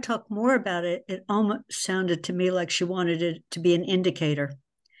Anna talked more about it, it almost sounded to me like she wanted it to be an indicator.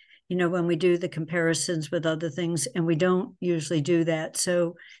 You know, when we do the comparisons with other things, and we don't usually do that.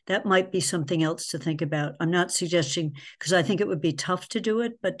 So that might be something else to think about. I'm not suggesting, because I think it would be tough to do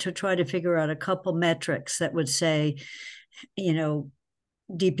it, but to try to figure out a couple metrics that would say, you know,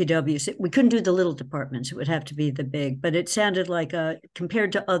 DPWs. We couldn't do the little departments. It would have to be the big, but it sounded like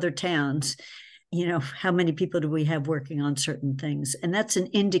compared to other towns, you know, how many people do we have working on certain things? And that's an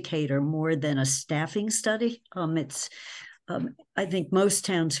indicator more than a staffing study. I think most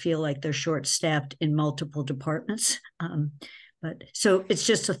towns feel like they're short-staffed in multiple departments. But so it's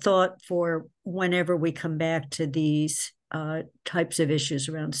just a thought for whenever we come back to these types of issues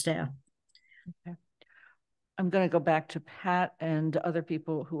around staff. Okay. I'm going to go back to Pat and other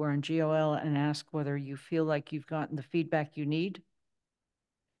people who are in GOL and ask whether you feel like you've gotten the feedback you need.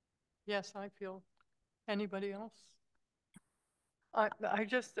 Yes, I feel. Anybody else?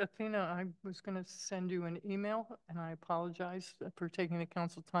 Athena, I was going to send you an email, and I apologize for taking the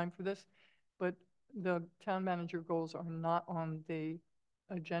council time for this, but the town manager goals are not on the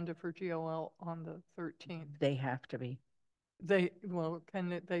agenda for GOL on the 13th. They have to be.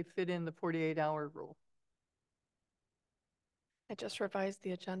 Can they fit in the 48-hour rule? I just revised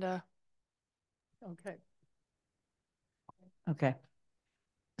the agenda. Okay. Okay.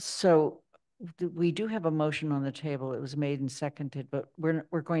 So we do have a motion on the table. It was made and seconded, but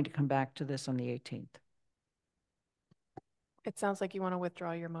we're going to come back to this on the 18th. It sounds like you want to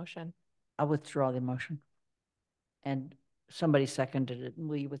withdraw your motion. I'll withdraw the motion. And somebody seconded it.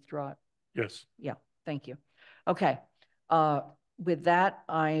 Will you withdraw it? Yes. Yeah, thank you. Okay. With that,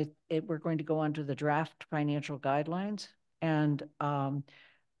 we're going to go on to the draft financial guidelines. And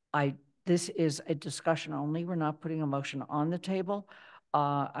this is a discussion only. We're not putting a motion on the table.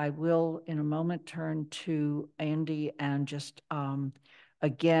 I will, in a moment, turn to Andy and just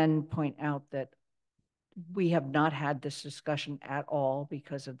again point out that we have not had this discussion at all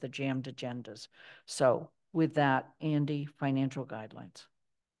because of the jammed agendas. So with that, Andy, financial guidelines.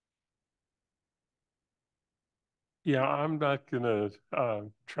 Yeah, I'm not going to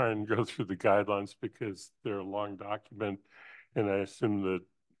try and go through the guidelines because they're a long document, and I assume that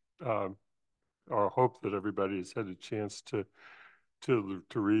or hope that everybody has had a chance to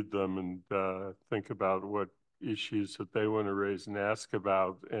read them and think about what issues that they want to raise and ask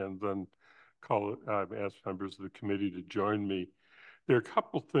about, and then ask members of the committee to join me. There are a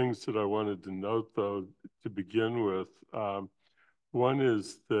couple things that I wanted to note, though, to begin with. One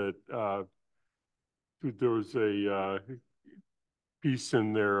is that there was a piece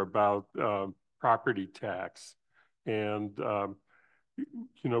in there about property tax, and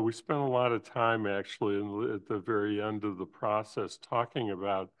you know, we spent a lot of time actually at the very end of the process talking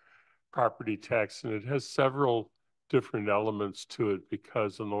about property tax, and it has several different elements to it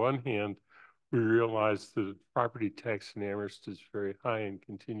because on the one hand, we realize that property tax in Amherst is very high and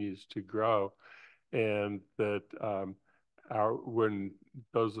continues to grow, and that when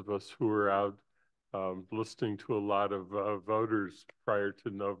those of us who were out listening to a lot of voters prior to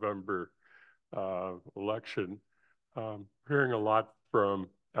November election, hearing a lot from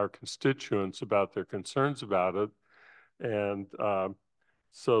our constituents about their concerns about it. And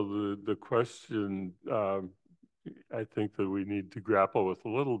so the question I think that we need to grapple with a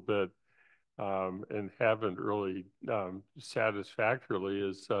little bit and haven't really satisfactorily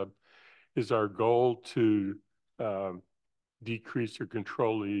is our goal to decrease or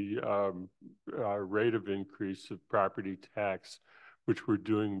control the rate of increase of property tax, which we're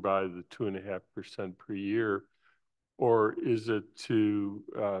doing by the 2.5% per year, or is it to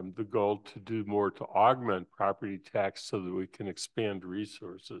the goal to do more to augment property tax so that we can expand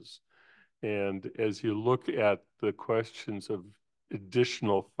resources? And as you look at the questions of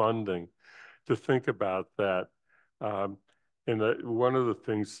additional funding, to think about that. And one of the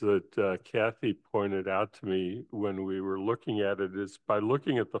things that Kathy pointed out to me when we were looking at it is by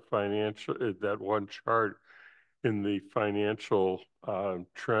looking at the financial, that one chart in the financial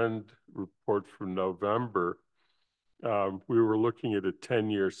trend report from November, we were looking at a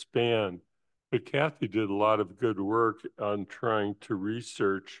 10-year span. But Kathy did a lot of good work on trying to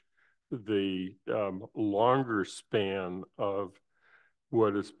research the longer span of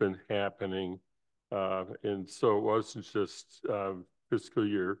what has been happening. And so it wasn't just fiscal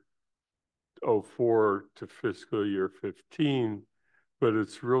year 04 to fiscal year 15, but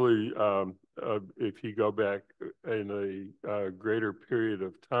it's really, if you go back in a greater period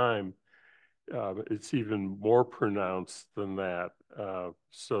of time, it's even more pronounced than that.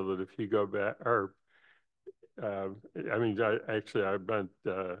 So that if you go back, or I mean, I meant,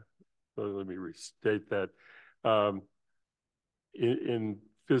 let me restate that. In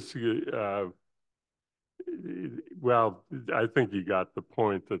fiscal, well, I think you got the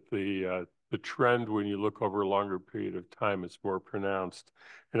point that the trend, when you look over a longer period of time, is more pronounced.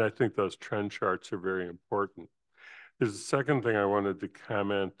 And I think those trend charts are very important. There's a second thing I wanted to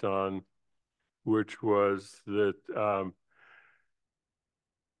comment on, which was that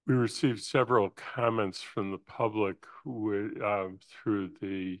we received several comments from the public through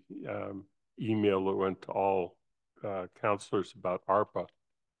the email that went to all counselors about ARPA.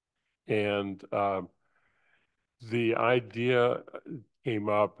 And the idea came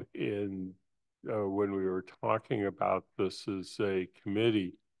up in when we were talking about this as a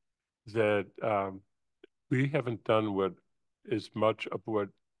committee, that we haven't done as much of what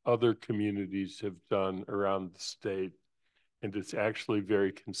other communities have done around the state. And it's actually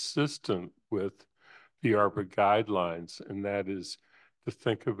very consistent with the ARPA guidelines. And that is to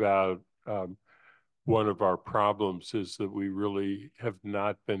think about one of our problems is that we really have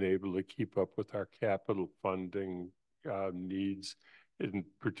not been able to keep up with our capital funding needs. And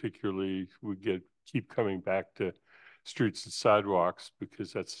particularly, we keep coming back to streets and sidewalks,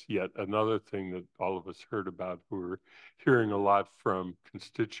 because that's yet another thing that all of us heard about. We're hearing a lot from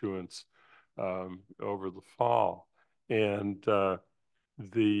constituents over the fall. And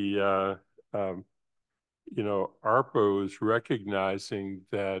ARPA is recognizing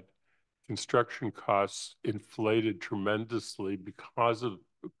that construction costs inflated tremendously because of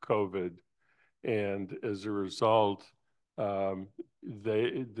COVID, and as a result, the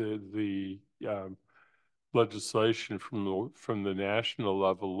legislation from the national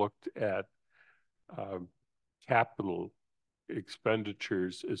level looked at capital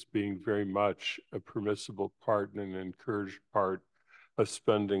expenditures as being very much a permissible part and an encouraged part of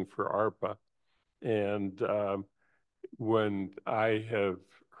spending for ARPA. And when I have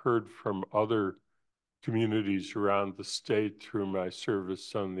heard from other communities around the state through my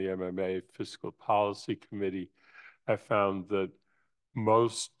service on the MMA Fiscal Policy Committee, I found that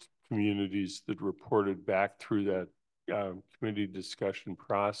most communities that reported back through that committee discussion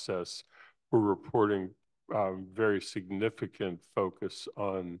process were reporting very significant focus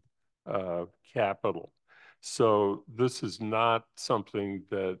on capital. So this is not something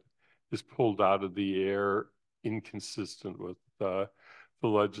that is pulled out of the air, inconsistent with the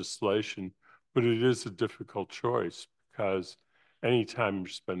legislation, but it is a difficult choice, because anytime you're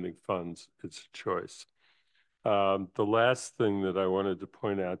spending funds, it's a choice. The last thing that I wanted to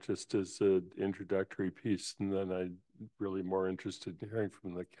point out, just as an introductory piece, and then I'm really more interested in hearing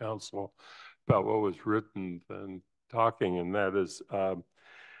from the council about what was written than talking, and that is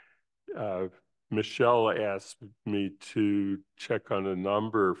Michelle asked me to check on a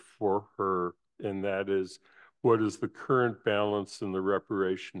number for her, and that is, what is the current balance in the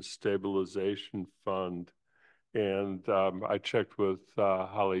Reparation Stabilization Fund? And I checked with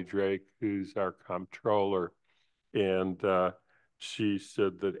Holly Drake, who's our comptroller, and she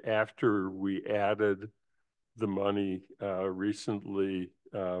said that after we added the money recently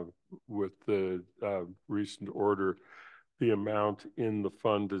with the recent order, the amount in the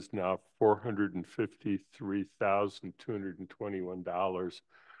fund is now $453,221,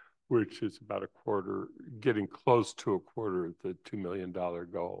 which is about a quarter, getting close to a quarter of the $2 million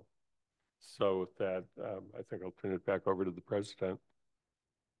goal. So with that, I think I'll turn it back over to the president.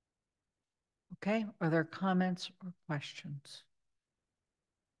 Okay, are there comments or questions?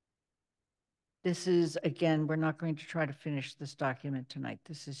 This is, again, we're not going to try to finish this document tonight.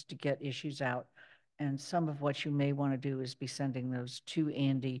 This is to get issues out. And some of what you may want to do is be sending those to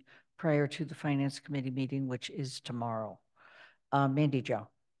Andy prior to the Finance Committee meeting, which is tomorrow. Mandy Jo.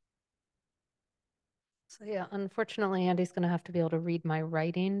 So yeah, unfortunately, Andy's going to have to be able to read my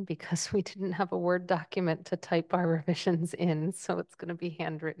writing because we didn't have a Word document to type our revisions in. So it's going to be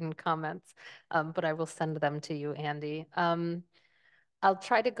handwritten comments, but I will send them to you, Andy. I'll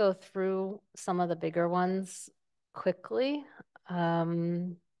try to go through some of the bigger ones quickly.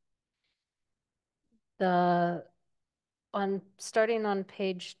 Starting on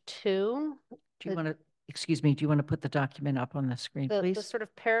page 2. Do you want to, excuse me, do you want to put the document up on the screen, please? The sort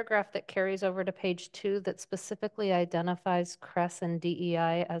of paragraph that carries over to page 2 that specifically identifies CRES and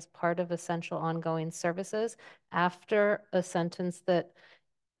DEI as part of essential ongoing services after a sentence that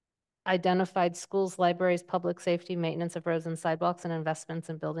identified schools, libraries, public safety, maintenance of roads and sidewalks, and investments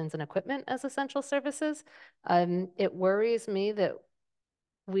in buildings and equipment as essential services. It worries me that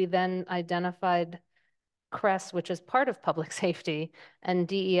we then identified CRES, which is part of public safety, and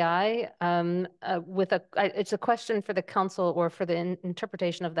DEI it's a question for the council or for the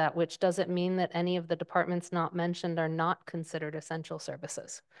interpretation of that, which does it mean that any of the departments not mentioned are not considered essential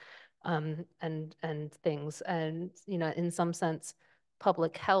services and things. And, you know, in some sense,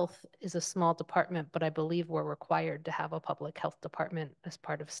 public health is a small department, but I believe we're required to have a public health department as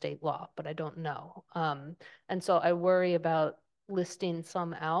part of state law, but I don't know. And so I worry about listing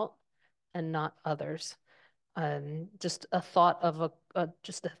some out and not others. Just a thought of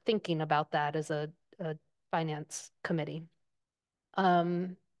just a thinking about that as a finance committee.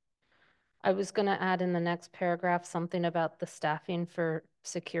 I was going to add in the next paragraph something about the staffing for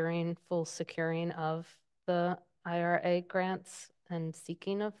full securing of the IRA grants and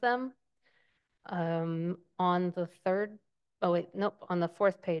seeking of them. On the on the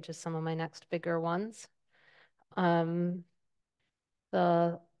 4th page is some of my next bigger ones. The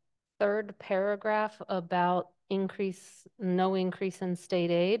 3rd paragraph about no increase in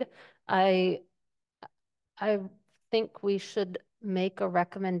state aid. I think we should make a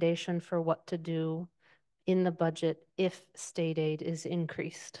recommendation for what to do in the budget if state aid is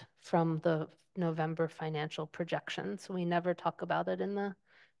increased from the November financial projections. We never talk about it in the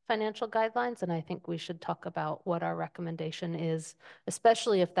financial guidelines, and I think we should talk about what our recommendation is,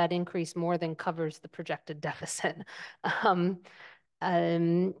 especially if that increase more than covers the projected deficit.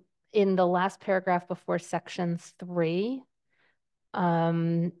 In the last paragraph before section 3,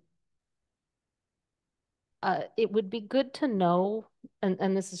 it would be good to know,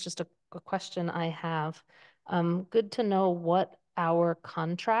 and this is just a question I have, good to know what our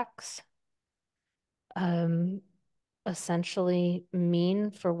contracts essentially mean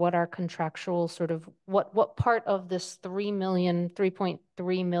for what our contractual sort of, what part of this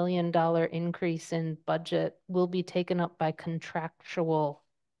 $3.3 million increase in budget will be taken up by contractual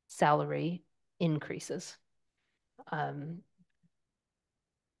salary increases. On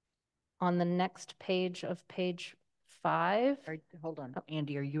the next page of page 5. Hold on,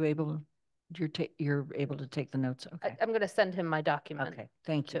 Andy, are you able, you're able to take the notes? Okay. I'm going to send him my document. Okay,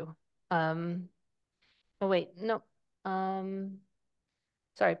 thank you. Oh, wait, no.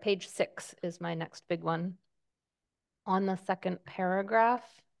 Sorry, page 6 is my next big one. On the 2nd paragraph,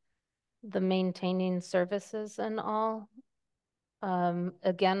 the maintaining services and all.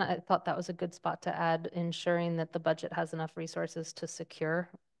 Again, I thought that was a good spot to add, ensuring that the budget has enough resources to secure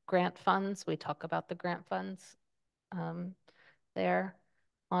grant funds. We talk about the grant funds there.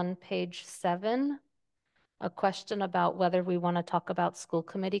 On page 7, a question about whether we want to talk about school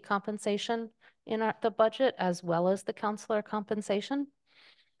committee compensation in the budget as well as the counselor compensation,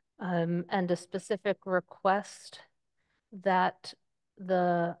 and a specific request that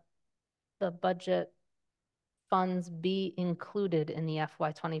the budget funds be included in the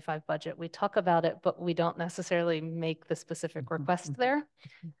FY25 budget. We talk about it, but we don't necessarily make the specific request there.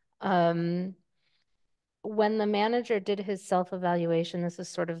 When the manager did his self-evaluation, this is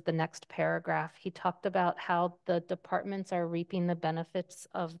sort of the next paragraph, he talked about how the departments are reaping the benefits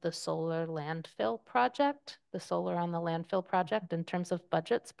of the solar landfill project, the solar on the landfill project in terms of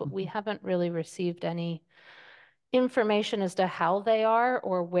budgets, but we haven't really received any information as to how they are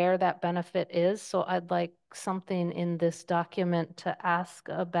or where that benefit is. So I'd like something in this document to ask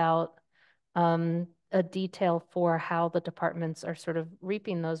about a detail for how the departments are sort of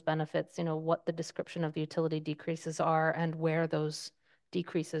reaping those benefits, you know, what the description of the utility decreases are and where those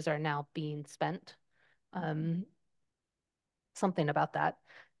decreases are now being spent. Something about that.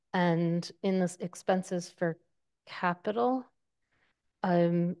 And in this expenses for capital,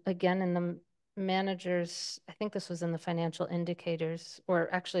 again, in the managers, I think this was in the financial indicators, or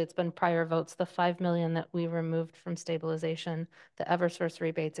actually it's been prior votes, the 5 million that we removed from stabilization, the Eversource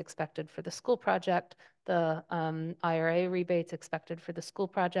rebates expected for the school project, the IRA rebates expected for the school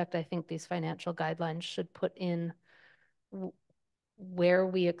project. I think these financial guidelines should put in where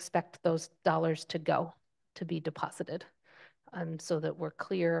we expect those dollars to go to be deposited, so that we're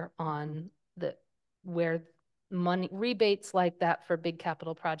clear on where money rebates like that for big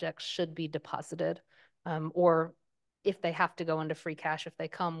capital projects should be deposited, or if they have to go into free cash, if they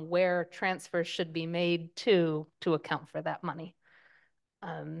come, where transfers should be made to account for that money.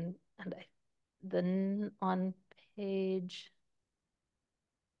 And then on page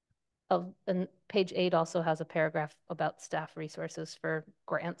and page 8 also has a paragraph about staff resources for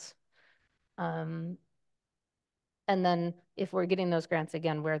grants. And then if we're getting those grants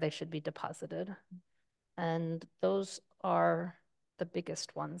again, where they should be deposited. And those are the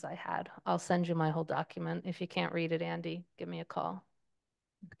biggest ones I had. I'll send you my whole document. If you can't read it, Andy, give me a call.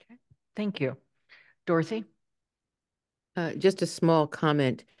 Okay, thank you. Dorothy? Just a small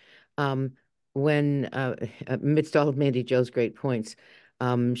comment. When amidst all of Mandy Jo's great points,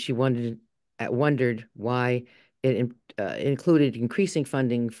 she wondered why it included increasing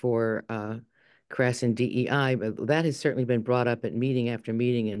funding for CRES and DEI, but that has certainly been brought up at meeting after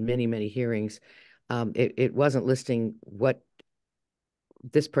meeting and many, many hearings. It wasn't listing what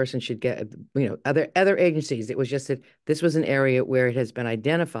this person should get, other agencies. It was just that this was an area where it has been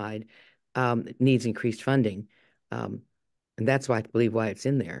identified needs increased funding. And that's why I believe why it's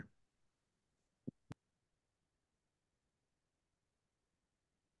in there.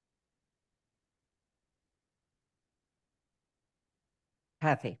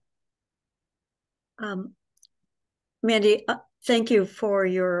 Kathy. Mandy, thank you for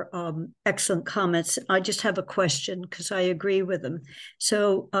your excellent comments. I just have a question because I agree with them.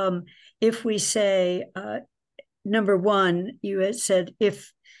 So if we say, number one, you had said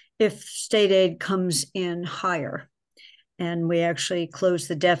if state aid comes in higher and we actually close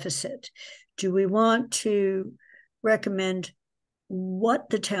the deficit, do we want to recommend what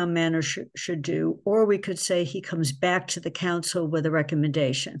the town manager should do? Or we could say he comes back to the council with a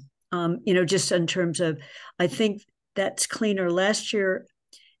recommendation. Just in terms of, I think that's cleaner. Last year,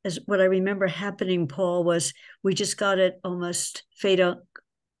 as what I remember happening, Paul, was we just got it almost fatal.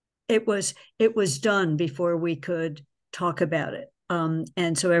 It was done before we could talk about it.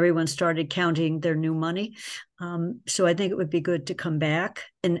 And so everyone started counting their new money. So I think it would be good to come back.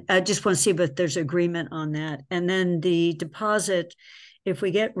 And I just want to see if there's agreement on that. And then the deposit, if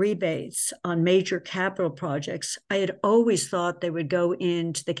we get rebates on major capital projects, I had always thought they would go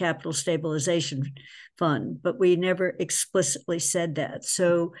into the capital stabilization fund, but we never explicitly said that.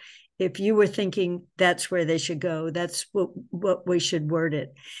 So if you were thinking that's where they should go, that's what we should word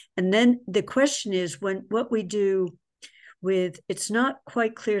it. And then the question is what we do with, it's not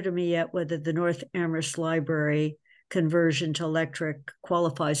quite clear to me yet whether the North Amherst Library conversion to electric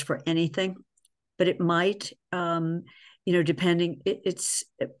qualifies for anything, but it might, depending, it's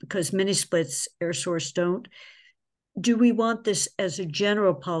because mini splits, air source don't. Do we want this as a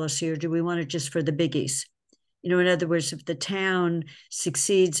general policy or do we want it just for the biggies? In other words, if the town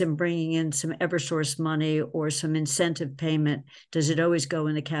succeeds in bringing in some Eversource money or some incentive payment, does it always go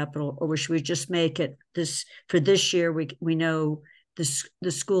in the capital, or should we just make it this for this year? We know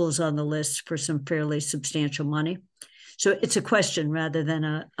the school is on the list for some fairly substantial money. So it's a question rather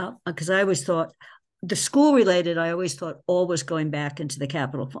than because I always thought the school related, I always thought all was going back into the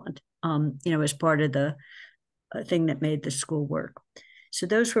capital fund, as part of the thing that made the school work. So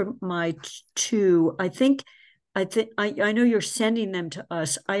those were my two. I know you're sending them to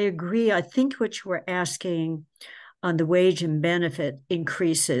us. I agree. I think what you were asking on the wage and benefit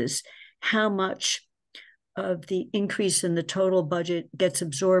increases, how much of the increase in the total budget gets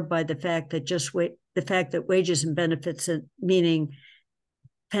absorbed by the fact that wages and benefits, meaning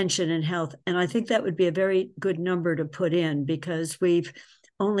pension and health. And I think that would be a very good number to put in because we've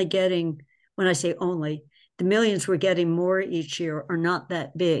only getting, when I say only, the millions we're getting more each year are not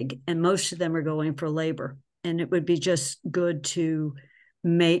that big. And most of them are going for labor. And it would be just good to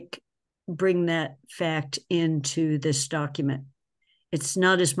bring that fact into this document. It's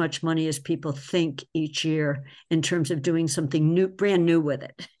not as much money as people think each year in terms of doing something new, brand new with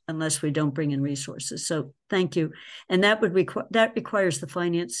it, unless we don't bring in resources. So thank you. And that requires the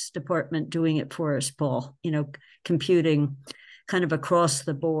finance department doing it for us, Paul, computing kind of across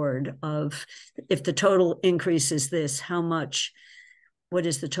the board of if the total increase is this, what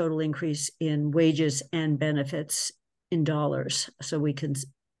is the total increase in wages and benefits in dollars, so we can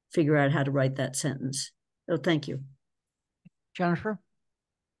figure out how to write that sentence. So thank you. Jennifer?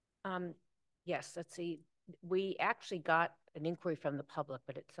 Yes, let's see. We actually got an inquiry from the public,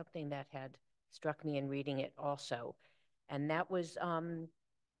 but it's something that had struck me in reading it also. And that was,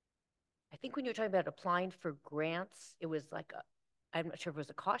 I think when you were talking about applying for grants, it was like, I'm not sure if it was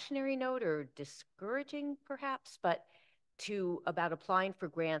a cautionary note or discouraging perhaps, but about applying for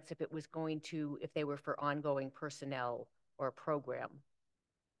grants if they were for ongoing personnel or a program,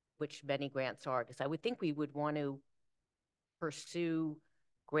 which many grants are, because I would think we would want to pursue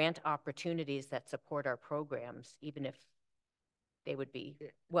grant opportunities that support our programs, even if they would be,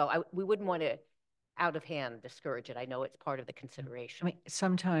 we wouldn't want to out of hand discourage it. I know it's part of the consideration.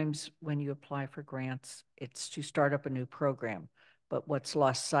 Sometimes when you apply for grants, it's to start up a new program. But what's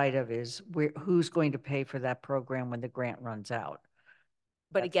lost sight of is who's going to pay for that program when the grant runs out.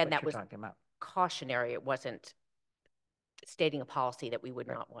 But That's again, what that you're was talking about. cautionary. It wasn't stating a policy that we would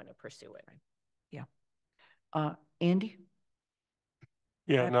not want to pursue it. Yeah. Andy?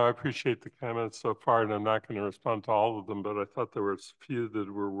 Yeah, no, I appreciate the comments so far, and I'm not going to respond to all of them, but I thought there were a few that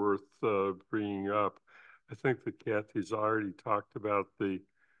were worth bringing up. I think that Kathy's already talked about the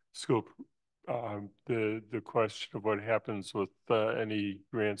school, the question of what happens with any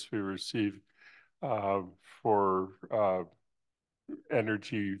grants we receive for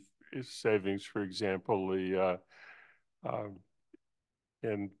energy savings, for example,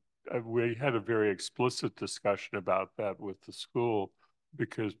 and we had a very explicit discussion about that with the school,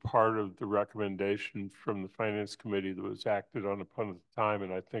 because part of the recommendation from the Finance Committee that was acted on upon at the time,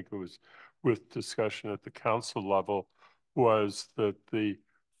 and I think it was with discussion at the council level, was that the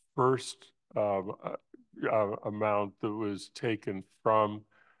first amount that was taken from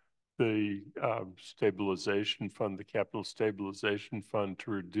the stabilization fund, the capital stabilization fund,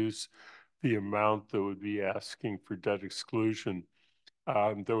 to reduce the amount that would be asking for debt exclusion.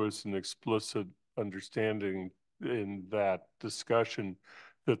 There was an explicit understanding in that discussion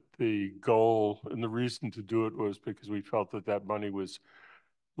that the goal and the reason to do it was because we felt that that money was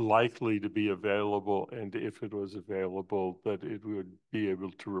likely to be available, and if it was available, that it would be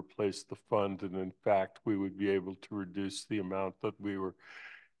able to replace the fund, and in fact, we would be able to reduce the amount that we were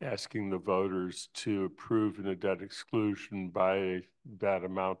asking the voters to approve in a debt exclusion by that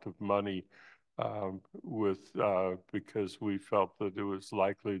amount of money, because we felt that it was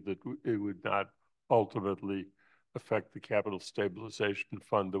likely that it would not ultimately affect the capital stabilization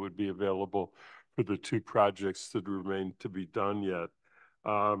fund that would be available for the two projects that remain to be done yet.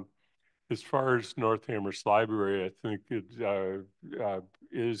 As far as North Amherst Library, I think it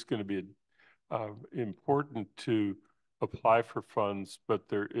is going to be important to apply for funds, but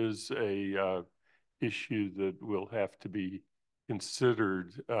there is a issue that will have to be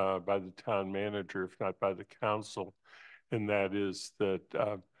considered by the town manager, if not by the council, and that is that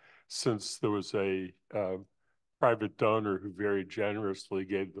since there was a private donor who very generously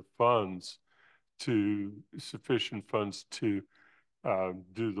gave the funds, sufficient funds to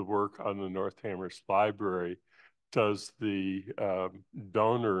do the work on the North Amherst Library, does the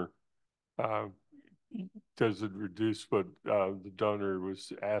donor does it reduce what the donor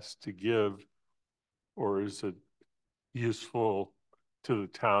was asked to give, or is it useful to the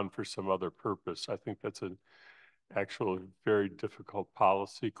town for some other purpose? I think that's an actual very difficult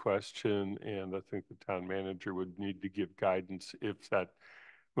policy question, and I think the town manager would need to give guidance if that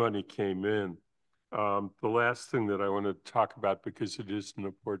money came in. The last thing that I want to talk about, because it is an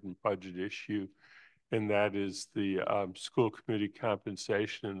important budget issue, and that is the school committee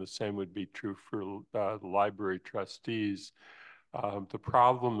compensation, and the same would be true for the library trustees. The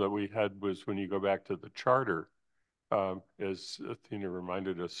problem that we had was when you go back to the charter, as Athena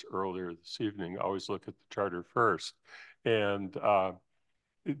reminded us earlier this evening, always look at the charter first. And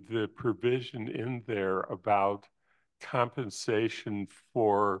the provision in there about compensation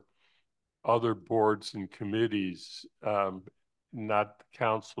for other boards and committees, not the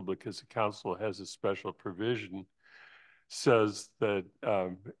council, because the council has a special provision, says that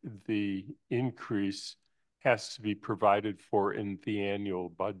the increase has to be provided for in the annual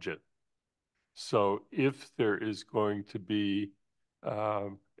budget. So if there is going to be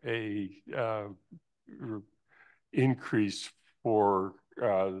increase for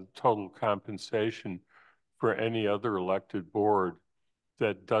total compensation for any other elected board,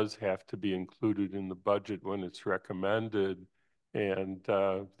 that does have to be included in the budget when it's recommended, and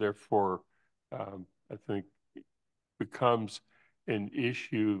therefore I think becomes an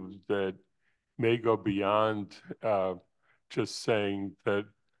issue that may go beyond just saying that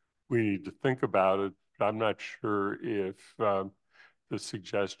we need to think about it. I'm not sure if the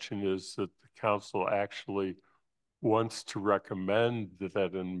suggestion is that the council actually wants to recommend that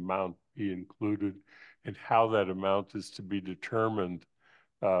that amount be included, and how that amount is to be determined.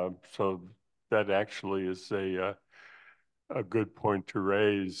 So that actually is a good point to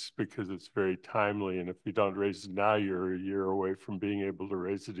raise, because it's very timely, and if you don't raise it now, you're a year away from being able to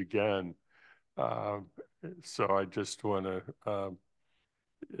raise it again. So I just want to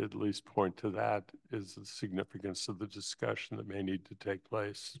at least point to that as the significance of the discussion that may need to take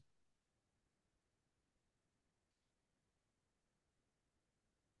place.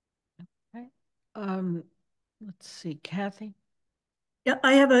 Okay. Let's see, Kathy. Yeah,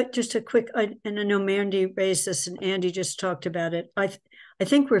 I have just a quick, and I know Mandy raised this and Andy just talked about it. I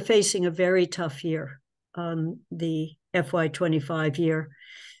think we're facing a very tough year, the FY25 year.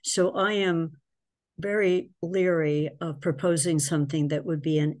 So I am very leery of proposing something that would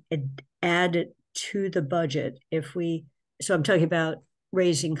be an add to the budget if we, so I'm talking about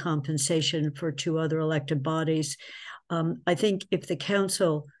raising compensation for two other elected bodies. I think if the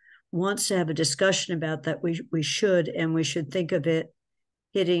council wants to have a discussion about that, we should, and we should think of it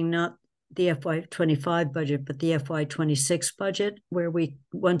hitting not the FY25 budget, but the FY26 budget, where we,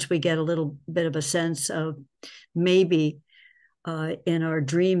 once we get a little bit of a sense of maybe in our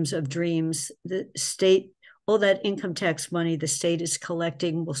dreams of dreams, the state, all that income tax money the state is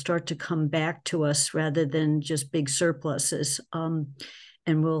collecting will start to come back to us rather than just big surpluses.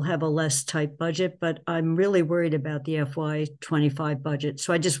 And we'll have a less tight budget, but I'm really worried about the FY25 budget.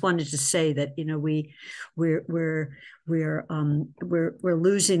 So I just wanted to say that, you know, we're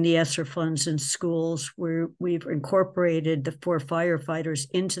losing the ESSER funds in schools. We've incorporated the 4 firefighters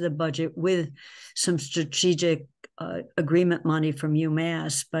into the budget with some strategic agreement money from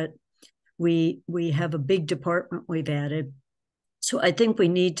UMass, but we have a big department we've added. So I think we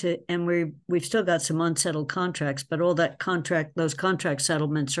need to, and we've still got some unsettled contracts, but all that those contract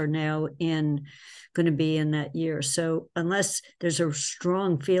settlements are now going to be in that year. So unless there's a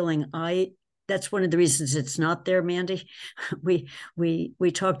strong feeling, that's one of the reasons it's not there, Mandy. We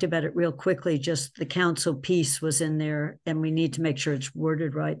talked about it real quickly, just the council piece was in there and we need to make sure it's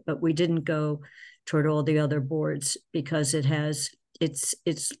worded right, but we didn't go toward all the other boards because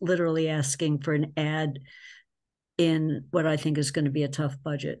it's literally asking for an ad in what I think is going to be a tough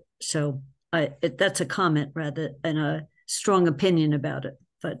budget. So that's a comment rather than a strong opinion about it.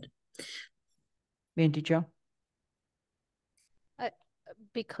 But Mandy Jo?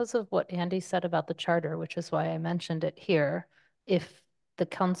 Because of what Andy said about the charter, which is why I mentioned it here, if the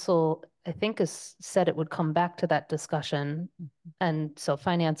council, I think, has said it would come back to that discussion, and so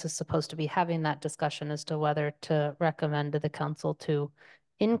finance is supposed to be having that discussion as to whether to recommend to the council to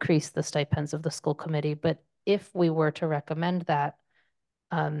increase the stipends of the school committee. But if we were to recommend that,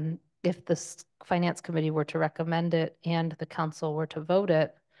 if the finance committee were to recommend it and the council were to vote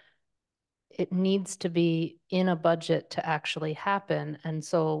it, it needs to be in a budget to actually happen. And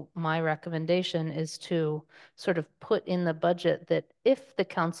so my recommendation is to sort of put in the budget that if the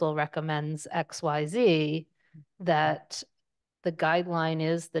council recommends XYZ, that the guideline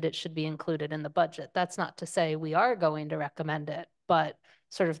is that it should be included in the budget. That's not to say we are going to recommend it, but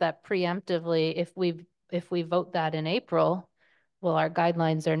sort of that preemptively, if we vote that in April, well, our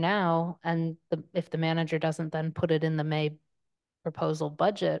guidelines are now, and if the manager doesn't then put it in the May proposal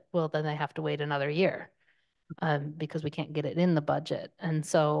budget, well, then they have to wait another year because we can't get it in the budget. And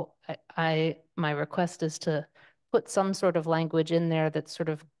so my request is to put some sort of language in there that's sort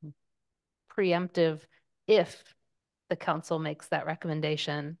of preemptive. If the council makes that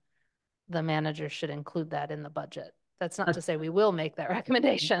recommendation, the manager should include that in the budget. That's not to say we will make that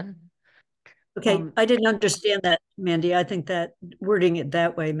recommendation. Okay, I didn't understand that, Mandy. I think that wording it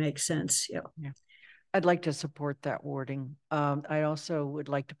that way makes sense. Yeah. I'd like to support that wording. I also would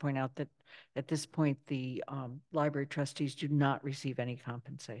like to point out that at this point, the library trustees do not receive any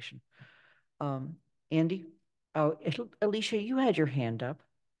compensation. Andy? Oh, Alicia, you had your hand up.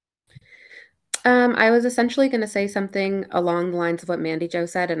 I was essentially going to say something along the lines of what Mandy Jo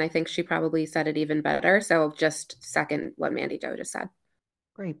said, and I think she probably said it even better. So I'll just second what Mandy Jo just said.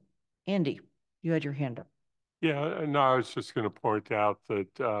 Great. Andy, you had your hand up. Yeah, no, I was just going to point out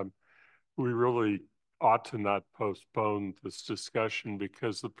that we really ought to not postpone this discussion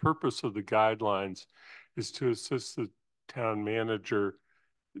because the purpose of the guidelines is to assist the town manager.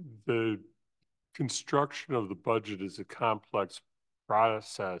 The construction of the budget is a complex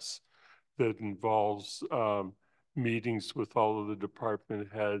process that involves meetings with all of the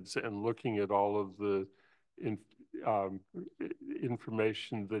department heads and looking at all of the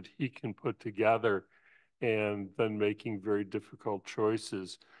information that he can put together and then making very difficult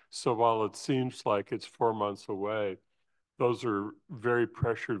choices. So while it seems like it's 4 months away, those are very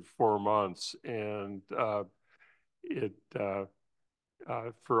pressured 4 months. And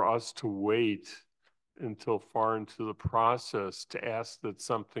for us to wait until far into the process to ask that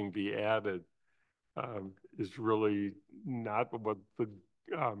something be added is really not what the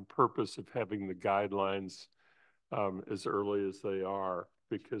purpose of having the guidelines as early as they are,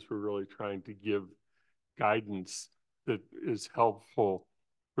 because we're really trying to give guidance that is helpful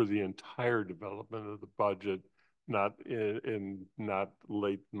for the entire development of the budget, not not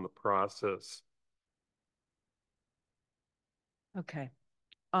late in the process. Okay.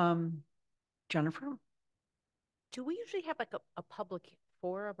 Jennifer? Do we usually have like a public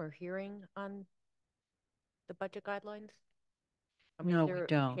forum or hearing on the budget guidelines? I mean, No, is there we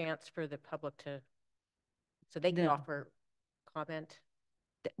don't. a chance for the public to, so they can offer comment?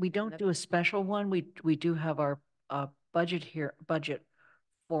 We don't do a special one. We do have our budget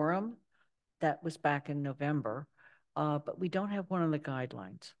forum that was back in November, but we don't have one on the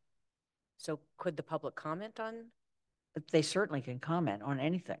guidelines. So could the public comment on? They certainly can comment on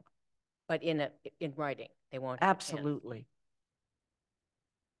anything. But in writing, they won't. Absolutely.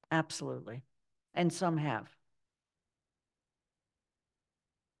 Absolutely. And some have.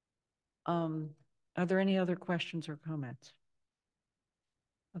 Are there any other questions or comments?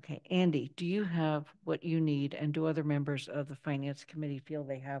 Okay, Andy, do you have what you need, and do other members of the Finance Committee feel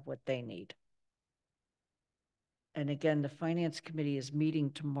they have what they need? And again, the Finance Committee is meeting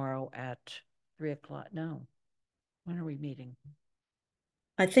tomorrow at 3 o'clock. No, when are we meeting?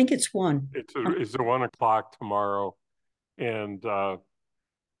 I think it's 1. It's at 1 o'clock tomorrow. And,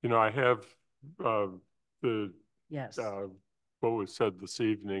 you know, I have the yes what was said this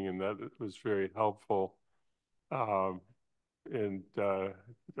evening, and that it was very helpful. And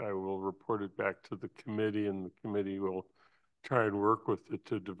I will report it back to the committee, and the committee will try and work with it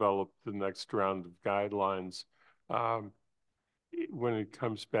to develop the next round of guidelines. When it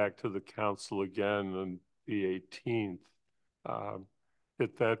comes back to the council again on the 18th,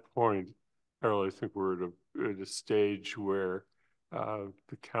 at that point, I really think we're at a stage where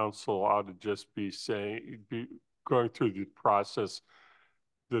the council ought to just be going through the process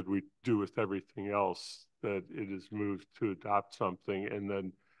that we do with everything else, that it is moved to adopt something, and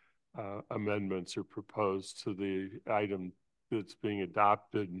then amendments are proposed to the item that's being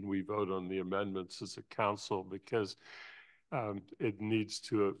adopted, and we vote on the amendments as a council, because it needs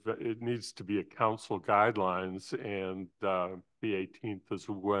to be a council guidelines, and the 18th is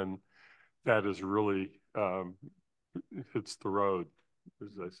when that is really hits the road,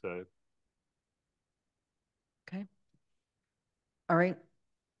 as I say. Okay. All right.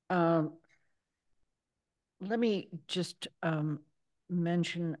 Let me just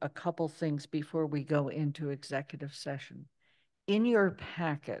mention a couple things before we go into executive session. In your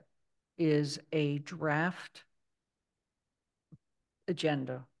packet is a draft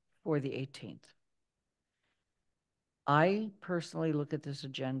agenda for the 18th. I personally look at this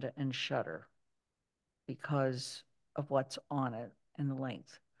agenda and shudder because of what's on it and the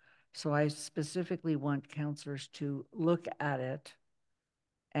length. So I specifically want counselors to look at it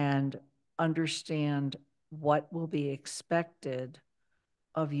and understand what will be expected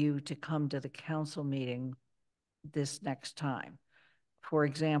of you to come to the council meeting this next time. For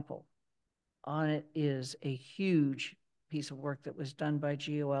example, on it is a huge piece of work that was done by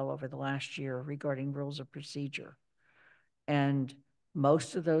GOL over the last year regarding rules of procedure. And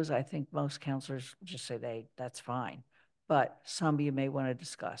most of those, I think most counselors just say that's fine, but some of you may want to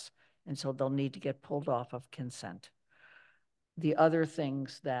discuss. And so they'll need to get pulled off of consent. The other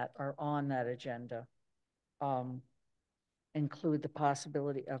things that are on that agenda include the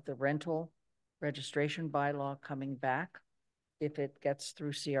possibility of the rental registration bylaw coming back if it gets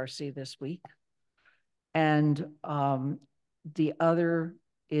through CRC this week. And the other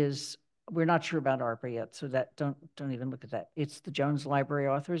is, we're not sure about ARPA yet, so that don't even look at that. It's the Jones Library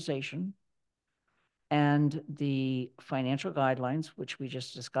authorization and the financial guidelines, which we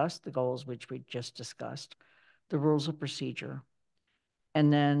just discussed, the goals, which we just discussed, the rules of procedure,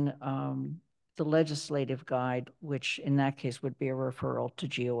 and then the legislative guide, which in that case would be a referral to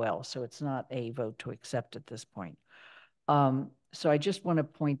GOL. So it's not a vote to accept at this point. So I just want to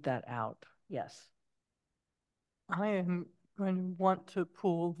point that out. Yes. I am going to want to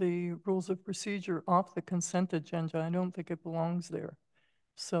pull the rules of procedure off the consent agenda. I don't think it belongs there.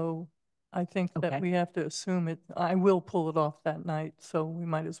 So I think that we have to assume it. I will pull it off that night, so we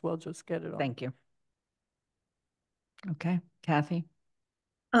might as well just get it on. Thank you. Okay, Kathy?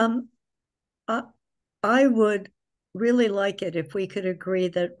 I would really like it if we could agree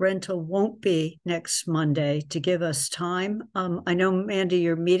that rental won't be next Monday to give us time. I know, Mandy,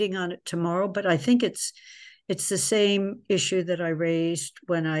 you're meeting on it tomorrow, but I think it's the same issue that I raised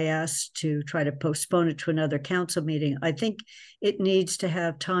when I asked to try to postpone it to another council meeting. I think it needs to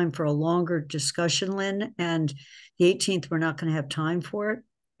have time for a longer discussion, Lynn, and the 18th, we're not going to have time for it.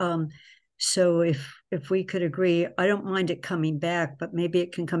 So if we could agree, I don't mind it coming back, but maybe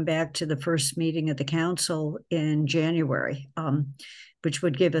it can come back to the first meeting of the council in January, which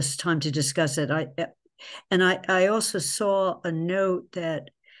would give us time to discuss it. I also saw a note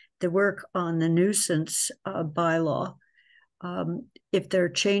that the work on the nuisance bylaw, if there are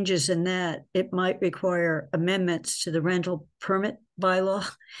changes in that, it might require amendments to the rental permit bylaw.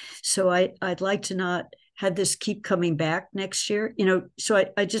 So I'd like to not have this keep coming back next year, so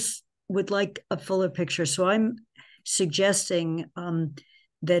I just would like a fuller picture. So I'm suggesting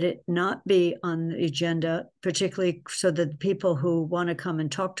that it not be on the agenda, particularly so that the people who want to come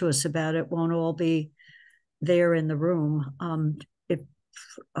and talk to us about it won't all be there in the room. If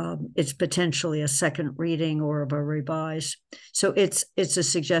it's potentially a second reading or of a revise. So it's a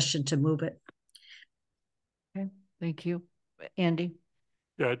suggestion to move it. Okay, thank you. Andy?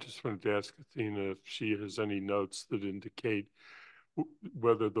 Yeah, I just wanted to ask Athena if she has any notes that indicate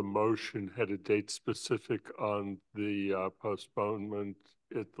whether the motion had a date specific on the postponement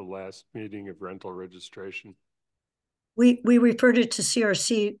at the last meeting of rental registration. We referred it to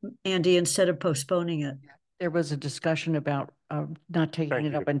CRC, Andy, instead of postponing it. There was a discussion about not taking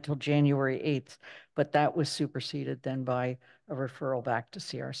it up until January 8th, but that was superseded then by a referral back to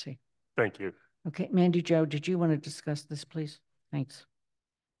CRC. Thank you. Okay, Mandy Jo, did you want to discuss this, please? Thanks.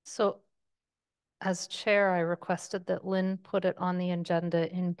 So as chair, I requested that Lynn put it on the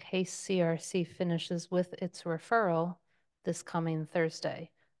agenda in case CRC finishes with its referral this coming Thursday.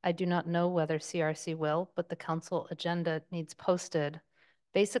 I do not know whether CRC will, but the council agenda needs posted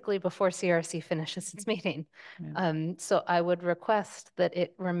basically before CRC finishes its meeting. Yeah. So I would request that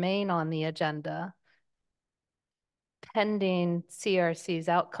it remain on the agenda pending CRC's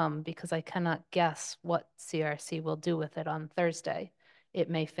outcome, because I cannot guess what CRC will do with it on Thursday. It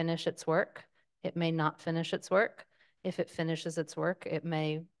may finish its work. It may not finish its work. If it finishes its work, it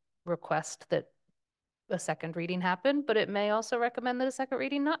may request that a second reading happen, but it may also recommend that a second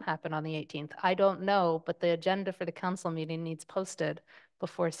reading not happen on the 18th. I don't know, but the agenda for the council meeting needs posted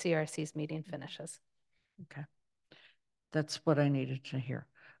before CRC's meeting finishes. Okay. That's what I needed to hear.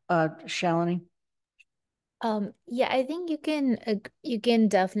 Shalini? Yeah, I think you can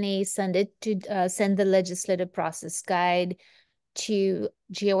definitely send it to send the legislative process guide to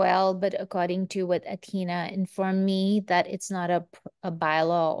GOL, but according to what Athena informed me, that it's not a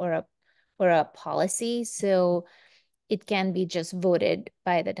bylaw or a policy, so it can be just voted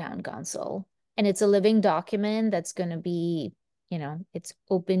by the town council. And it's a living document that's going to be, it's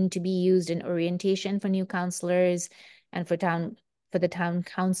open to be used in orientation for new councilors and for the town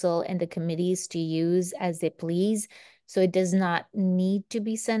council and the committees to use as they please. So it does not need to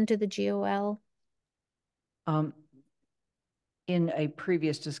be sent to the GOL. In a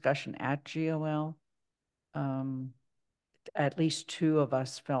previous discussion at GOL, at least two of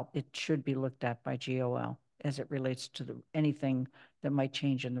us felt it should be looked at by GOL as it relates to anything that might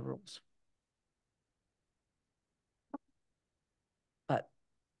change in the rules. But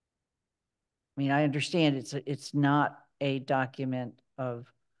I mean, I understand it's not a document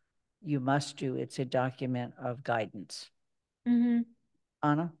of you must do, it's a document of guidance. Mm-hmm.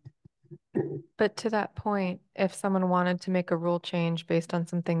 Anna? But to that point, if someone wanted to make a rule change based on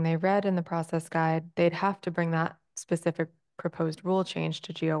something they read in the process guide, they'd have to bring that specific proposed rule change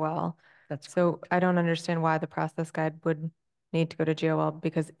to GOL. So I don't understand why the process guide would need to go to GOL,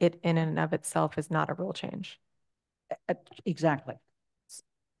 because it in and of itself is not a rule change. Exactly.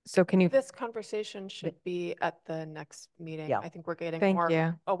 So can you? This conversation should be at the next meeting. Yeah. I think we're getting Thank more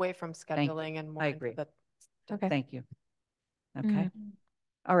you. away from scheduling and more. I agree. Okay. Thank you. Okay.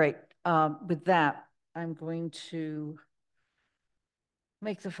 All right. With that, I'm going to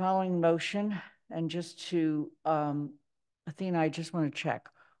make the following motion, and just to, Athena, I just want to check.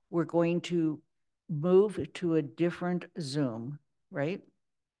 We're going to move to a different Zoom, right?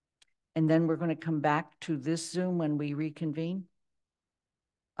 And then we're going to come back to this Zoom when we reconvene,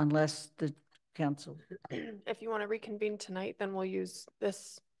 unless the council. If you want to reconvene tonight, then we'll use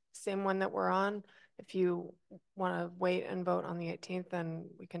this same one that we're on. If you want to wait and vote on the 18th, then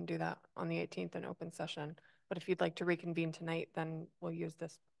we can do that on the 18th in open session. But if you'd like to reconvene tonight, then we'll use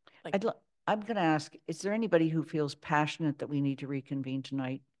this. I'm going to ask, is there anybody who feels passionate that we need to reconvene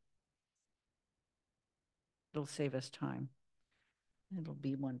tonight? It'll save us time. It'll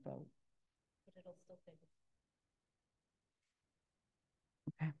be one vote. But it'll still save us.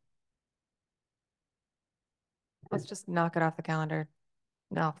 Okay. Let's just knock it off the calendar,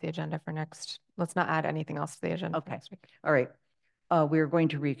 off the agenda for next. Let's not add anything else to the agenda. Okay. Next week. All right. We're going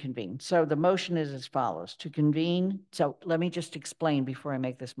to reconvene. So the motion is as follows: to convene. So let me just explain before I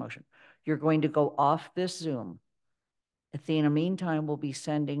make this motion. You're going to go off this Zoom. Athena, meantime, will be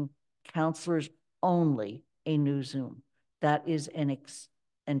sending counselors only a new Zoom. That is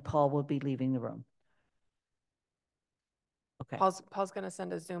and Paul will be leaving the room. Okay. Paul's going to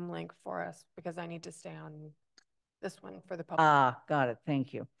send a Zoom link for us because I need to stay on this one for the public. Got it.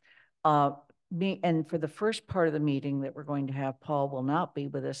 Thank you. And for the first part of the meeting that we're going to have, Paul will not be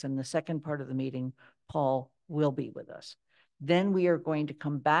with us. And the second part of the meeting, Paul will be with us. Then we are going to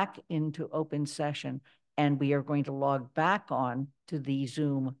come back into open session, and we are going to log back on to the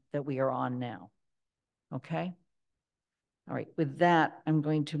Zoom that we are on now. Okay? All right, with that, I'm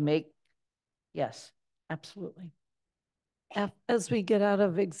going to make, yes, absolutely. As we get out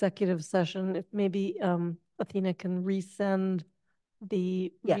of executive session, if maybe Athena can resend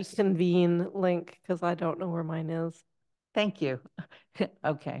the Yes. reconvene link, because I don't know where mine is. Thank you.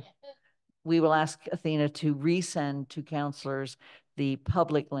 Okay. We will ask Athena to resend to counselors the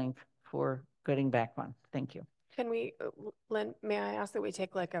public link for getting back on. Thank you. Can we, Lynn, may I ask that we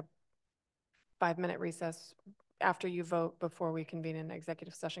take like a 5-minute recess after you vote before we convene an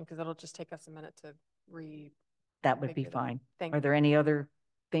executive session? Because it'll just take us a minute to That would be figure that out. fine. Thank Are you. there any other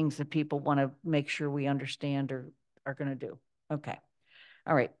things that people want to make sure we understand or are going to do? Okay.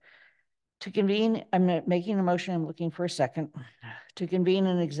 All right. To convene, I'm making a motion, I'm looking for a second. To convene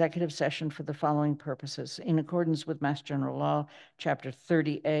an executive session for the following purposes. In accordance with Mass General Law, Chapter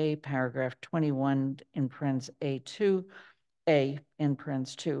 30A, Paragraph 21 in parens A2, A in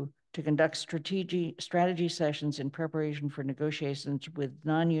parens 2, to conduct strategy sessions in preparation for negotiations with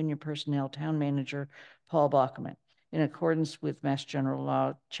non-union personnel, town manager Paul Bockelman. In accordance with Mass General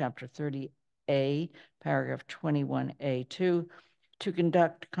Law, Chapter 30A, Paragraph 21A2, to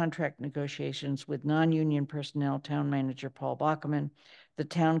conduct contract negotiations with non-union personnel, town manager Paul Bockelman. The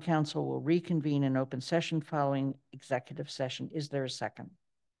town council will reconvene in open session following executive session. Is there a second?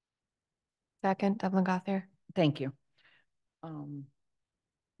 Second, Devlin Gothier. Thank you.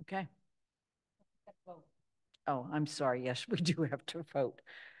 Okay. Oh, I'm sorry. Yes, we do have to vote.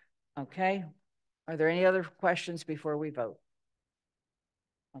 Okay. Are there any other questions before we vote?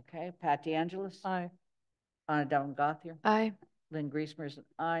 Okay. Pat DeAngelis? Aye. Anna Devlin Gothier? Aye. Lynn Griesmer is an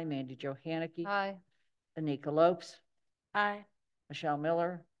aye. Mandy Jo Haneke? Aye. Anika Lopes? Aye. Michelle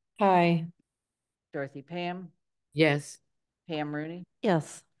Miller? Aye. Dorothy Pam? Yes. Pam Rooney?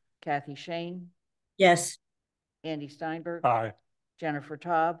 Yes. Kathy Shane? Yes. Andy Steinberg? Aye. Jennifer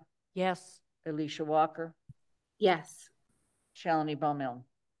Taub? Yes. Alicia Walker? Yes. Shalini Bowmill?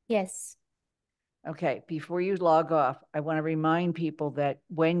 Yes. Okay, before you log off, I want to remind people that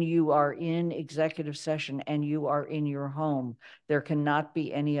when you are in executive session and you are in your home, there cannot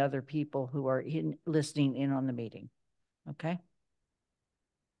be any other people who are listening in on the meeting. Okay?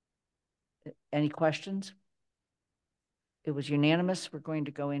 Any questions? It was unanimous. We're going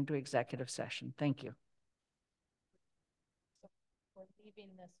to go into executive session. Thank you. We're leaving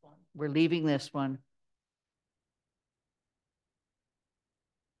this one. We're leaving this one.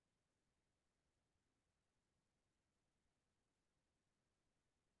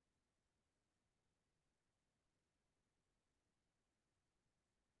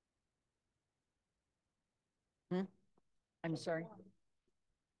 I'm sorry.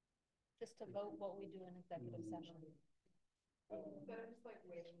 Just to vote what we do in executive session.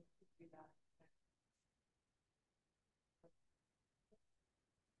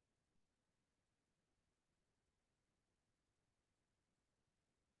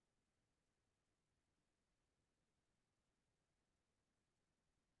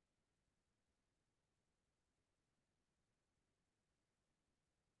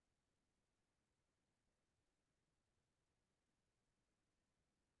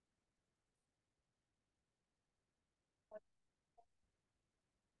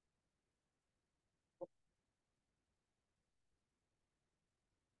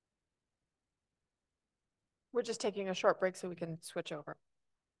 We're just taking a short break so we can switch over.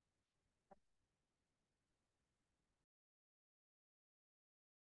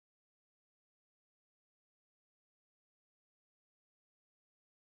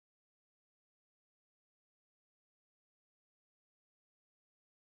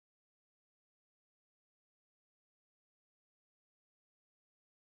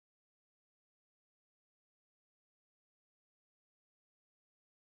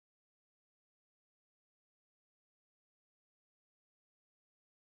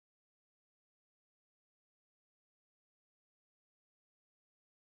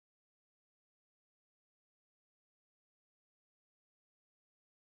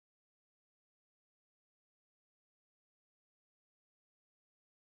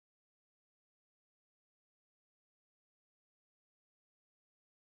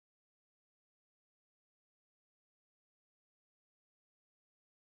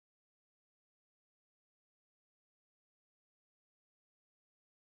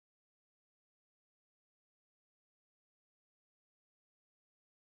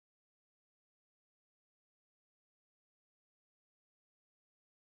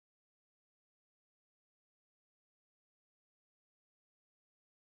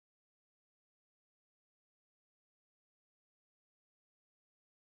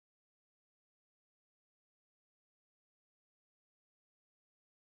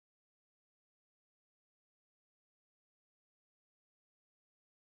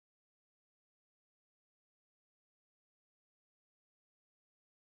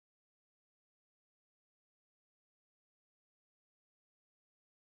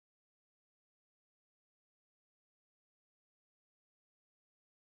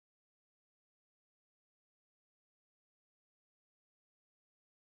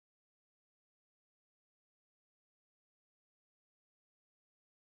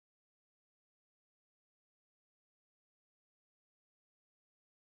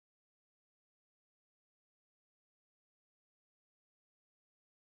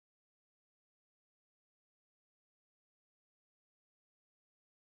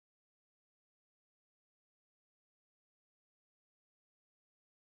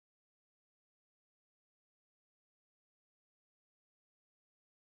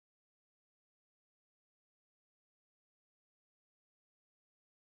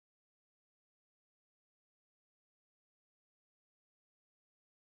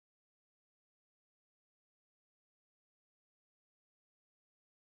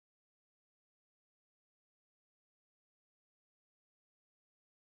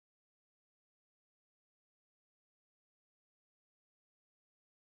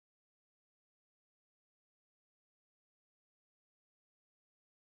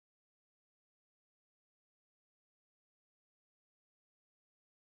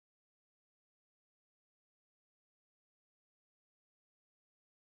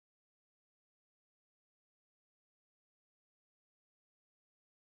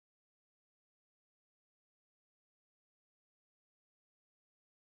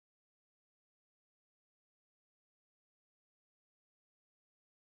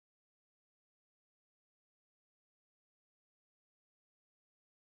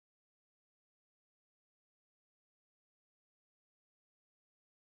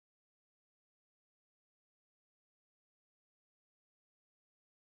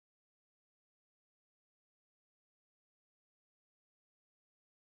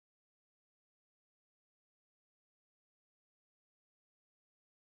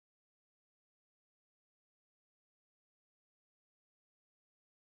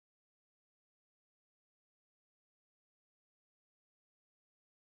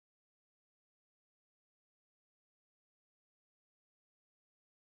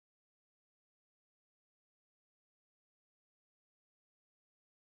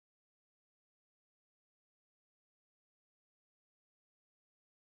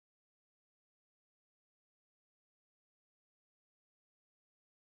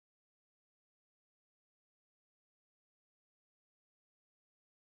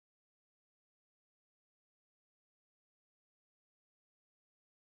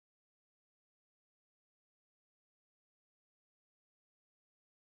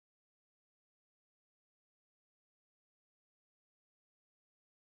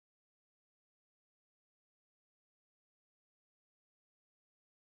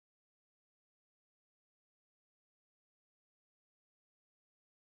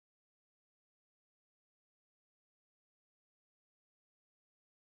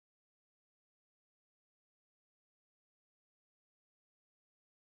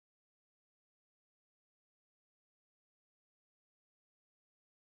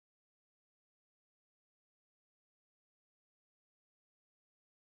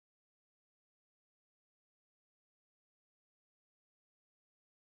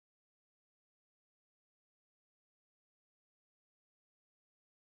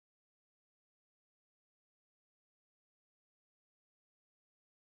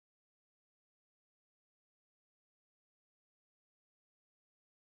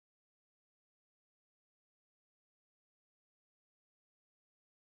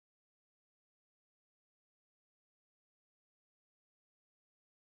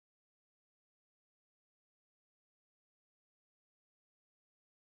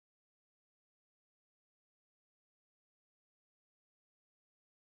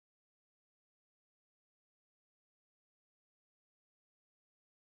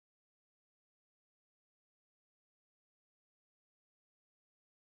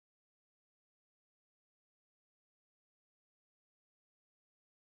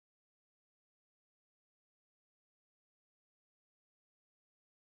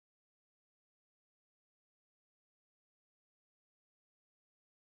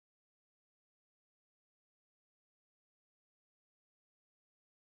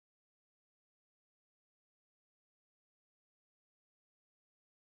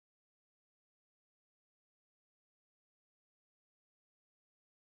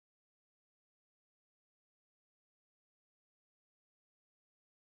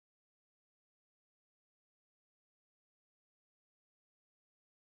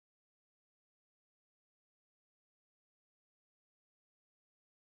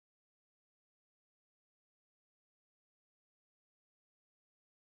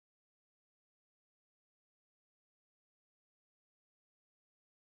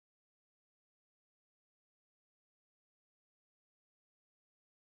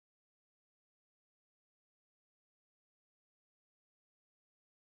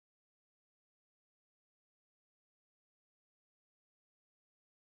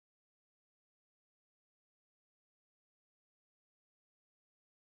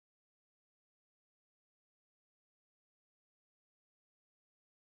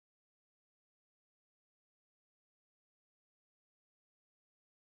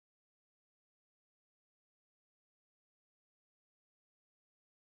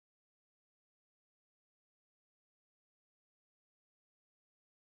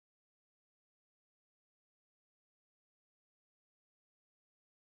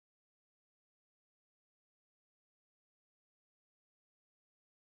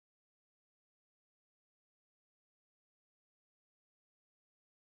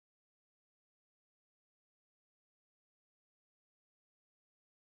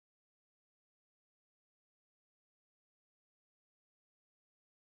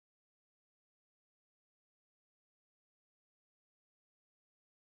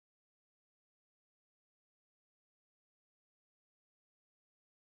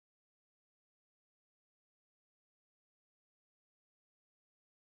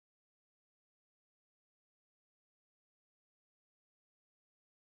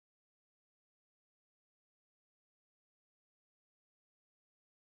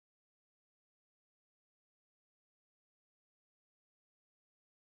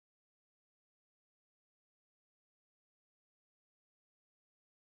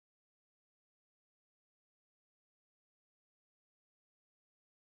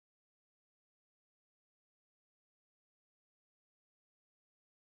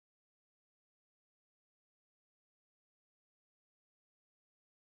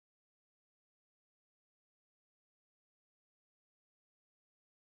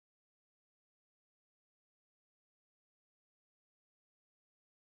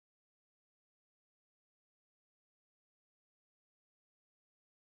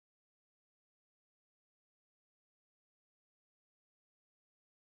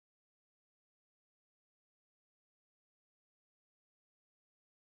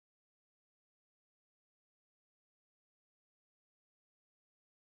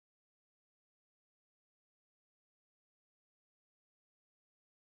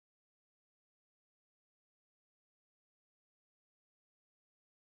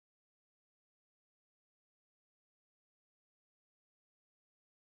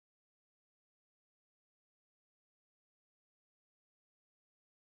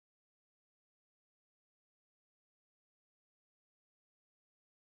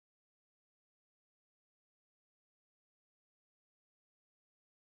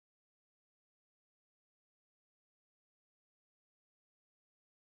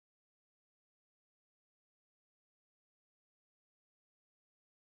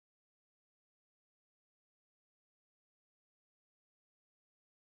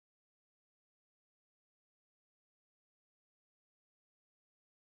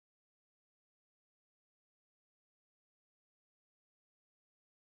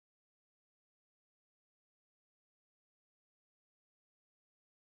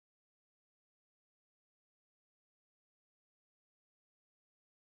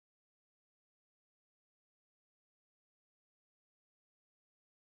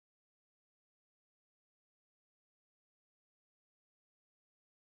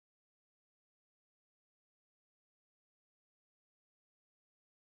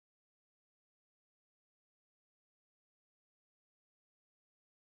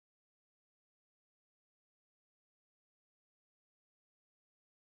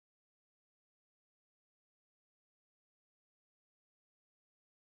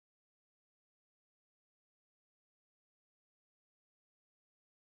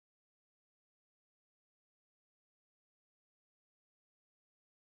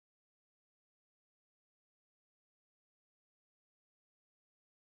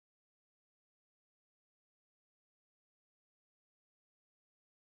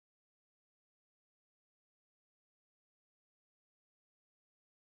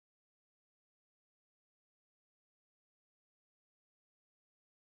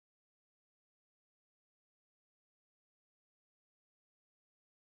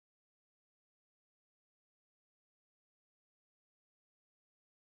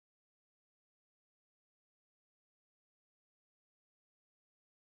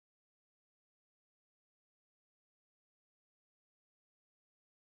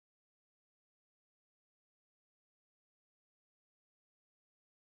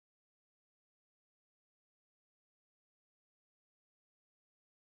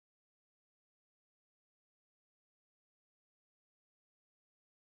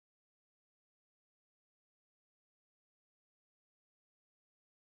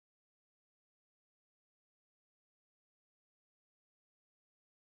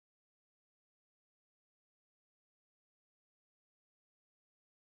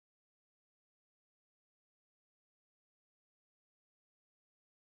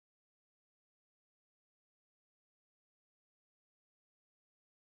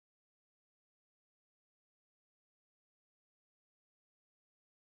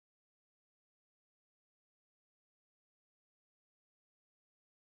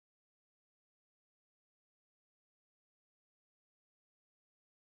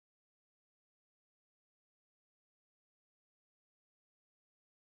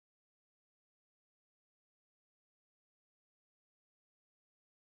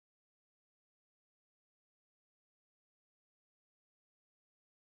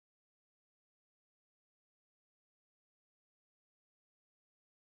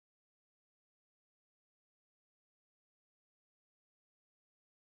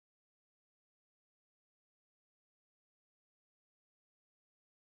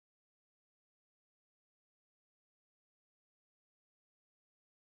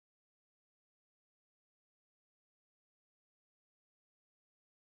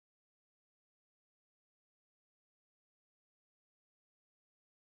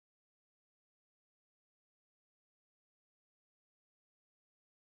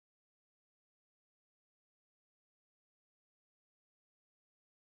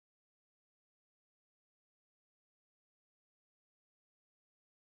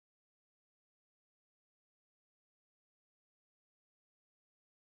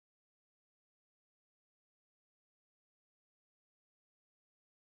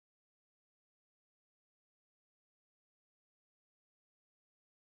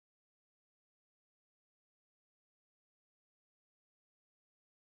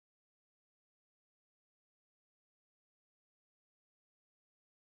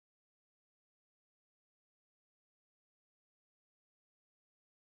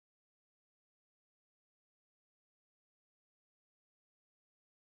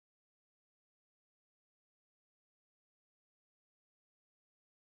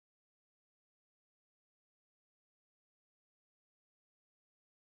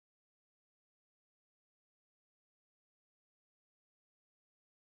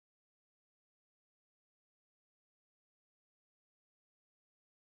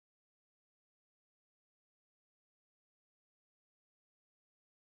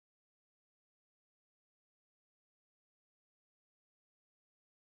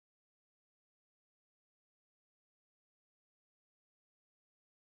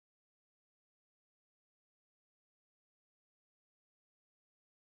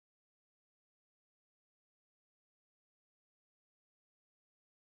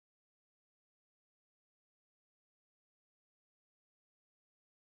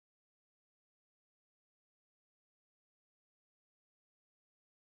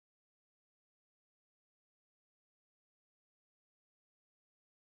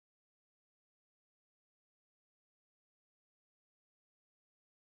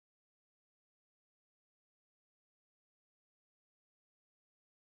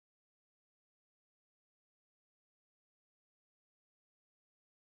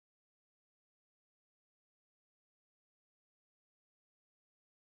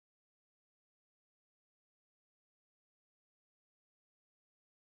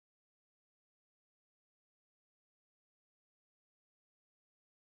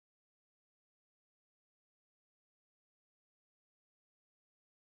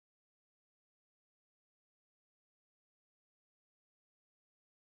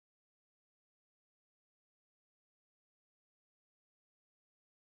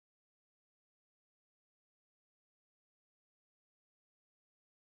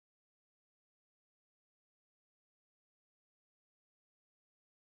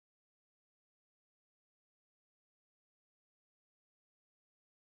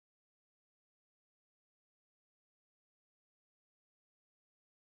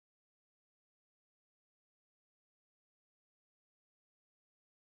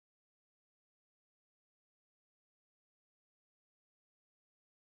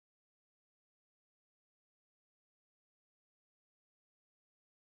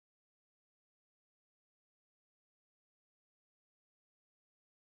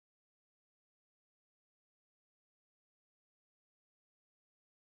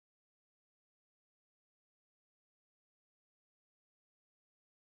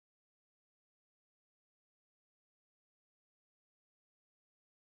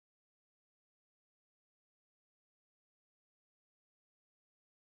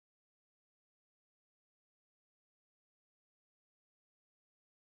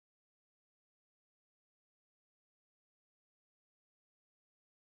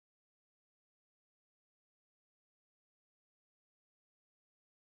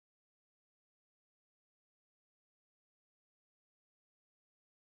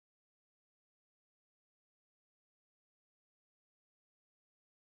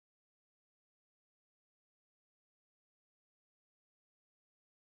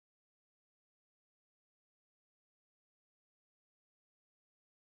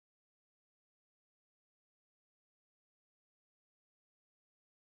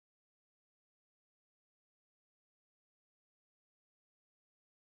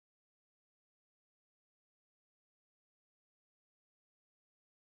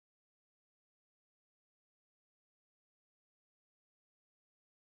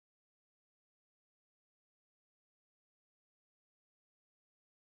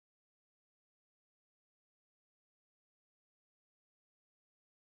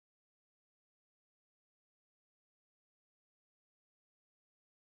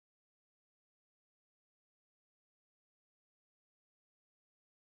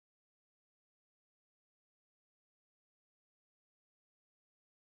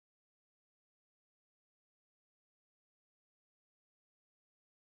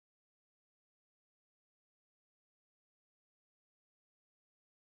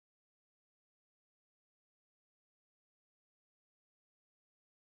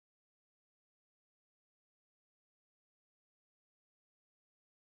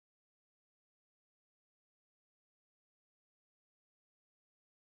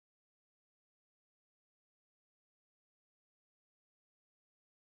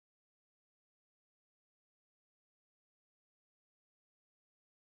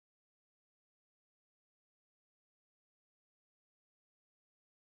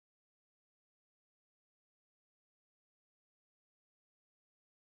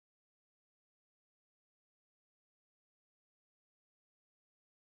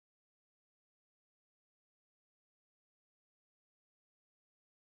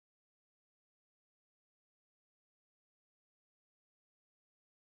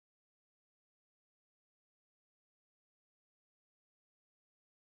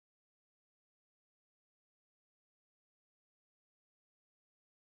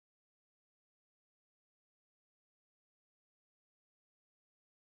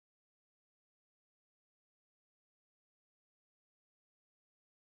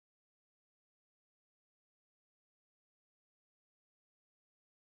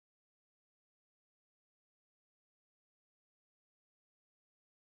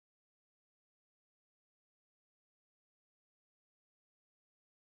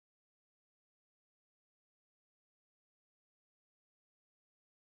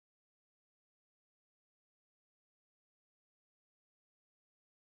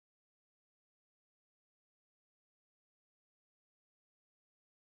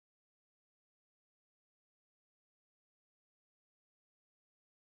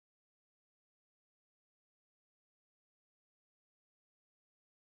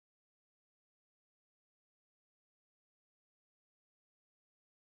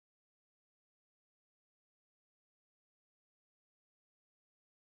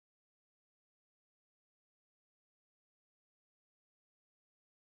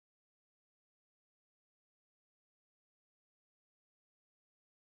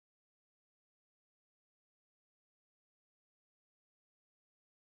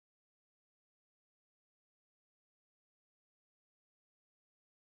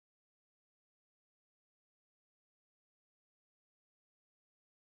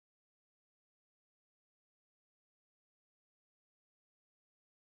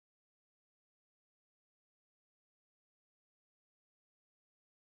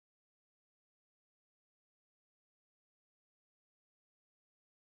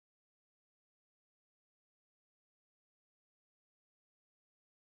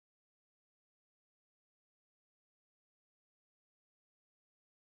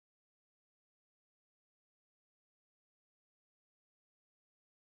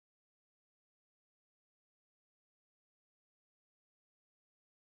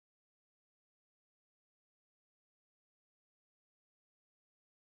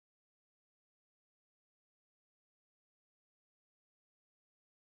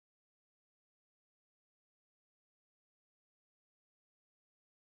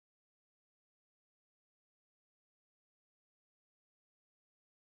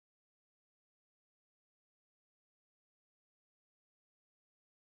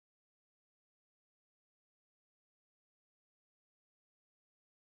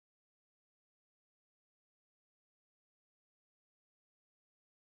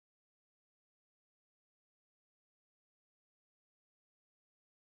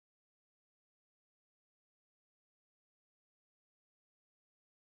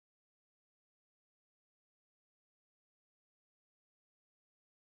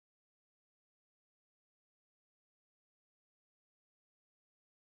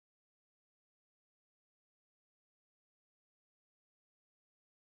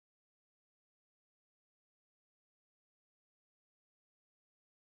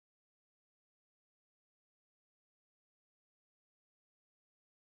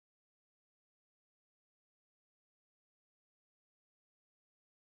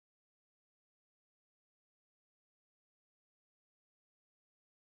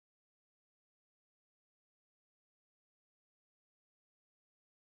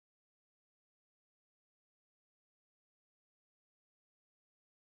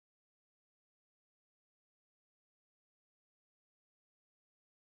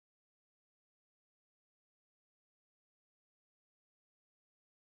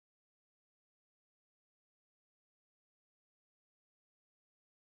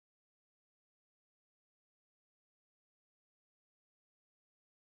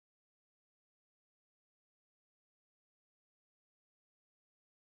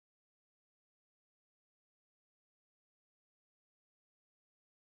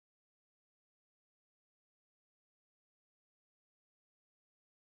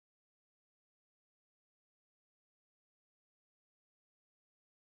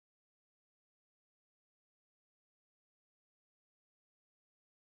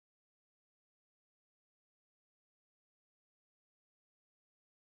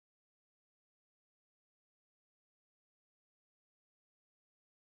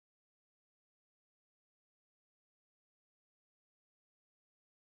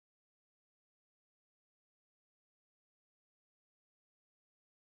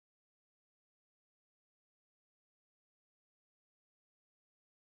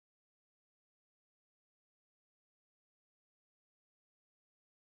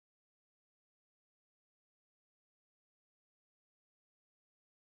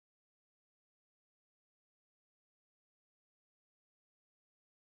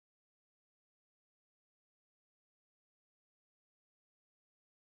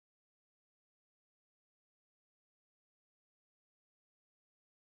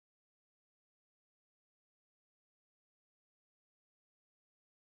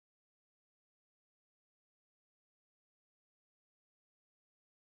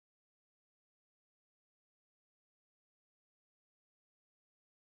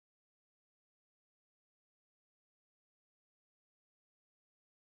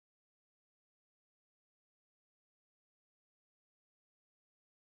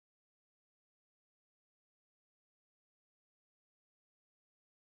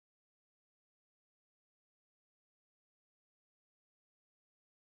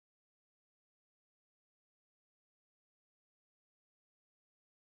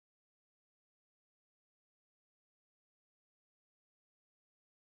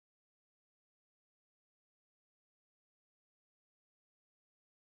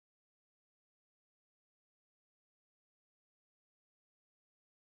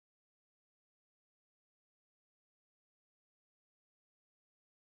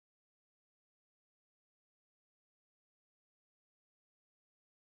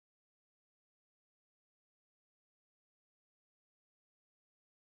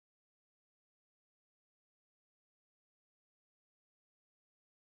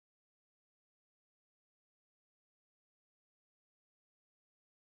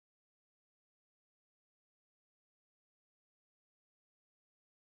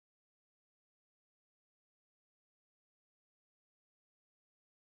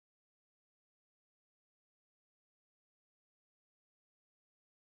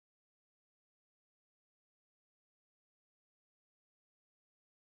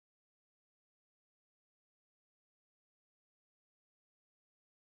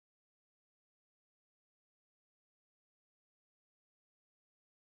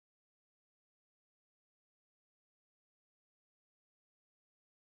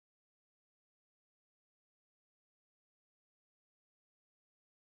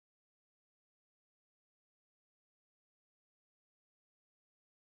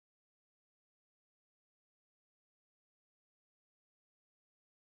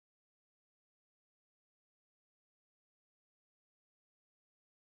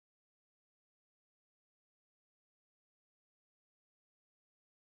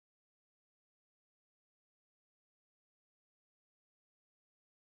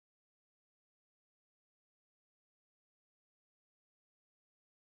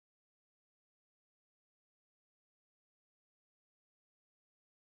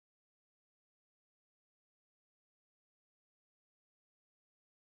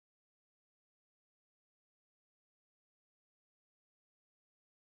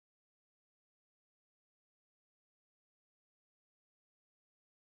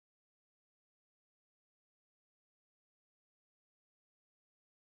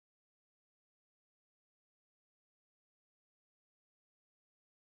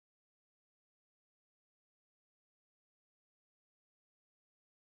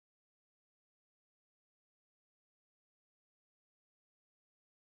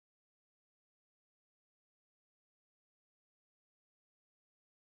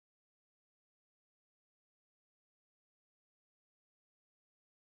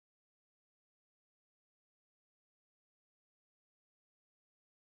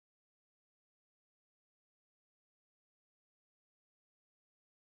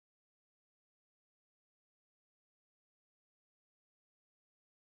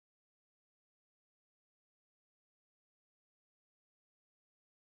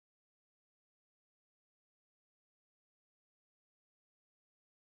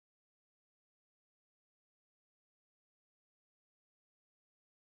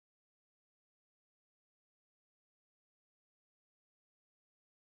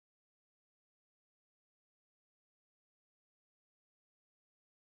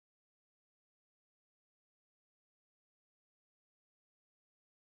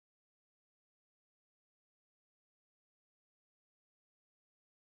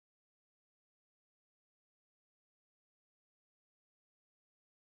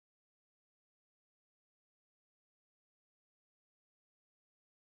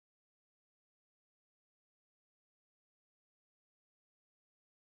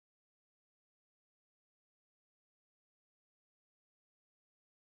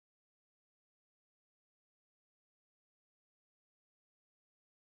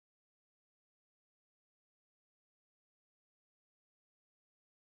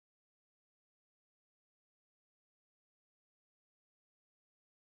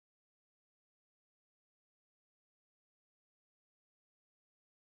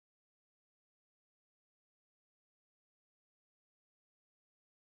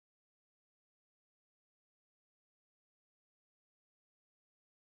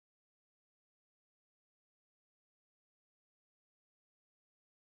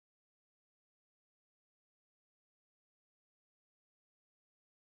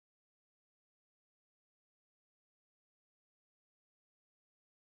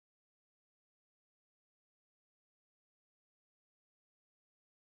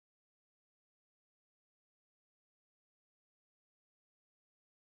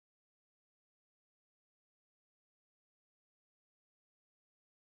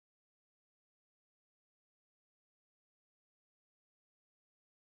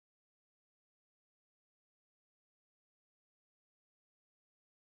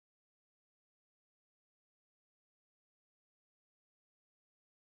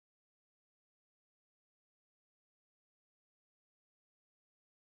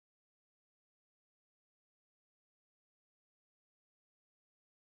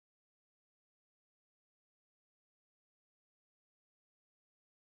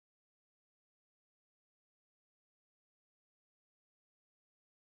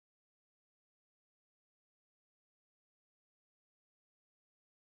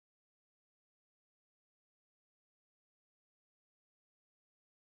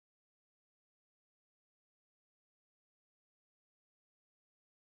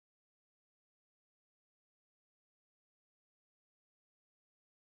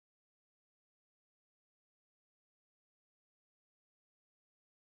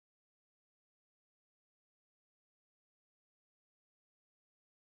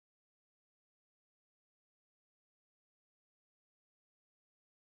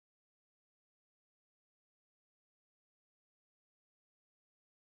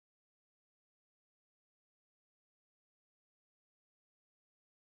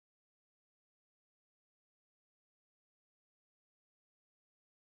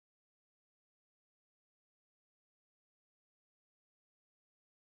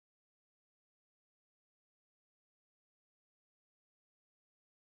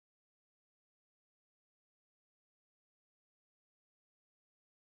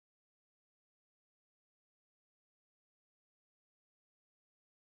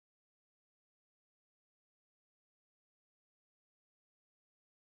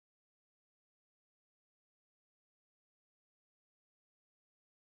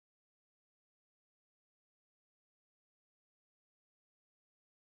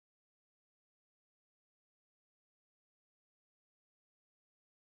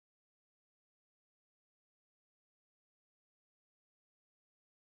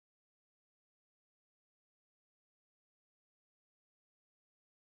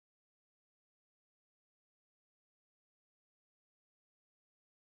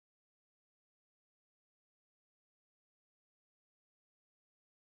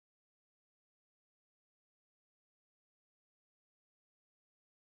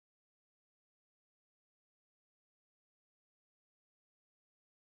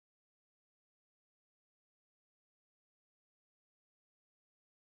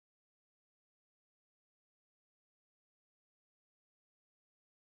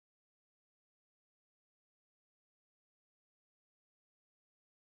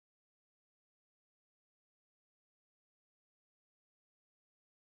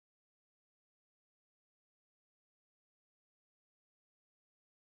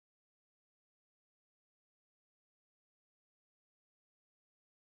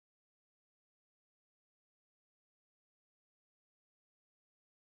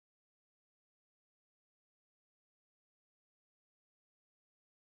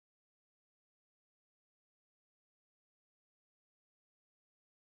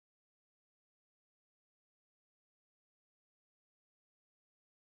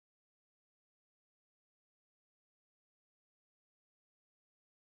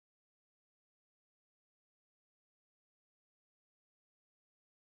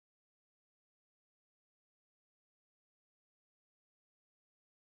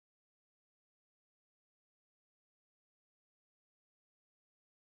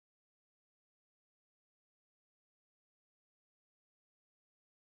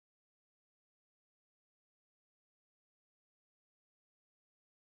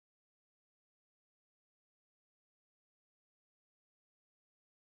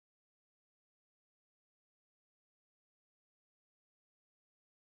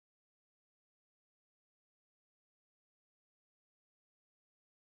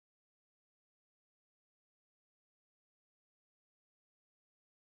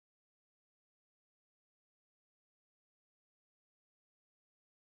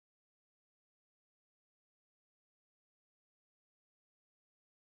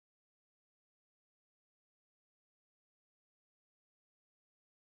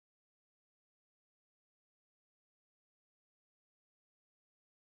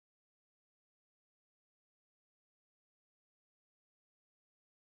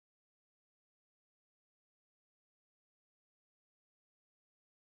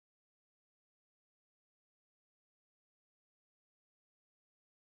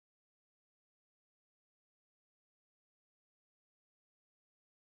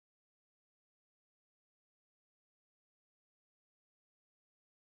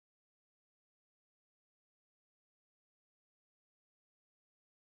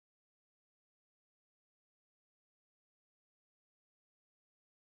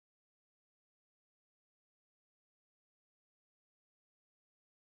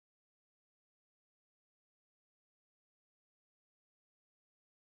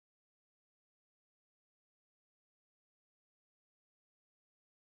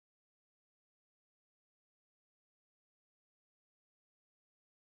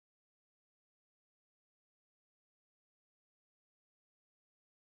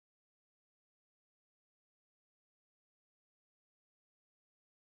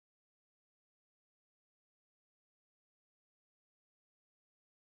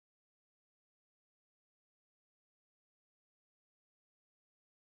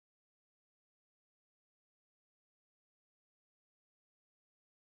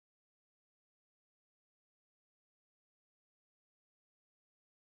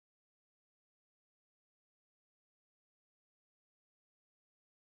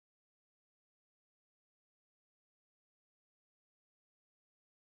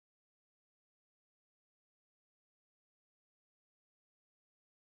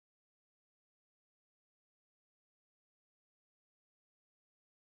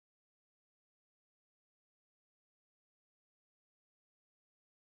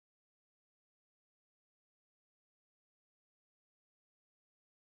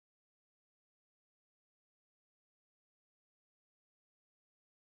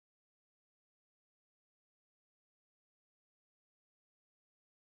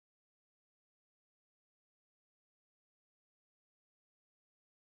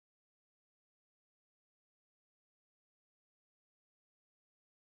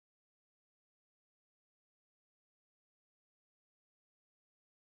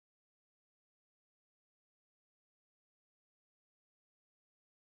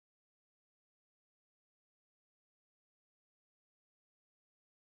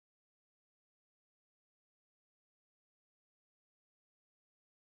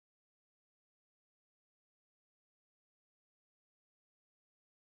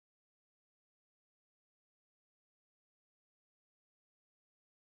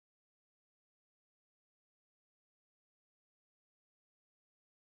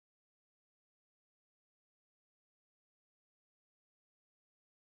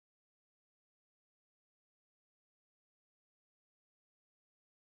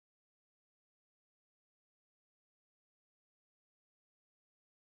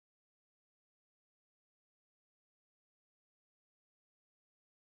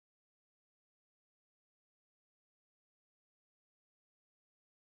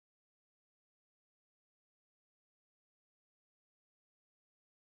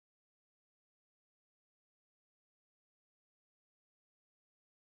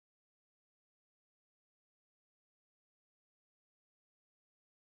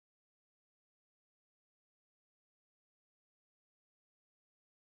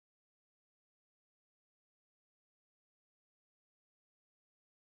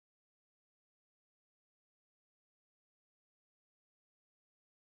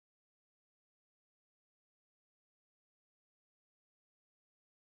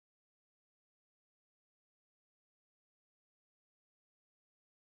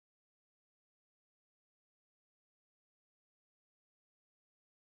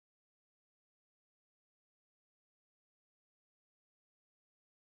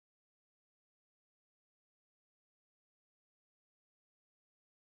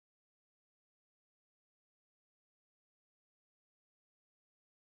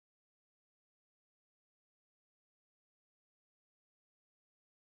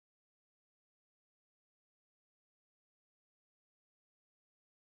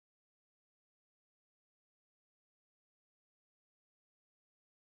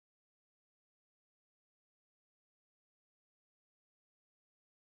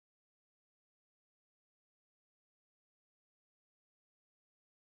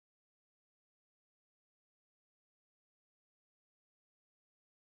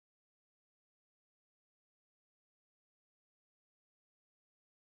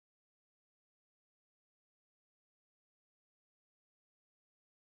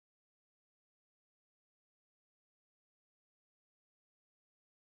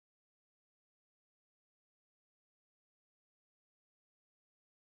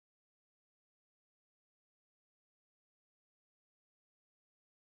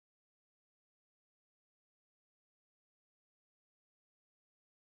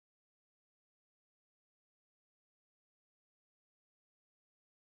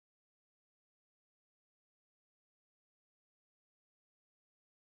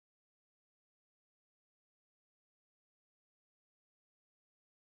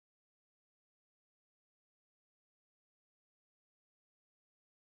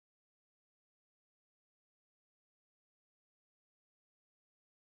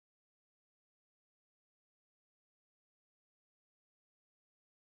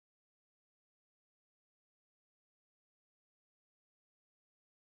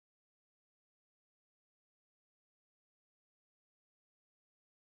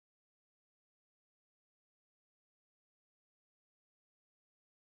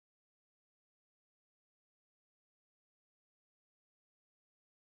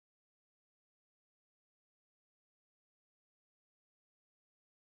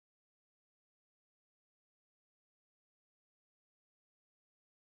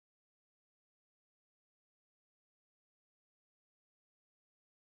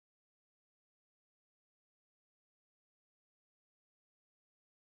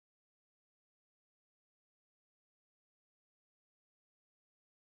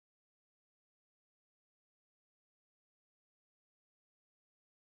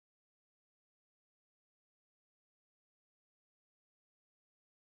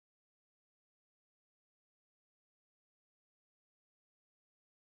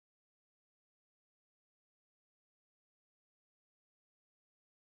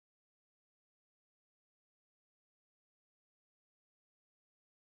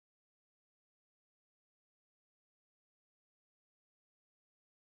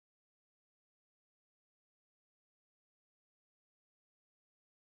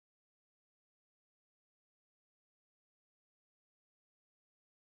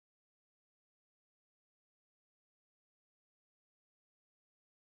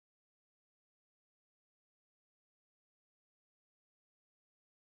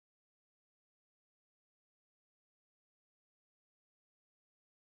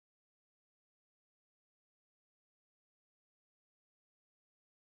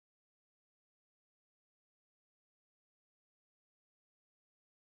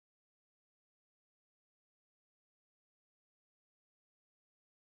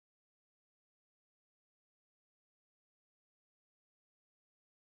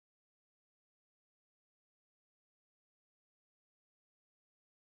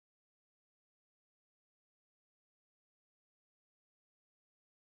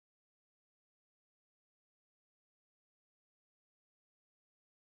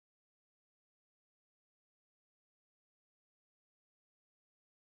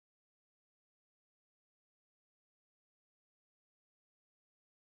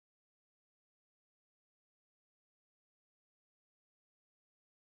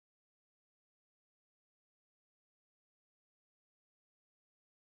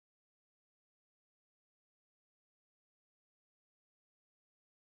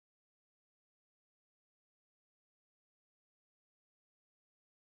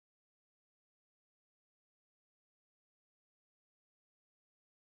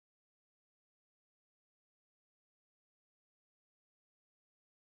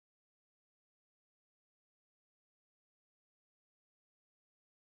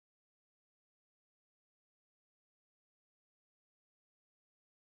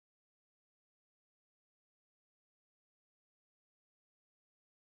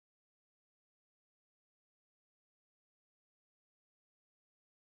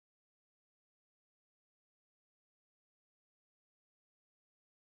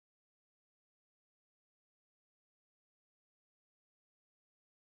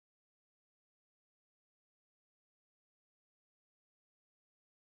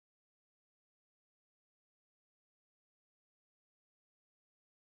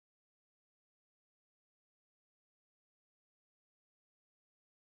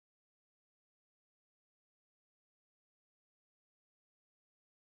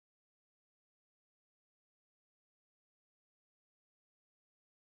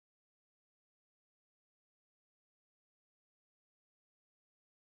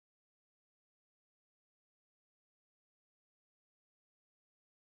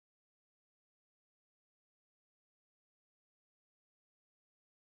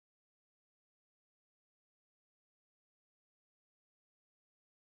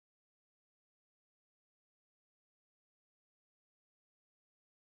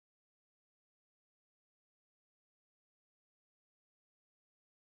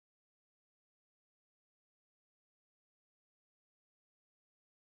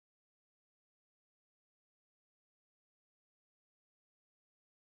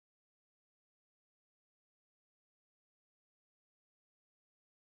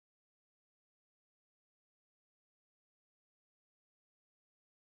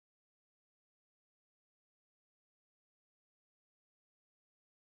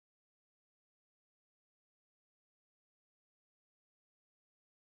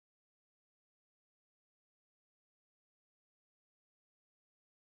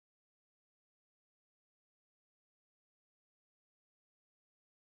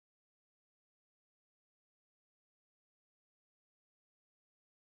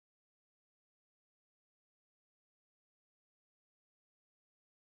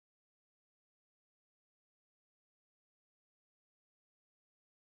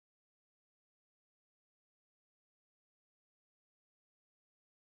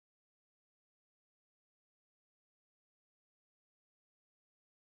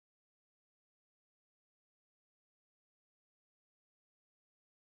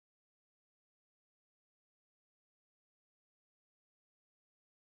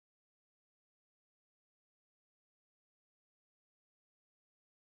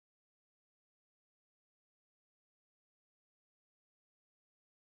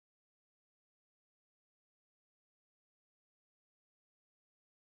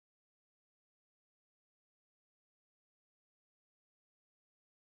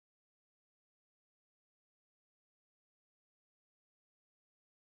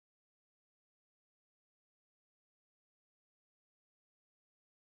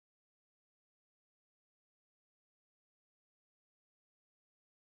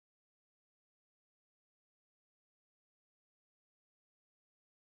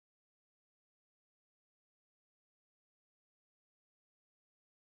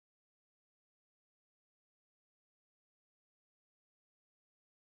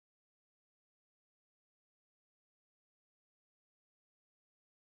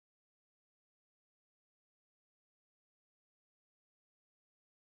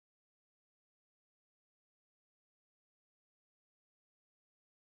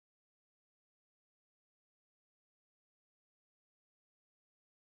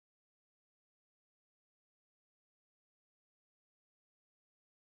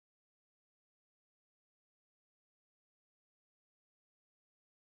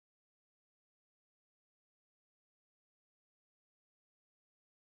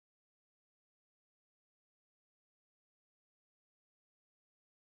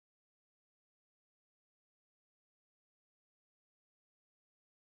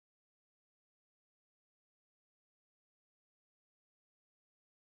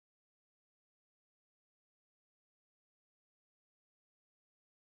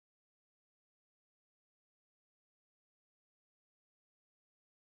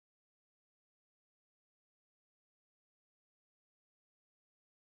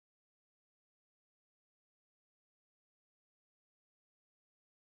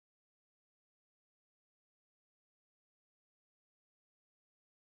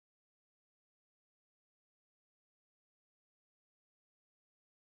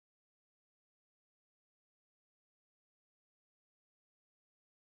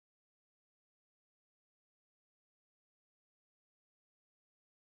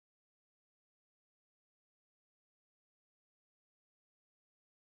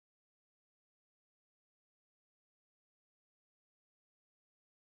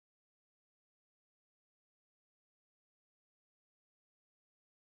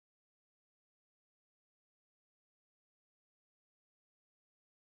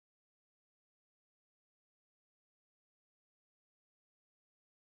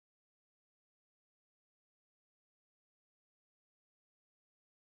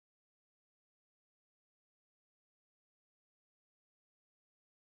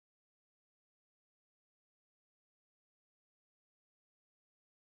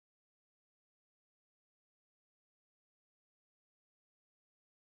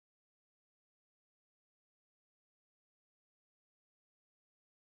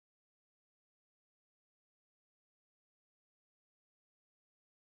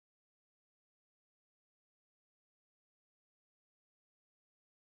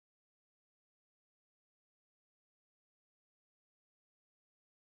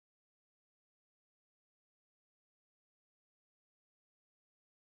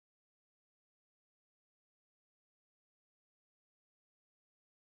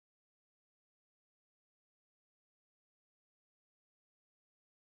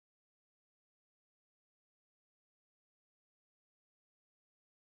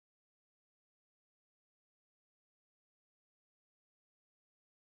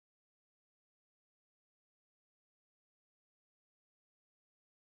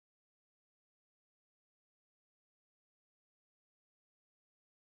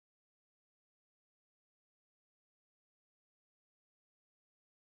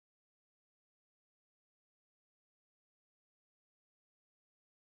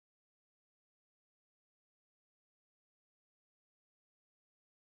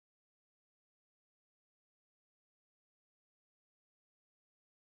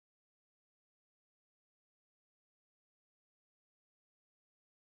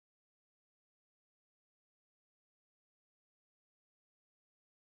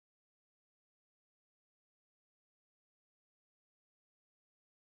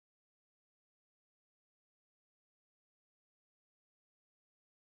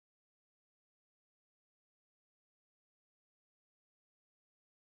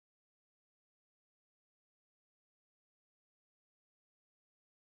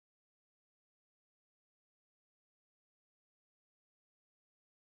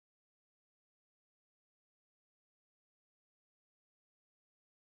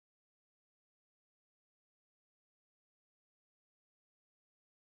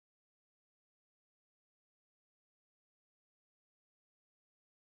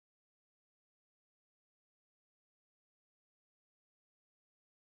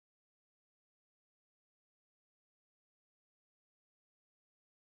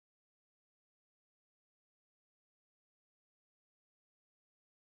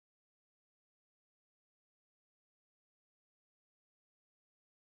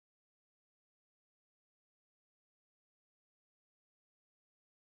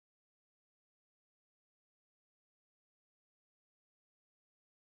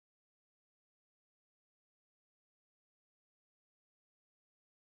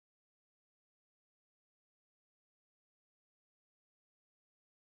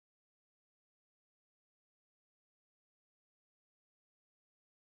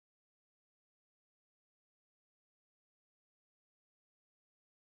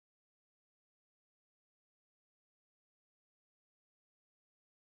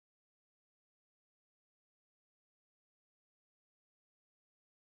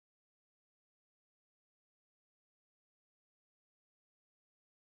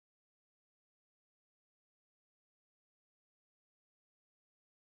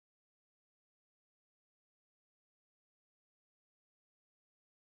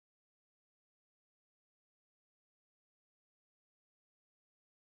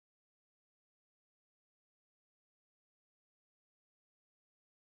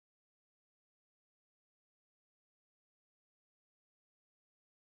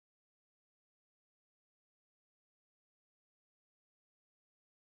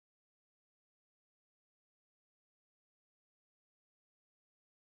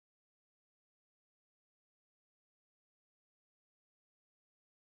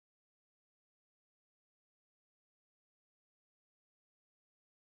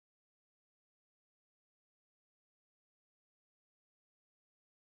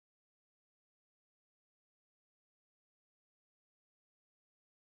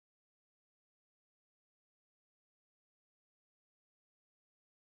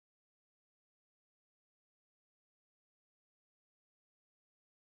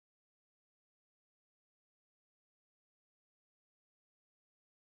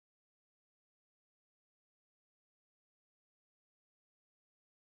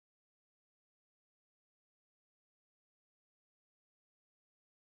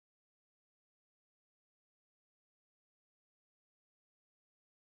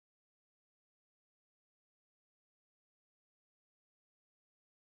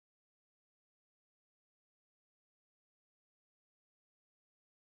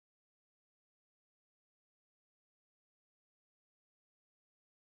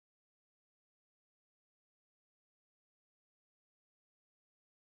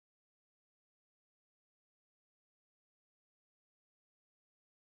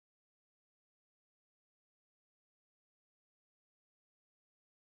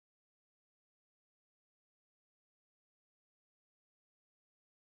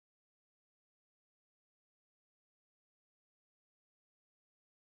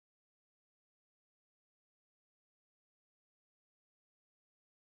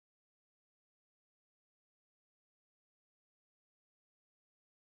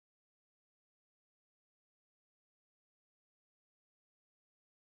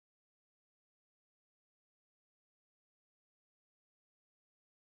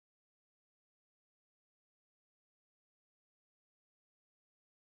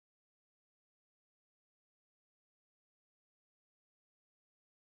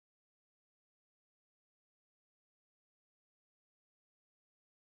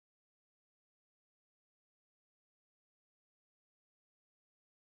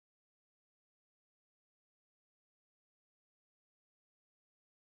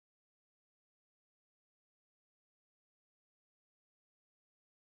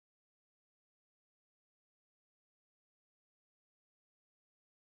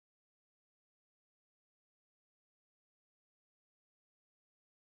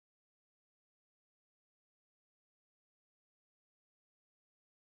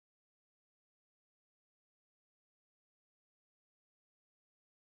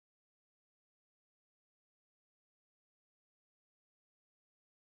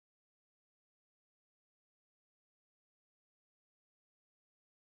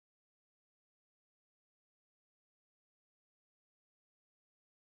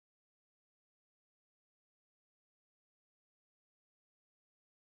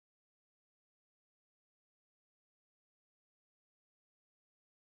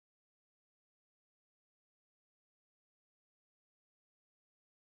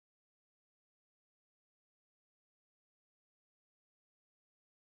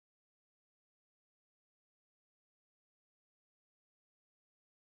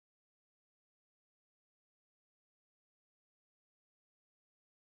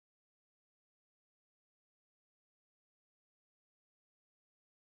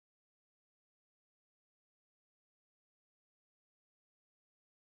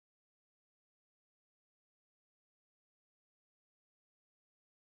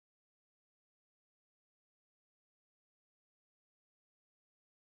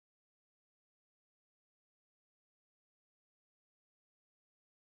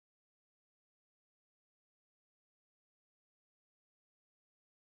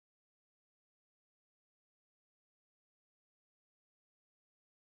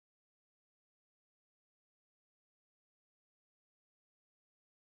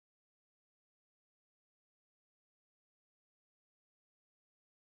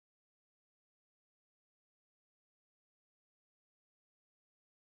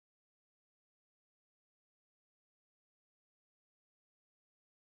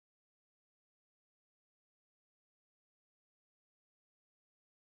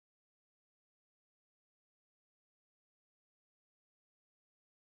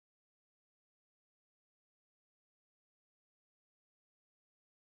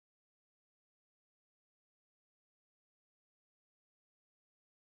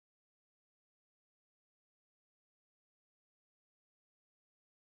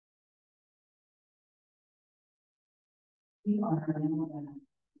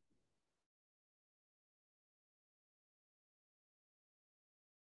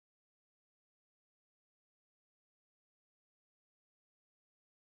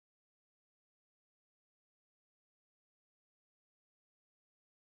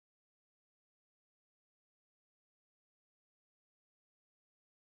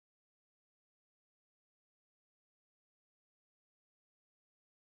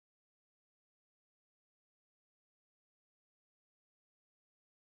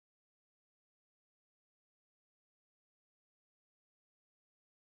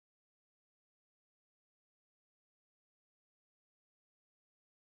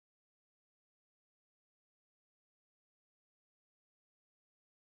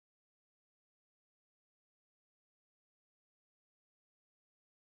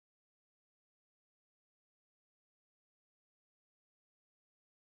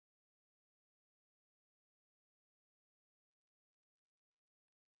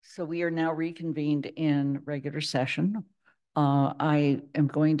 So we are now reconvened in regular session. I am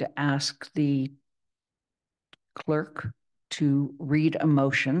going to ask the clerk to read a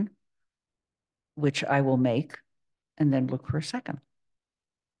motion, which I will make, and then look for a second.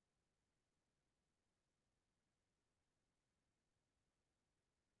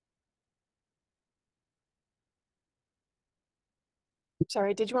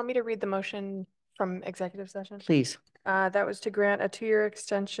 Sorry, did you want me to read the motion from executive session? Please. That was to grant a 2-year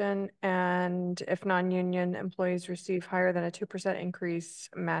extension, and if non-union employees receive higher than a 2% increase,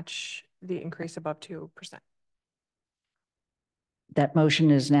 match the increase above 2%. That motion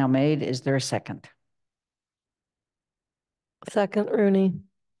is now made. Is there a second? Second, Rooney.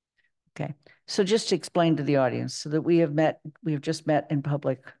 Okay. So just to explain to the audience, so that we have just met in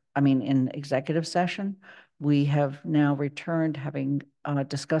public, in executive session. We have now returned, having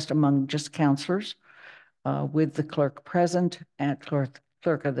discussed among just counselors, with the clerk present and clerk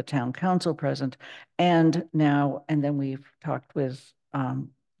of the town council present, and then we've talked with town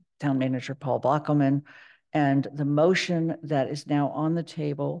manager Paul Bockelman, and the motion that is now on the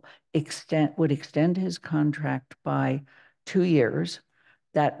table would extend his contract by 2 years.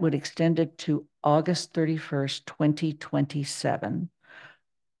 That would extend it to August 31st, 2027.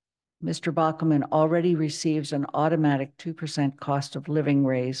 Mr. Bockelman already receives an automatic 2% cost of living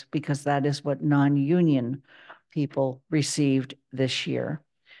raise because that is what non-union people received this year.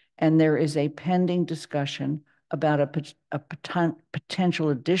 And there is a pending discussion about a potential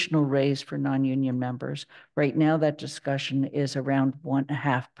additional raise for non-union members. Right now, that discussion is around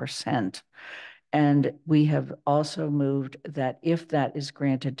 1.5%. And we have also moved that if that is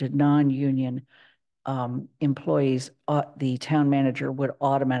granted to non-union employees, the town manager would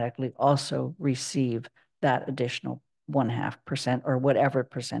automatically also receive that additional 1.5% or whatever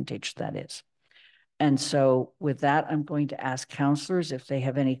percentage that is. And so with that, I'm going to ask counselors if they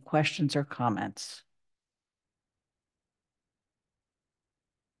have any questions or comments.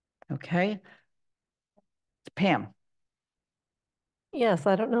 Okay. Pam. Yes,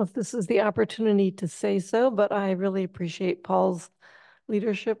 I don't know if this is the opportunity to say so, but I really appreciate Paul's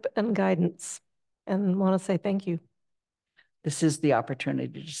leadership and guidance and want to say thank you. This is the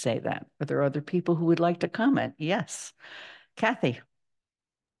opportunity to say that. Are there other people who would like to comment? Yes. Kathy.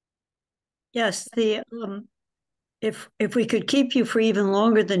 Yes, if we could keep you for even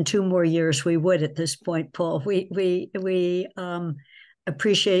longer than 2 more years, we would at this point, Paul. We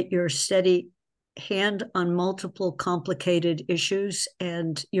appreciate your steady hand on multiple complicated issues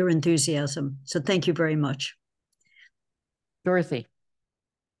and your enthusiasm. So thank you very much. Dorothy.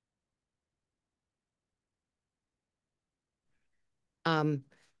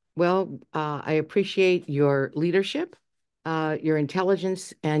 Well, I appreciate your leadership, your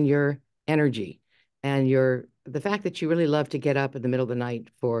intelligence, and your energy, and the fact that you really love to get up in the middle of the night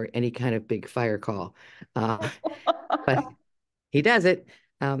for any kind of big fire call. But he does it.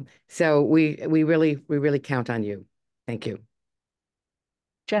 So we really count on you. Thank you.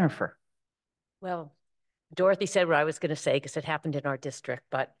 Jennifer. Well, Dorothy said what I was going to say because it happened in our district,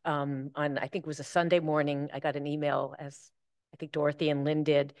 but on, I think it was a Sunday morning, I got an email, as I think Dorothy and Lynn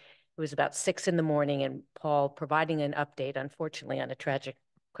did. It was about 6 in the morning, and Paul providing an update, unfortunately, on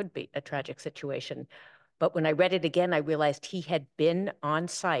could be a tragic situation. But when I read it again, I realized he had been on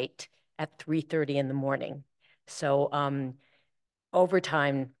site at 3:30 in the morning. So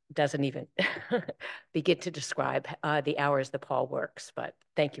overtime doesn't even begin to describe the hours that Paul works, but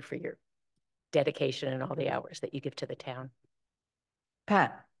thank you for your dedication and all the hours that you give to the town.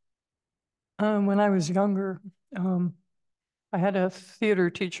 Pat. When I was younger, I had a theater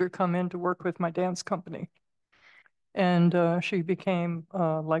teacher come in to work with my dance company, and she became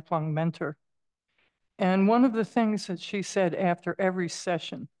a lifelong mentor. And one of the things that she said after every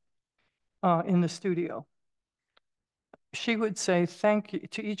session in the studio, she would say thank you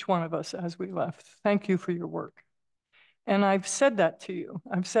to each one of us as we left. Thank you for your work. And I've said that to you.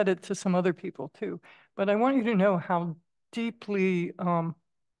 I've said it to some other people too. But I want you to know how deeply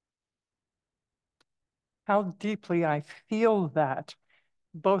I feel that,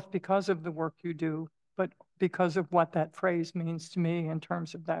 both because of the work you do, but because of what that phrase means to me in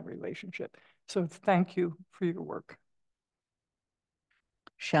terms of that relationship. So thank you for your work.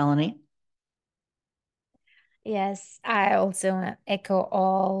 Shalini? Yes, I also echo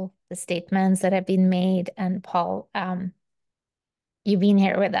all the statements that have been made. And Paul, you've been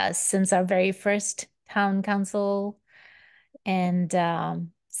here with us since our very first town council. And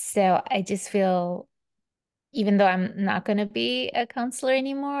so I just feel, even though I'm not going to be a counselor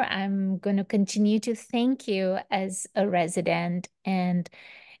anymore, I'm going to continue to thank you as a resident. And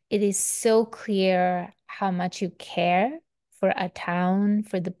it is so clear how much you care for a town,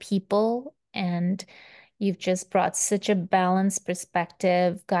 for the people, and you've just brought such a balanced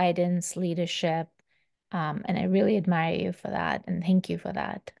perspective, guidance, leadership. And I really admire you for that. And thank you for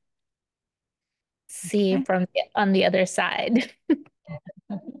that. See you on the other side.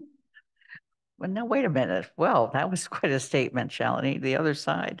 Well, no, wait a minute. Well, that was quite a statement, Shalini, the other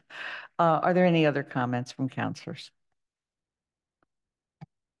side. Are there any other comments from counselors?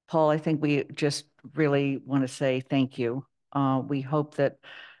 Paul, I think we just really want to say thank you. We hope that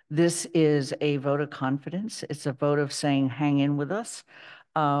this is a vote of confidence. It's a vote of saying, hang in with us.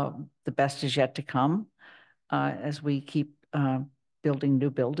 The best is yet to come as we keep building new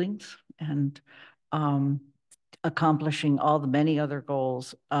buildings and accomplishing all the many other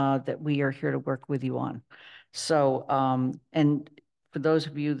goals that we are here to work with you on. So, and for those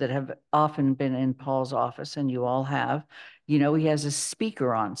of you that have often been in Paul's office, and you all have, you know, he has a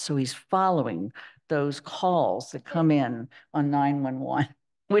speaker on, so he's following those calls that come in on 911,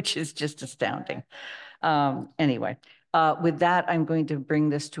 which is just astounding. Anyway, with that, I'm going to bring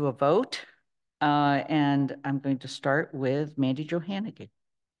this to a vote, and I'm going to start with Mandy Johanigan.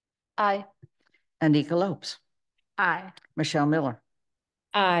 Aye. Anika Lopes. Aye. Michelle Miller.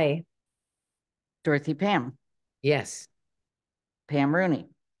 Aye. Dorothy Pam. Yes. Pam Rooney.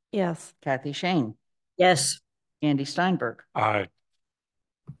 Yes. Kathy Shane. Yes. Andy Steinberg. Aye.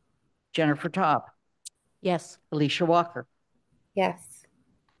 Jennifer Taub. Yes. Alicia Walker. Yes.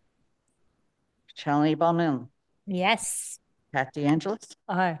 Shalini Balmoon. Yes. Pat DeAngelis.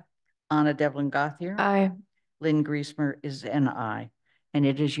 Aye. Anna Devlin Gauthier. Aye. Lynn Griesmer is an aye. And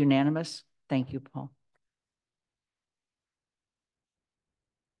it is unanimous. Thank you, Paul.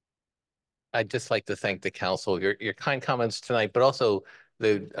 I'd just like to thank the council, your kind comments tonight, but also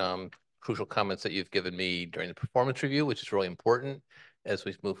the crucial comments that you've given me during the performance review, which is really important as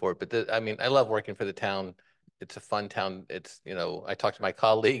we move forward. But I mean, I love working for the town. It's a fun town. It's, you know, I talk to my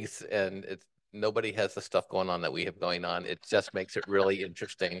colleagues and it's nobody has the stuff going on that we have going on. It just makes it really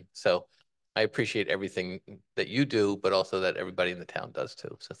interesting. So I appreciate everything that you do, but also that everybody in the town does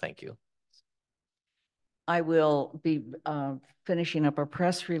too. So thank you. I will be finishing up a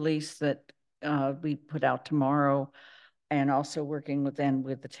press release that we put out tomorrow, and also working with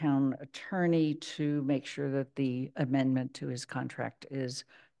the town attorney to make sure that the amendment to his contract is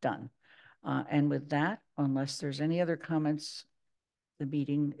done. And with that, unless there's any other comments, the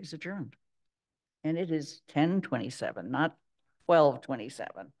meeting is adjourned. And it is 10:27, not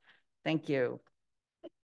 12:27. Thank you.